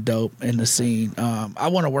something dope in the scene. I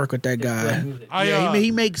want to work with that guy.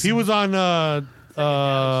 He makes. He was on.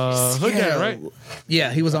 Hood Diner, right?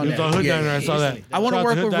 Yeah, he was on. He was on Hood Diner. I saw that. I want to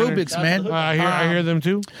work with Rubik's, man. I hear them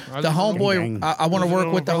too. The homeboy. I want to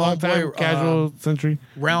work with the homeboy. Casual Century.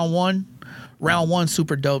 Round one,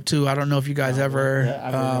 super dope too. I don't know if you guys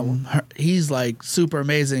ever. He's like super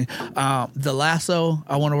amazing. The Lasso.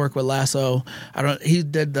 I want to work with Lasso. He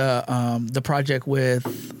did the project with.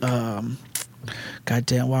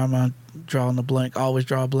 Goddamn, why am I drawing the blank? I always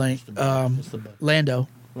draw a blank. Lando.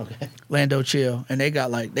 Lando Chill, and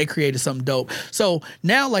they created something dope. So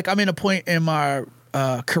now, like, I'm in a point in my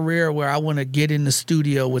career where I want to get in the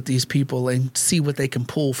studio with these people and see what they can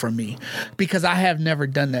pull from me, because I have never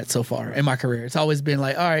done that so far in my career. It's always been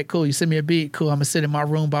like, all right, cool, you send me a beat, cool, I'm gonna sit in my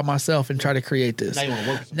room by myself and try to create this.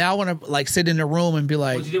 Now I want to like sit in the room and be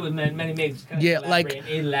like, what you did with Manny Mix, yeah,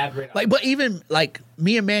 elaborate. Like, but even like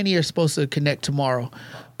me and Manny are supposed to connect tomorrow.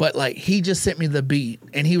 But like he just sent me the beat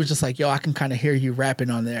and he was just like, yo, I can kind of hear you rapping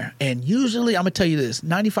on there. And usually I'm gonna tell you this,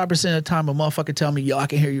 95% of the time a motherfucker tell me, yo, I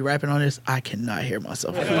can hear you rapping on this, I cannot hear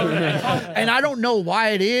myself. And I don't know why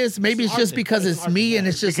it is. Maybe it's just because it's me and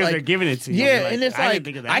it's just because like they're giving it to you. Yeah, and it's like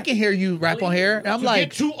I can hear you rap on here. And I'm like,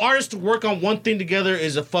 get two artists to work on one thing together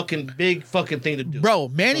is a fucking big fucking thing to do. Bro,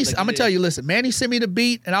 Manny, I'm gonna tell you, listen, Manny sent me the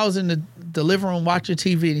beat and I was in the living room watching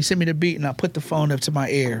TV and he sent me the beat and I put the phone up to my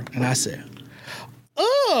ear and I said,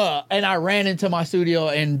 and I ran into my studio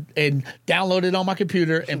and downloaded it on my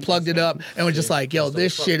computer and plugged it up and was just like, yo,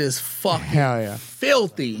 this shit is fucking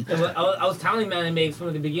filthy. I was telling Manny Mix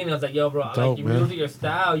from the beginning, I was like, yo, bro, I like your music, your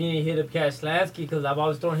style. You need to hit up Cash Lansky because I've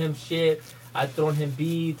always thrown him shit. I've thrown him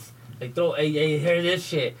beats. Like, hey, hear this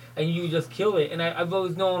shit. And you just kill it. And I've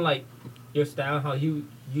always known, like, your style, how you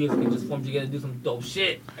guys can just form together and do some dope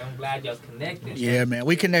shit. And I'm glad y'all connected. Yeah, man.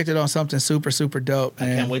 We connected on something super, super dope. Man.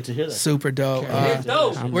 I can't wait to hear that. Super dope.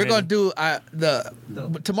 We're going to do,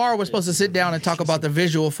 tomorrow we're supposed to sit down and talk about the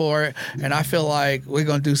visual for it. And I feel like we're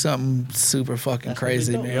going to do something super fucking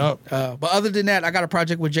crazy, man. But other than that, I got a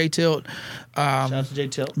project with J Tilt. Shout out to J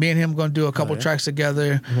Tilt. Me and him going to do a couple tracks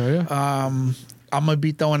together. I'm going to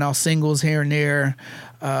be throwing out singles here and there.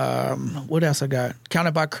 What else I got?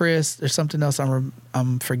 Counted by Chris. There's something else I'm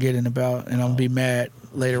forgetting about, and I'm gonna be mad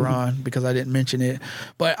later on because I didn't mention it.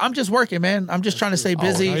 But I'm just working, man. I'm just trying to stay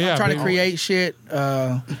busy. I'm trying to create shit.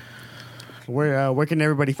 Where can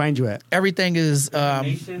everybody find you at? Everything is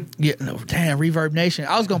Reverb Nation.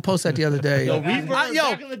 I was gonna post that the other day.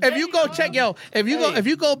 If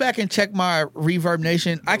you go back and check my Reverb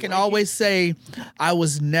Nation, I can always say I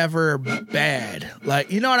was never bad.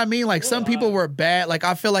 Like, you know what I mean? Like some people were bad. Like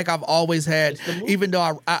I feel like I've always had, even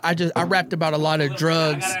though I rapped about a lot of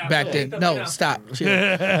drugs back then. No, stop. Chill.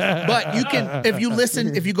 But you can, if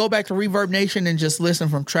you go back to Reverb Nation and just listen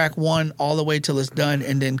from track 1 all the way till it's done,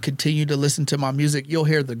 and then continue to listen to my music, you'll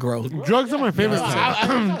hear the growth. Drugs are my favorite.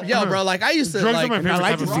 Yo, bro, like I used to. Drugs are my favorite. I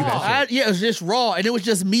like to see that shit. It was just raw, and it was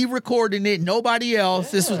just me recording it. Nobody else.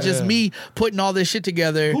 This was just me putting all this shit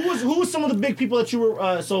together. Who was some of the big people that you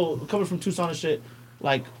were? So coming from Tucson and shit,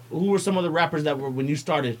 like who were some of the rappers that were when you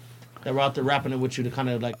started? That were out there rapping it with you to kind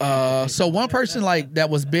of like. So one person like that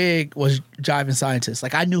was big was Jivin Scientist.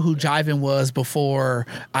 Like I knew who Jivin was before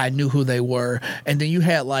I knew who they were, and then you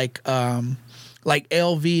had like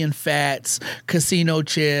LV and Fats, Casino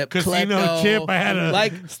Chip, Klepto. Chip. I had a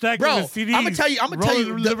stack of CDs. I'm gonna tell you,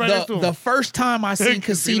 the first time I seen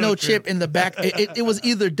Casino Chip in the back, it was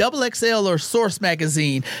either XXL or Source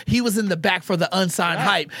Magazine. He was in the back for the unsigned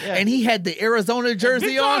hype, and he had the Arizona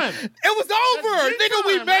jersey on. It was over, nigga.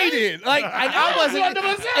 We made it. Like I wasn't.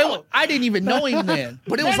 I didn't even know him then,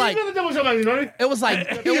 but it was like it was like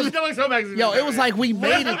we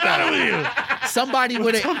made it though. Somebody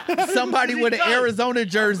with an Arizona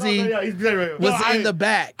jersey was in the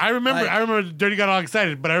back. I remember Dirty got all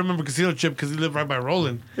excited, but I remember Casino Chip because he lived right by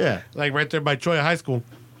Roland. Yeah. Like right there by Troy High School.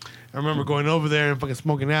 I remember going over there and fucking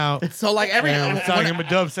smoking out. So like selling him a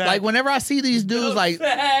dub sack. Like whenever I see these dudes like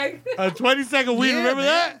a 20-second weed, remember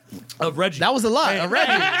that? Of Reggie. That was a lot. Of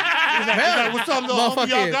Reggie. Like, what's up,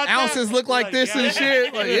 motherfucking ounces look like this and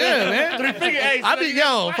shit. Like, yeah, man. 3 finger. Hey, I be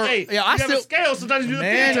I still have a scale. Sometimes you do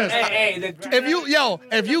man, the test.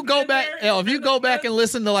 if you go back and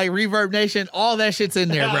listen to like Reverb Nation, all that shit's in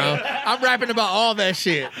there, bro. I'm rapping about all that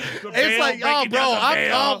shit. It's like, oh, bro,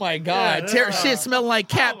 oh my god, shit smelling like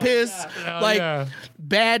cat piss,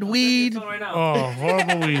 bad weed. Oh,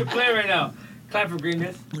 horrible weed. Play right now. Clap for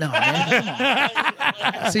greenness. No, man,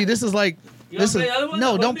 come on. See, this is like.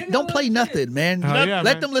 Don't play nothing, man.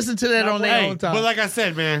 Let them listen to that on their own time. But like I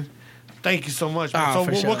said, man, thank you so much. So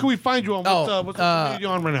what can we find you on? What's you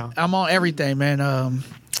on right now? I'm on everything, man.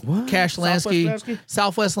 Cash Lansky,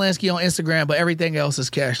 Southwest Lansky on Instagram, but everything else is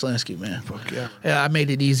Cash Lansky, man. Fuck yeah. Yeah, I made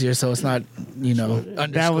it easier, so it's not,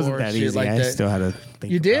 that wasn't that easy. Like I still had to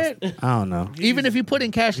think. You did? I don't know. Even if you put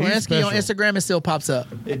in Cash Lansky on Instagram, it still pops up.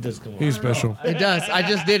 It does come on. He's special. It does. I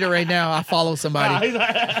just did it right now. I follow somebody. He's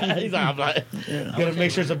like, I'm like, gotta make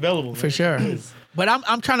sure it's available. For sure. But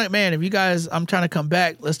I'm trying to, man, if you guys, I'm trying to come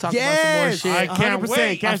back. Let's talk about some more shit. I can't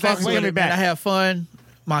wait. I fuck with it, man. I have fun.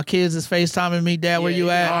 My kids is FaceTiming me. Dad, where you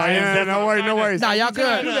at? Oh, yeah, no worries. Nah, y'all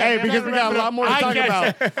good. Hey, because we got a lot more to talk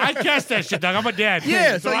about. I catch that shit, dog. I'm a dad.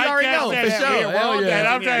 Yeah, so you I already catch know, that for shit. sure. Hell yeah. And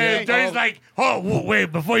I'm saying, Johnny's like, wait,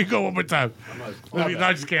 before you go one more time. No,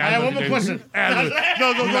 just kidding. I have one more question.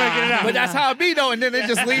 No, go ahead, get it out. But that's how it be, though, and then it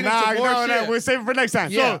just leads to more shit. We'll save it for next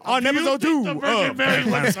time. Yeah. So, on episode 2.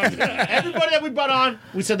 Everybody that we brought on,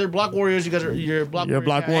 we said they're Block Warriors. You guys are Block You're a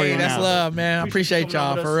Block Warrior. Hey, that's love, man. I appreciate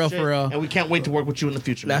y'all, for real. And we can't wait to work with you in the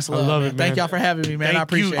future. That's I love, love man. it, Thank man. y'all for having me, man. I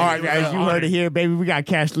appreciate it. All right, guys, you heard it here, baby. We got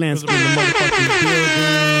Cash Lansky in the motherfucking building.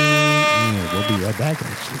 Yeah, we'll be right back,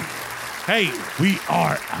 actually. Hey, we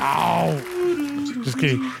are out. Just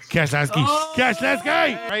kidding. Cash Lansky. Cash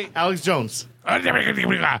Lansky. Right, Alex Jones.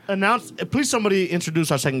 Announce. Please, somebody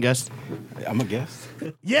introduce our second guest. I'm a guest.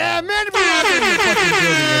 Yeah, man. Side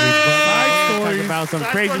stories about some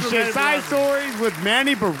crazy shit. Side stories with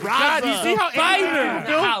Manny Barraza. God, do you see how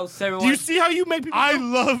Do you see how you make people? I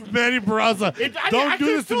love Manny Barraza. Don't do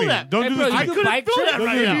this to me. Don't do this to I me. couldn't do that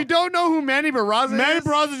right If now. you don't know who Manny Barraza Manny is,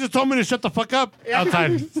 Barraza just told me to shut the fuck up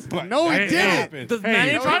outside. no, he Hey, didn't. Does Hey,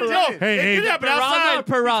 Manny hey, Barraza? hey, Peraza or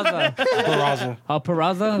Peraza? Barraza. Oh,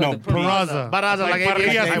 Peraza? No, Like the- Barraza. Baraza, like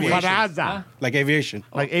aviation highway. Barraza. Like aviation.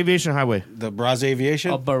 Like aviation highway. The Barraza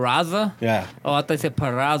Aviation? Oh, Baraza? Yeah. Oh, I thought you said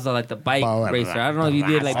Peraza, like the bike Baraza. racer. I don't know if you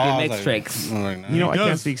did like Oh, I was BMX like, tricks. I'm like, nah. You know, I He can't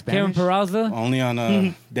does. speak Kevin Spanish. Peraza? Only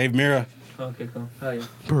on Dave Mira. Okay, cool. Hell yeah.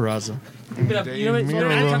 Baraza. You know what?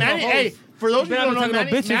 Manny, hey, for those who don't know,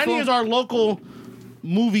 Manny is our local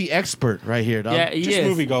movie expert right here, dog. Yeah, he Just is.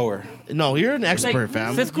 movie goer. No, you're an expert,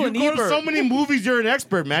 fam. Siskel and you go to Ebert. so many movies, you're an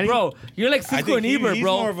expert, Manny. Bro, you're like I Siskel think and Ebert, he's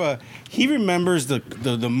bro. more of a. He remembers the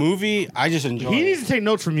movie. I just enjoy He it. needs to take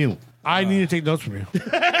notes from you. I need to take notes from you.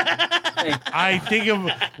 I think of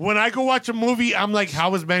when I go watch a movie, I'm like,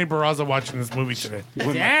 how is Manny Barraza watching this movie today?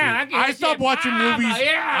 Damn, I stopped watching movies.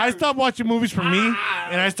 I stopped watching movies for me,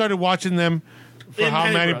 and I started watching them for In how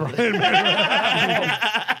Manny Manny Barraza.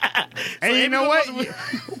 Barraza. Hey, you know what?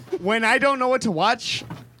 When I don't know what to watch,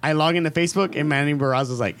 I log into Facebook and Manny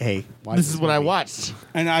Barraza's like, "Hey, watch This is what I movie." watched.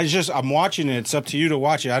 And I'm watching it. It's up to you to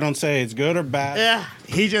watch it. I don't say it's good or bad. Yeah.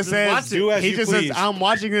 He just watch says, it. Do as he you just please. says, I'm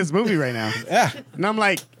watching this movie right now, Yeah. and I'm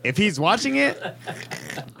like, if he's watching it,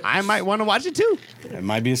 I might want to watch it too. It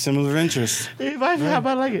might be a similar interest. How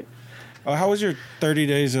about like it? How was your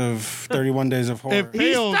 31 days of horror? It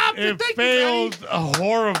failed. stopped it. It Thank you, failed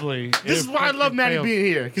horribly. This is why I love Manny being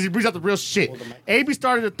here, because he brings out the real shit. AB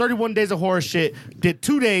started at 31 days of horror shit, did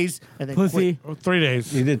 2 days, and then Pussy. Oh, 3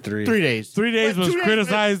 days. You did 3. 3 days. 3 days Wait, was 2 days,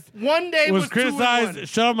 criticized. 1 day Was was 2 and criticized, 1.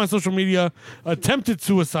 shut off my social media, attempted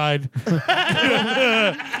suicide, got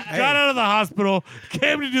out of the hospital,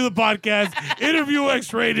 came to do the podcast, interview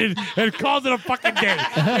X-rated, and called it a fucking day.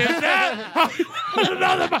 Is that how you want to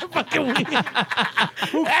know that my fucking week?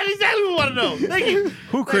 That's exactly what we want to know. Thank you.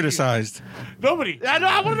 Who criticized? Nobody.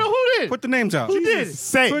 I want to know who did. Put the names out. Who did?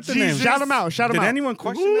 Say, Put the names. shout him out, shout him Did out. anyone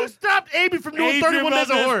question Who this? stopped AB from doing Adrian 31 days of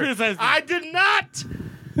Valdez horror? criticized me. I did not.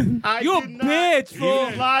 You a bitch, fool.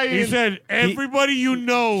 He's lying. He said, everybody you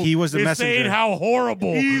know he was the is messenger. saying how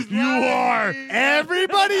horrible you are.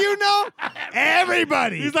 Everybody you know,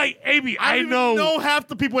 everybody. He's like, AB, I I don't know. even know half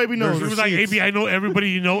the people AB knows. He was like, AB, I know everybody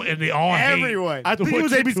you know, and they all hate. Everyone. I think it what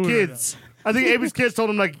was you're AB's doing right kids. I think AB's kids told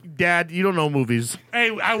him, like, Dad, you don't know movies.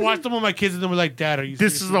 Hey, I watched them with my kids, and they were like, Dad, are you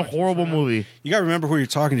This is seriously a watching horrible this? movie. You got to remember who you're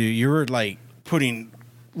talking to. You were like putting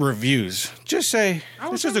reviews. Just say,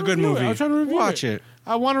 this is a good movie. I was trying to review Watch it.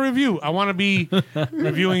 I want to review. I want to be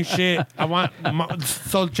reviewing shit. I want.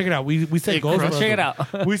 So check it out. We set goals. For Check it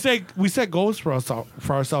ourselves. out. we set goals for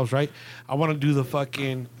ourselves, right? I want to do the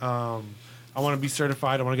fucking. I want to be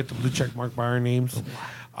certified. I want to get the blue check mark by our names.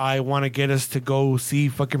 I want to get us to go see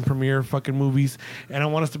fucking premiere fucking movies, and I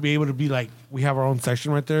want us to be able to be like, we have our own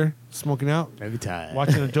section right there, smoking out, Every time.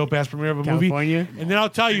 watching a dope ass premiere of a California. movie, and then I'll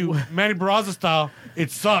tell you, Manny Barraza style,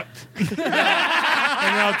 it sucked.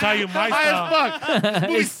 And then I'll tell you my style. Fuck.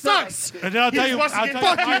 Movie sucks. And then I'll tell He you, just wants to get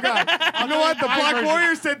Fuck my- you guys. You know what? The my Black version.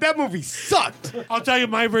 Warrior said that movie sucked. I'll tell you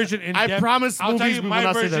my version in I depth. promise I'll tell movies you we my will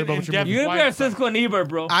not say that version about in your depth. movie. You're why gonna it be our sucks. Siskel and Ebert,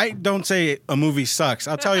 bro. I don't say a movie sucks.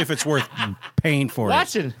 I'll tell you if it's worth paying for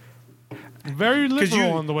Watch it. it. Very liberal you-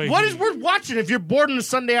 on the way. What here. is worth watching if you're bored on a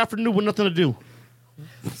Sunday afternoon with nothing to do?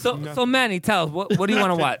 So Manny, tell us what do you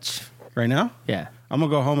want to watch? Right now, Yeah. I'm going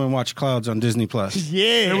to go home and watch Clouds on Disney+.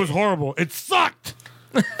 Yeah. It was horrible. It sucked.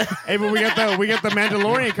 Hey, but we got the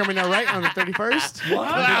Mandalorian coming out right on the 31st. What?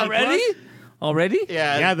 Already? Already?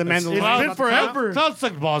 Yeah, the Mandalorian. It's been forever. Clouds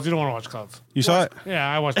suck balls. You don't want to watch Clouds. You saw it? Yeah,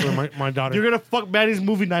 I watched it with my daughter. You're gonna fuck Manny's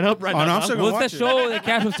movie night up right Oh, now. no, I'm still gonna What's watch that show that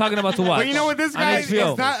Cash was talking about to watch? But you know what? This guy is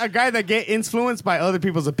HBO. not a guy that get influenced by other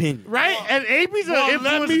people's opinion. Right? And AB's an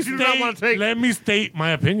influence that you do not want to take. Let me state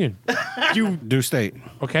my opinion. You do state.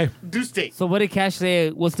 Okay. Do state. So what did Cash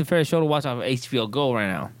say? What's the favorite show to watch off of HBO Go right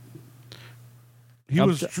now?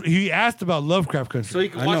 He asked about Lovecraft Country. So he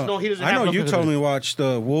can watch. No, he doesn't. I know have you Love told me Country. to watch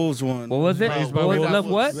the Wolves one. What was it? Raised by What was Wolves. it? Love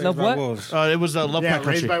what? Raised Love by what? Wolves. It was Lovecraft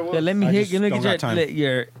Raised Country. by Wolves. Yeah, let me I hit, just let me don't get got time.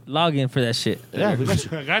 your login for that shit. Yeah, we got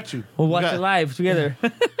you. I got you. We'll watch got- it live together.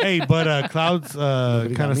 Hey, but Clouds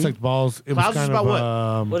kind of sucked balls. It Clouds was is kind about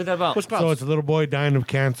of what? What is that about? What's So Clouds? it's a little boy dying of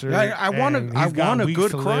cancer. I want and a he's got good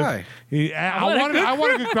weeks to live. cry. I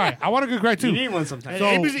want a good cry. I want a good cry You too. need one sometimes. So-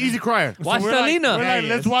 AB's an easy crier. Watch we're like, Selena. we're like,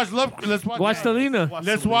 let's watch Let's watch. Watch Selena.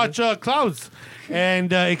 Let's watch Clouds,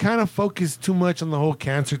 and it kind of focused too much on the whole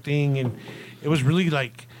cancer thing, and it was really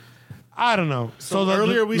like, I don't know. So the-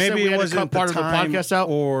 earlier we said Maybe we it had to wasn't cut part of the time podcast out.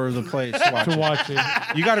 or the place to watch to it. watch it.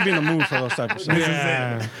 You got to be in the mood for those type of stuff.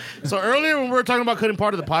 Yeah. So earlier when we were talking about cutting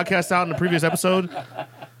part of the podcast out in the previous episode,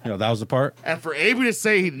 You know, that was the part. and for AB to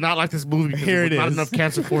say he did not like this movie because Here there was it not is. enough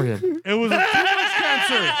cancer for him. It was too much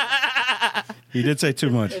cancer. He did say too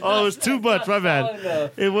much. Oh, it was too much. My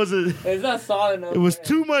bad. It wasn't. It's not solid enough. It was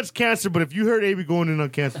too much cancer. But if you heard AB going in on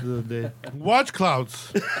cancer the other day, Watch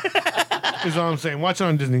Clouds. Is all I'm saying. Watch it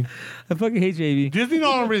on Disney. I fucking hate you, AB. Disney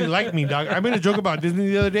don't really like me, dog. I made a joke about Disney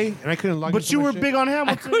the other day, and I couldn't log but into you my were shit. big on I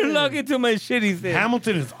Hamilton. couldn't log into my shit, he said.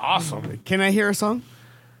 Hamilton is awesome. Can I hear a song?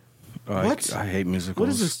 What? I hate musicals. What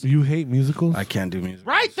is this? You hate musicals? I can't do music.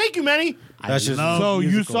 Right? Thank you, Manny. That's just So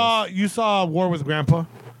you saw War with Grandpa?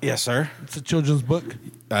 yes, sir. It's a children's book.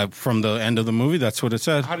 From the end of the movie, that's what it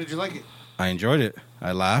said. How did you like it? I enjoyed it.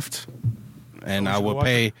 I laughed, and we I should will watch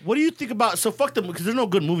pay. What do you think about? So fuck them because there's no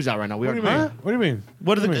good movies out right now. We What do you are. mean? What do you mean?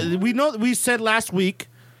 What are do you the? We know we said last week.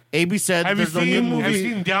 AB said Have you there's no good movie.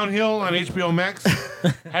 seen Downhill on HBO Max?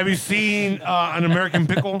 Have you seen An American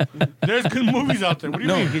Pickle? There's good movies out there. What do you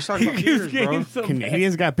No, mean? he's talking about theaters, bro.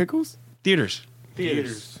 Canadians got pickles? Theaters.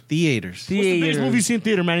 Theaters. Theaters. What's the biggest movie you seen in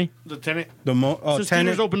theater, Manny? The Tenant. Since Since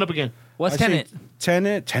theaters opened up again. What's Tenet?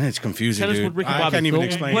 Tenet's confusing, Tenet's with dude. Ricky I Bobby. can't even So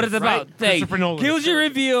explain What it. is it about? Hey, Christopher Nolan. here's your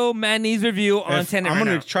review, Manny's review on If Tenet I'm right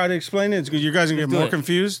gonna now. try to explain it because you guys are gonna get do more it.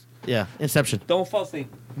 confused. Yeah, Inception. Don't fall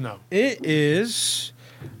asleep. No. It is.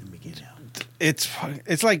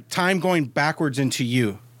 It's like time going backwards into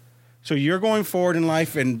you. So you're going forward in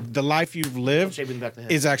life, and the life you've lived Shaping back the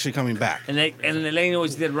head. is actually coming back. And they letting you know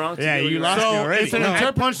what you did wrong. Yeah, you lost. lost me So already. it's an No.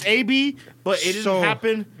 I punched AB, but it didn't So-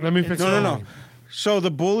 happen. Let me fix it. No. So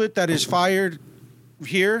the bullet that is fired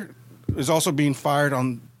here is also being fired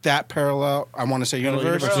on that parallel, I want to say,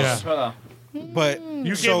 universe. Yeah. But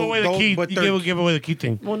You gave away the key. But You gave away the key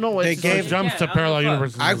thing. Well, no, They it's gave- It jumps to Yeah, parallel I don't know.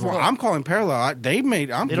 universes. as well. I'm calling parallel. They made.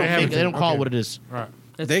 They don't, have they don't call okay. it what it is. Right.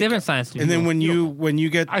 It's they- different science. And then when you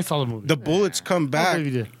get I saw the movie. the bullets come back,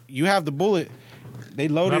 believe you did. you have the bullet. They I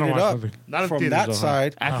loaded don't it watch up nothing. Not in from theaters, that though, huh?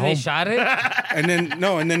 side, after they shot it, and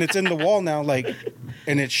then it's in the wall now, like,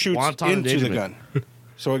 and it shoots Wonton into the engagement. gun,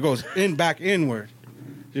 so it goes back inward.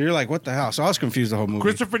 You're like, what the hell? So I was confused the whole movie.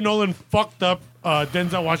 Christopher Nolan fucked up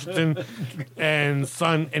Denzel Washington and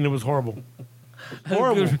son, and it was horrible.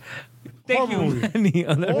 Horrible. thank Horrible you, movie. Manny,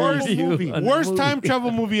 on that Worst review. movie. On the Worst movie. time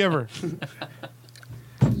travel movie ever.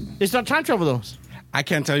 It's not time travel though. I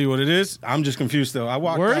can't tell you what it is. I'm just confused though. I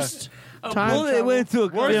walked Worst. A Time bullet travel. went into a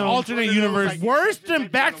Worst gun. alternate universe. Worse than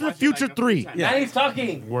Back to the Future 3. Manny's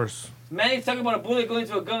talking. Worse. Manny's talking about a bullet going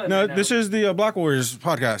into a gun. No, right now. this is the Black Warriors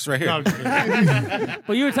podcast right here. No, I'm just kidding.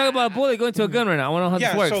 But you were talking about a bullet going into a gun right now. I want to know how Yeah,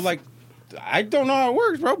 this works. so like, I don't know how it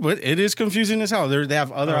works, bro, but it is confusing as hell. They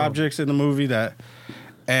have other objects in the movie that,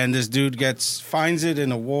 and this dude finds it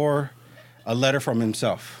in a war, a letter from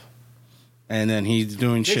himself, and then he's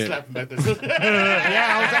doing shit. Yeah, I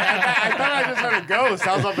thought I just heard a ghost.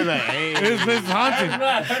 I was up in the hey. It's haunted.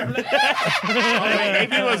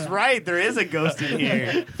 AB was right. There is a ghost in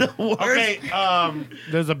here. Okay,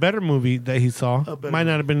 there's a better movie that he saw. Might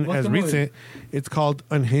not have been What's as the movie? recent. It's called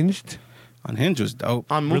Unhinged. Unhinged was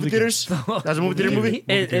dope. On movie Really theaters? That's a movie theater movie?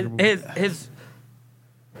 His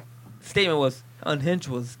statement was Unhinged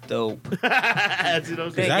was dope. That's it,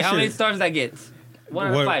 okay. Thank you. that How many shit- stars that gets? 1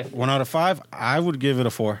 out of 5. 1 out of 5. I would give it a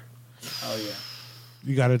 4. Oh yeah.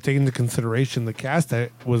 You got to take into consideration the cast that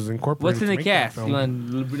was incorporated. What's in to the make that cast? film. You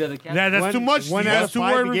want to read out the cast? Yeah, that's too much. One You out got of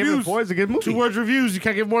 5. 2-word You gave it reviews. 4. It's a good movie. 2 words reviews. You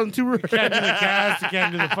can't give more than 2 words. You can't do the cast. You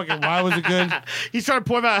can't do the fucking why was it good? He's trying to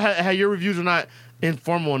point out how your reviews are not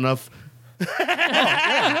informal enough.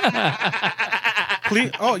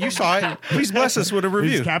 Please, you saw it. Please bless us with a He's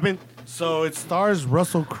review. capping. So it stars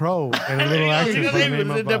Russell Crowe and a little actress by the name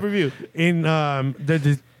of, in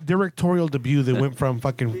the directorial debut that went from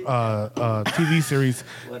fucking TV series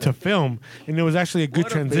to film, and it was actually a good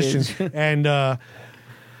transition. And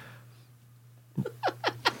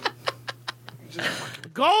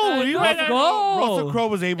go, you Russell, go. Russell Crowe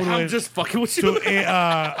was able I'm to just fucking with you.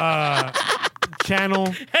 channel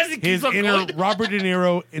his inner Robert De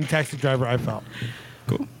Niro in Taxi Driver. I felt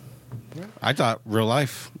Cool. I thought real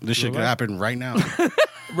life. This shit could happen right now.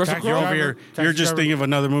 Russell You're Crowe. over here. You're just thinking of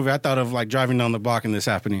another movie. I thought of like driving down the block and this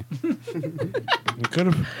happening. could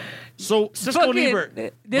have. So Cisco and Ebert,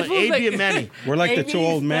 This but was AB like- and Manny. We're like the AB two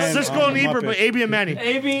old men. Cisco and Ebert, but AB and Manny.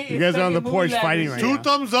 AB, You guys are on the porch fighting right Two now.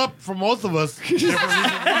 thumbs up for both of us.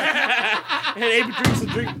 And AB drinks a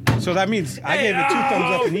drink. So that means I gave it 2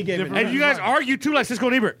 thumbs up and he gave it. And you guys argue too, like Cisco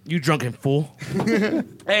and Ebert. You drunken fool.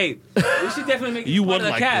 Hey, we should definitely make You this part would of the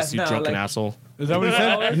like cast this, you now, drunken like, asshole. Is that what he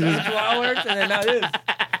said? 2 hours, and then now this.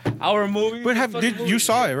 Our movie. But you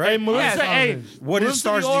saw it, right? Melissa, hey, What Melissa,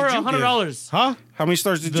 stars you owe her did you give? $100. Huh? How many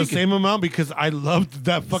stars did The you give? same amount because I loved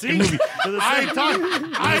that fucking movie. I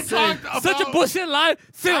talked about Such a bullshit line.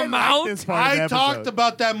 Same amount. This part of the I talked episode.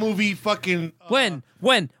 about that movie fucking When?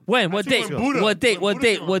 What date? Buddha. What date? What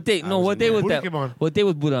date? What date? No, what date was Buddha that? came on. What day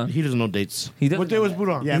was Buddha? He doesn't know dates. He doesn't What day was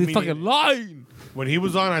Buddha on? Yeah, He's me fucking lying. When he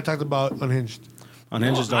was on, I talked about Unhinged.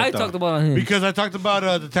 Unhinged is dope, I though. talked about him. Because I talked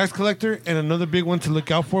about The Tax Collector, and another big one to look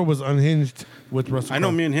out for was Unhinged with Russell I know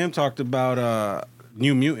Crowe. me and him talked about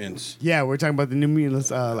New Mutants. Yeah, we're talking about the New Mutants.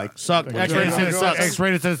 Like Suck. X-rated said it sucks.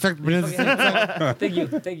 X-rated said it sucked. Vanessa said it sucked. Thank you.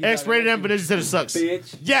 X-rated and Vanessa said it sucks.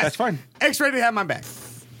 Bitch. yes, That's fine. X-rated had my back.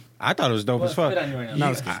 I thought it was dope as fuck. Spit on you right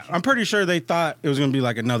now. I'm pretty sure they thought it was gonna be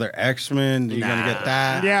like another X-Men. You're gonna get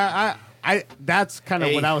that. Yeah, I that's kind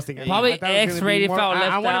of what I was thinking. Probably I thought it was gonna be X-rated more- felt I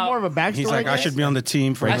left wanted out. more of a backstory. He's like, I should be on the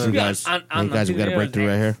team for I should the be on- guys, on hey guys, we got a the breakthrough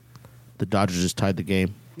right here. The Dodgers just tied the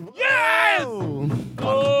game.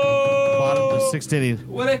 Bottom of the 6th inning.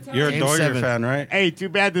 What I tell You're a Game Dodger 7. fan, right? Hey, too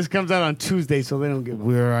bad this comes out on Tuesday, so they don't give a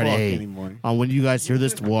We're already fuck hey, anymore. when you guys hear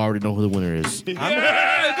this, we'll already know who the winner is.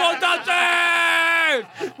 Yeah, go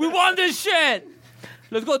Dodgers! We won this shit.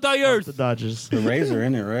 Let's go Dodgers. The Dodgers. The Rays are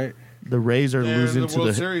in it, right? The Rays are They're losing in the to World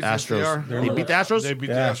the Series, yes, they are. Astros. They beat the Astros. They beat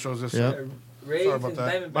Yeah. the Astros this Yep. year. Rays Sorry about and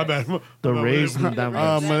that. Diamondbacks. My bad. The Rays and the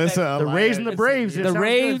Diamondbacks. Melissa, The Rays and the Braves. The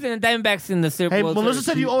Rays and the Diamondbacks in the Super Hey, Bowl. Melissa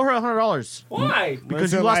said you owe her $100 Why?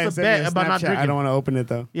 because you lost the bet about not drinking. I don't want to open it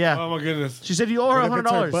though. Yeah, Oh my goodness. she said you owe her What if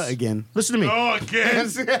it's her $100 butt again? Listen to me. Oh, again.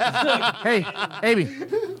 Hey, Amy.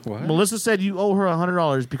 What? Melissa said you owe her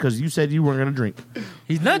 $100 because you said you weren't gonna drink.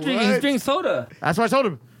 He's not drinking. He's What? drinking soda. That's what I told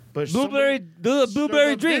him. But Blueberry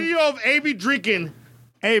drink. video of Amy drinking.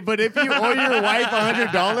 Hey, but if you owe your wife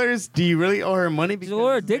 $100, do you really owe her money? Just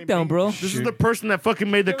lower her dick down, bro. This is the person that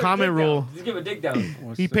fucking made the Give her a comment dick rule. down. Just give a dick down.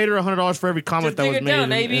 He paid her $100 for every comment Just that dig was it made. down,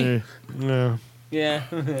 baby. No.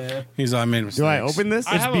 Yeah. He's I made mistakes. Do I open this?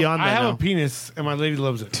 It's beyond I that have now. a penis, and my lady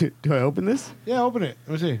loves it. Do I open this? Yeah, open it.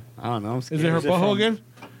 Let me see. I don't know. I'm scared. Is it her butthole again?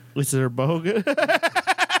 This is her boga.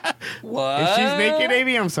 What? If she's naked,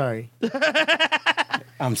 Amy, I'm sorry.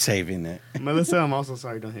 I'm saving it. Melissa, I'm also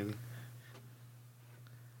sorry. Don't hit me.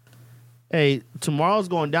 Hey, tomorrow's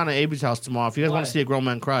going down at Abe's house tomorrow. If you guys want Why? to see a grown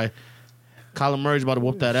man cry, Kyler Murray's about to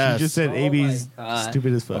whoop that ass. She just said Oh AB's my God.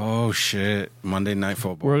 stupid as fuck. Oh shit! Monday Night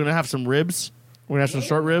Football. We're gonna have some ribs. We're gonna have some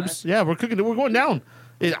short ribs. Yeah, we're cooking. We're going down.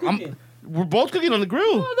 Cooking? We're both cooking on the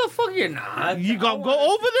grill. What the fuck you're not? You go over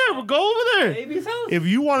there. We'll go over there. Baby's house. If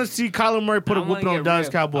you want to see Kyler Murray put a I wanna whooping on get Dallas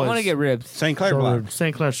ribs. Cowboys, I want to get ribs. St. Clair short Block. ribs.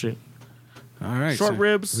 St. Clair Street. All right. Short so-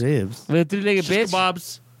 ribs. Ribs. With a three-legged Shish bitch.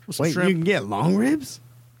 kebabs. With some Wait, shrimp. you can get long ribs?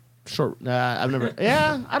 Short. I've never.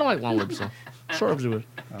 Yeah, I don't like long ribs. So. Short ribs are good.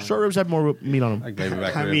 Short ribs have more meat on them. Like baby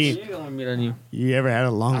back I ribs. mean, You don't want me on you. you ever had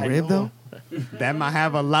a long rib though? That might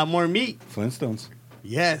have a lot more meat. Flintstones.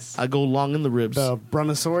 Yes. I go long in the ribs. The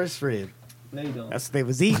brontosaurus rib. No, you don't. That's what they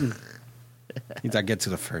was eating. He's I get to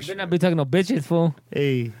the first. Better not be talking no bitches, fool.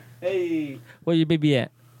 Hey, Hey. Where your baby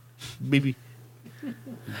at? baby.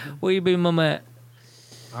 Where your baby mama at?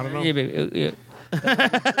 I don't know. Yeah, baby. Yeah.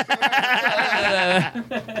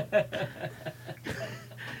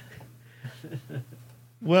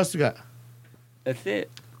 What else you got? That's it.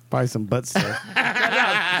 Probably some butt stuff.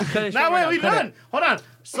 Now wait, we done. Hold on.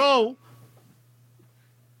 So,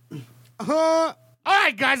 all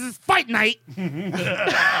right, guys, it's fight night. What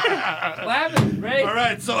happened, Ray? All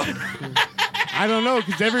right, so I don't know,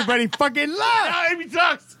 because everybody fucking loves. Now Amy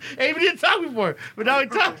talks. Amy didn't talk before, but now he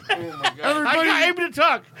talks. I got Amy to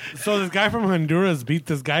talk. this guy from Honduras beat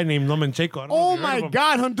this guy named Lomachenko. I don't know Oh if you heard my of him.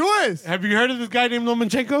 God, Honduras. Have you heard of this guy named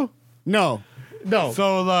Lomachenko? No. No.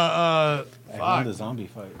 So won the zombie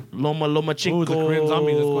fight. Loma Chico. Ooh, the Korean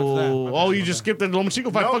zombie. Let's go to that. Oh, you just skipped the Loma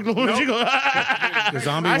Chico fight. Fuck Loma Chico. The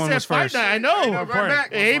zombie I one said was fight first. night. I know. Right back.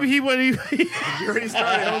 Abe, he went. You already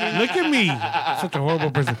started, homie. Look at me. Such a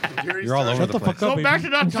horrible person. You're all over Shut the the place. fuck up, Go baby. back to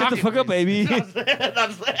not Shut talking. the fuck up, baby.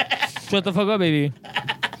 Shut the fuck up, baby.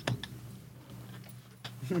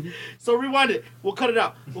 So rewind it. We'll cut it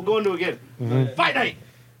out. We'll go into it again. Fight night.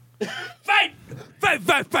 Fight! Fight,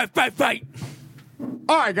 fight, fight, fight, fight!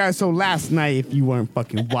 All right, guys. So last night, if you weren't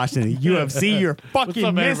fucking watching the UFC, you're fucking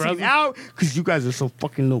up, man, missing brother? out because you guys are so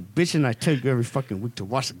fucking little bitch. And I tell you every fucking week to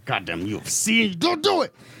watch the goddamn UFC, and you don't do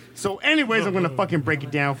it. So, anyways, I'm gonna fucking break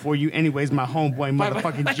it down for you. Anyways, my homeboy,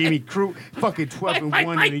 motherfucking Jimmy Crute, fucking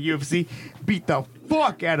 12-1 in the UFC, beat the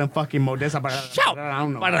fuck out of fucking Modesta. Shout! I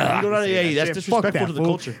don't know. Hey, that's Shit, disrespectful fuck that, to the fool,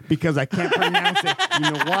 culture. because I can't pronounce it. You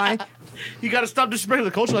know why? You gotta stop disrespecting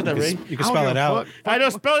the culture like that, Ray. You can spell it out. I know,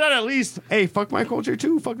 spell it out at least. Hey, fuck my culture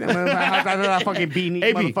too. Fuck that. I fucking beating these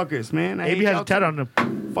AB. motherfuckers, man. I AB hate has y'all a tat too. on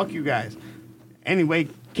him. Fuck you guys. Anyway,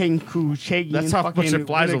 King Kuchagian That's how fucking much it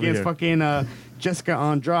flies went over against here. fucking Jessica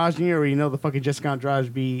Andrade. You already know the fucking Jessica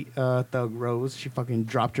Andrade beat Thug Rose. She fucking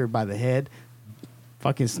dropped her by the head,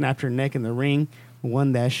 fucking snapped her neck in the ring,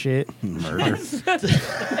 won that shit. Murder.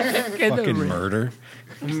 Fucking murder.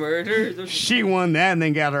 Murder? She won that and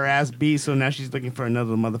then got her ass beat. So now she's looking for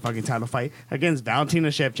another motherfucking title fight against Valentina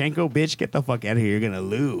Shevchenko. Bitch, get the fuck out of here. You're gonna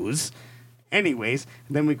lose. Anyways,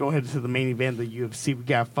 then we go ahead to the main event of the UFC. We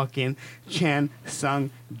got fucking Chan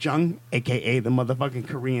Sung Jung, a.k.a. the motherfucking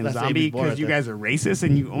Korean That's zombie, AB's boy because right you there. guys are racist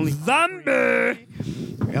and you only... Zombie!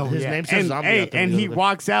 Oh, His name says and, zombie hey, out there and the he other day.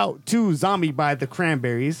 walks out to Zombie by the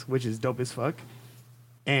Cranberries, which is dope as fuck.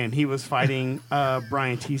 And he was fighting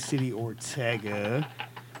Brian T. City Ortega.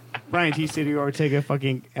 Brian T. City Ortega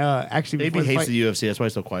fucking... actually... AB before the hates fight- the UFC. That's why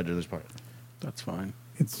he's so quiet during this part. That's fine.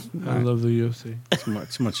 It's I love the UFC.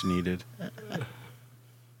 It's much needed.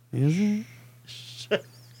 Is it?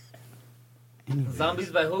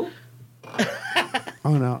 Zombies by who?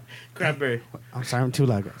 Oh no! Cranberry. I'm sorry, I'm too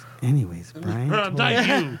loud, guys. Anyways, Brian. Not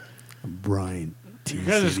you. Brian T. You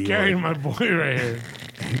guys are City scaring my boy right here.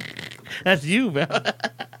 That's you, man.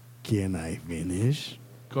 Can I finish?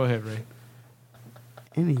 Go ahead, Ray.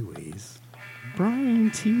 Anyways,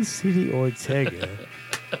 Brian T. City Ortega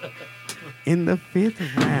in the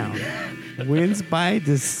 5th round wins by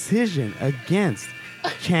decision against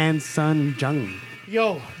Chan Sun Jung.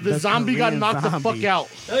 Yo, the zombie got Korean knocked the zombie. fuck out.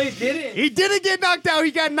 No, he didn't. He didn't get knocked out.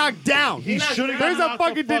 He got knocked down. He should have There's got a knocked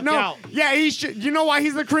fucking the fuck no. out. Yeah, he should. You know why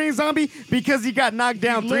he's the Korean zombie? Because he got knocked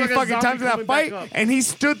down 3 literally a fucking zombie times in that coming back fight, up. and he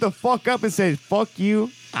stood the fuck up and said, "Fuck you.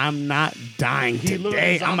 I'm not dying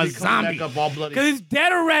today. I'm a zombie." Because Because he's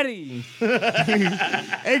dead already.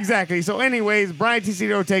 Exactly. So, anyways, Brian T.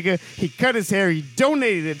 City Ortega, he cut his hair. He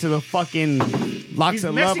donated it to the fucking Locks He's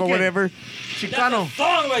of Love Mexican. or whatever. Chicano.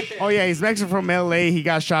 Song right there. Oh yeah, he's Mexican from L.A. He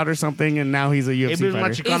got shot or something, and now he's a Hey, UFC but my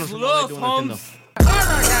fighter. Chicano It's from Los LA doing Holmes. Nintendo.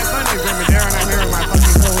 Alright guys, my name's Remy Darren. I'm here with my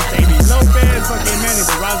fucking co-host AB Lopez. Fucking Manny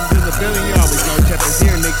Barraza's in the building. You always know Chepa's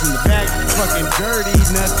here. Nick's in the back. Fucking Dirty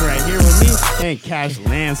Nuts right here with me. And Cash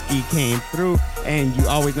Lansky came through. And you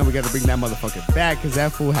always know we got to bring that motherfucker back because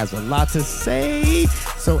that fool has a lot to say.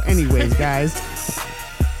 So anyways, guys,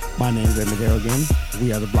 my name's Remy Darren again.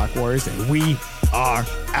 We are the Block Warriors and we are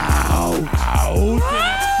out.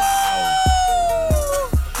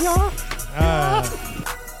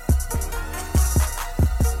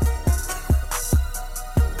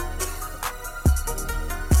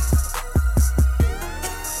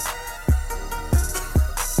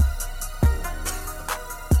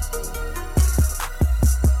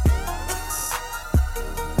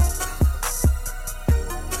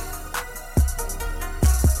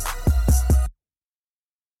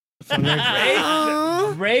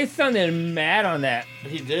 Ray sounded mad on that.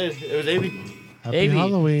 He did. It was AB. Happy Amy.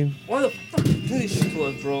 Halloween. Why the fuck did you do this shit to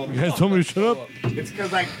us, bro? You guys told me to shut up. It's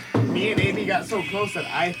because like me and Amy got so close that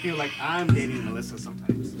I feel like I'm dating Melissa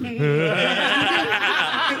sometimes.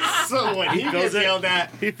 So when he gets yelled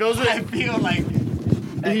at, He feels I it. feel like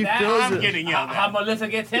He that, feels I'm it. getting yelled How at. Melissa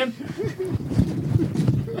gets him?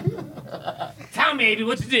 Tell me, baby,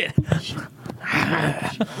 what you did.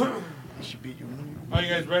 Are you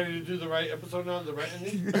guys ready to do the right episode now? The right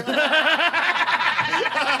ending? You got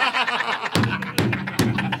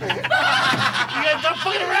stop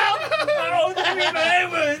fucking around. Oh,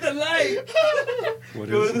 the light. What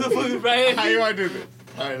is it? Right. How you want to do this?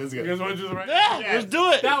 All right, let's go. You guys want to do the right? Yeah, let's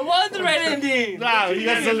do it. That was the right ending. Nah, you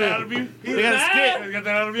got that out of you? We got to skip. You got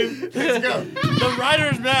that out of you? Let's go. The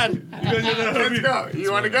writer's mad. You guys got that out of Let's you? go.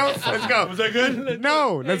 You want to go? Let's go. Was that good?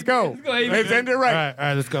 No, let's go. Let's go, Avery. Let's end it right. All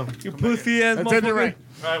right, let's go. You pussy ass Let's end it right.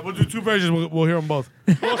 All right, we'll do two versions. We'll hear them both.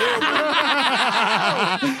 Here it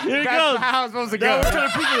That's goes. how it's supposed to Now go. we're trying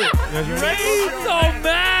to prove it. You ready? He's so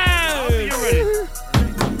mad. You're ready.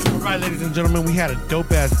 All right, ladies and gentlemen, we had a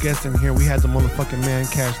dope-ass guest in here. We had the motherfucking man,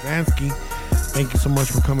 Cash Lansky. Thank you so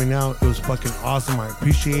much for coming out. It was fucking awesome. I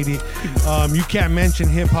appreciate it. You can't mention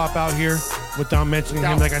hip-hop out here without mentioning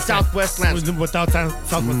him. Like I said, Southwest Lansky. Without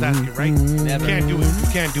Southwest Lansky, right? You can't do it. You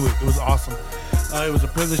can't do it. It was awesome. It was a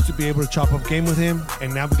privilege to be able to chop up game with him.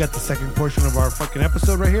 And now we got the second portion of our fucking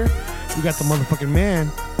episode right here. We got the motherfucking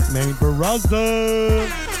man, Manny Barraza.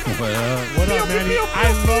 What up, Manny?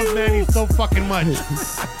 I love Manny so fucking much.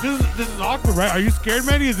 This is awkward, right? Are you scared,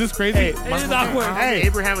 Manny? Is this crazy? Hey, it is awkward. Hey,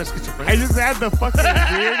 Abraham is schizophrenic. I just had the fucking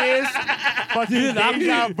weirdest fucking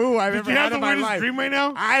deja vu I've ever had in my life. Dream right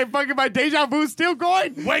now? I fucking, my deja vu is still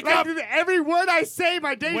going. Wake Like, up. Every word I say,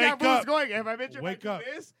 my deja Wake vu up. is going. Have I mentioned Wake like up.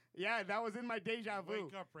 this? Yeah, that was in my deja vu.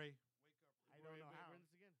 Wake up, Ray.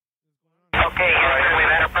 Okay, Houston, we've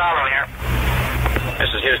had a problem here. This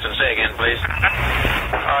is Houston. Say again, please.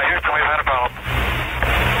 Houston, we've had a problem.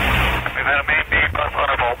 We've had a main B plus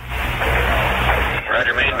undervolt.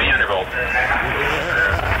 Roger, main B undervolt.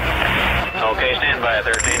 Okay, stand by,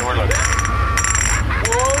 13. We're looking.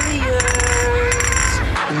 Warriors,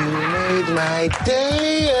 you made my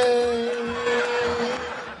day.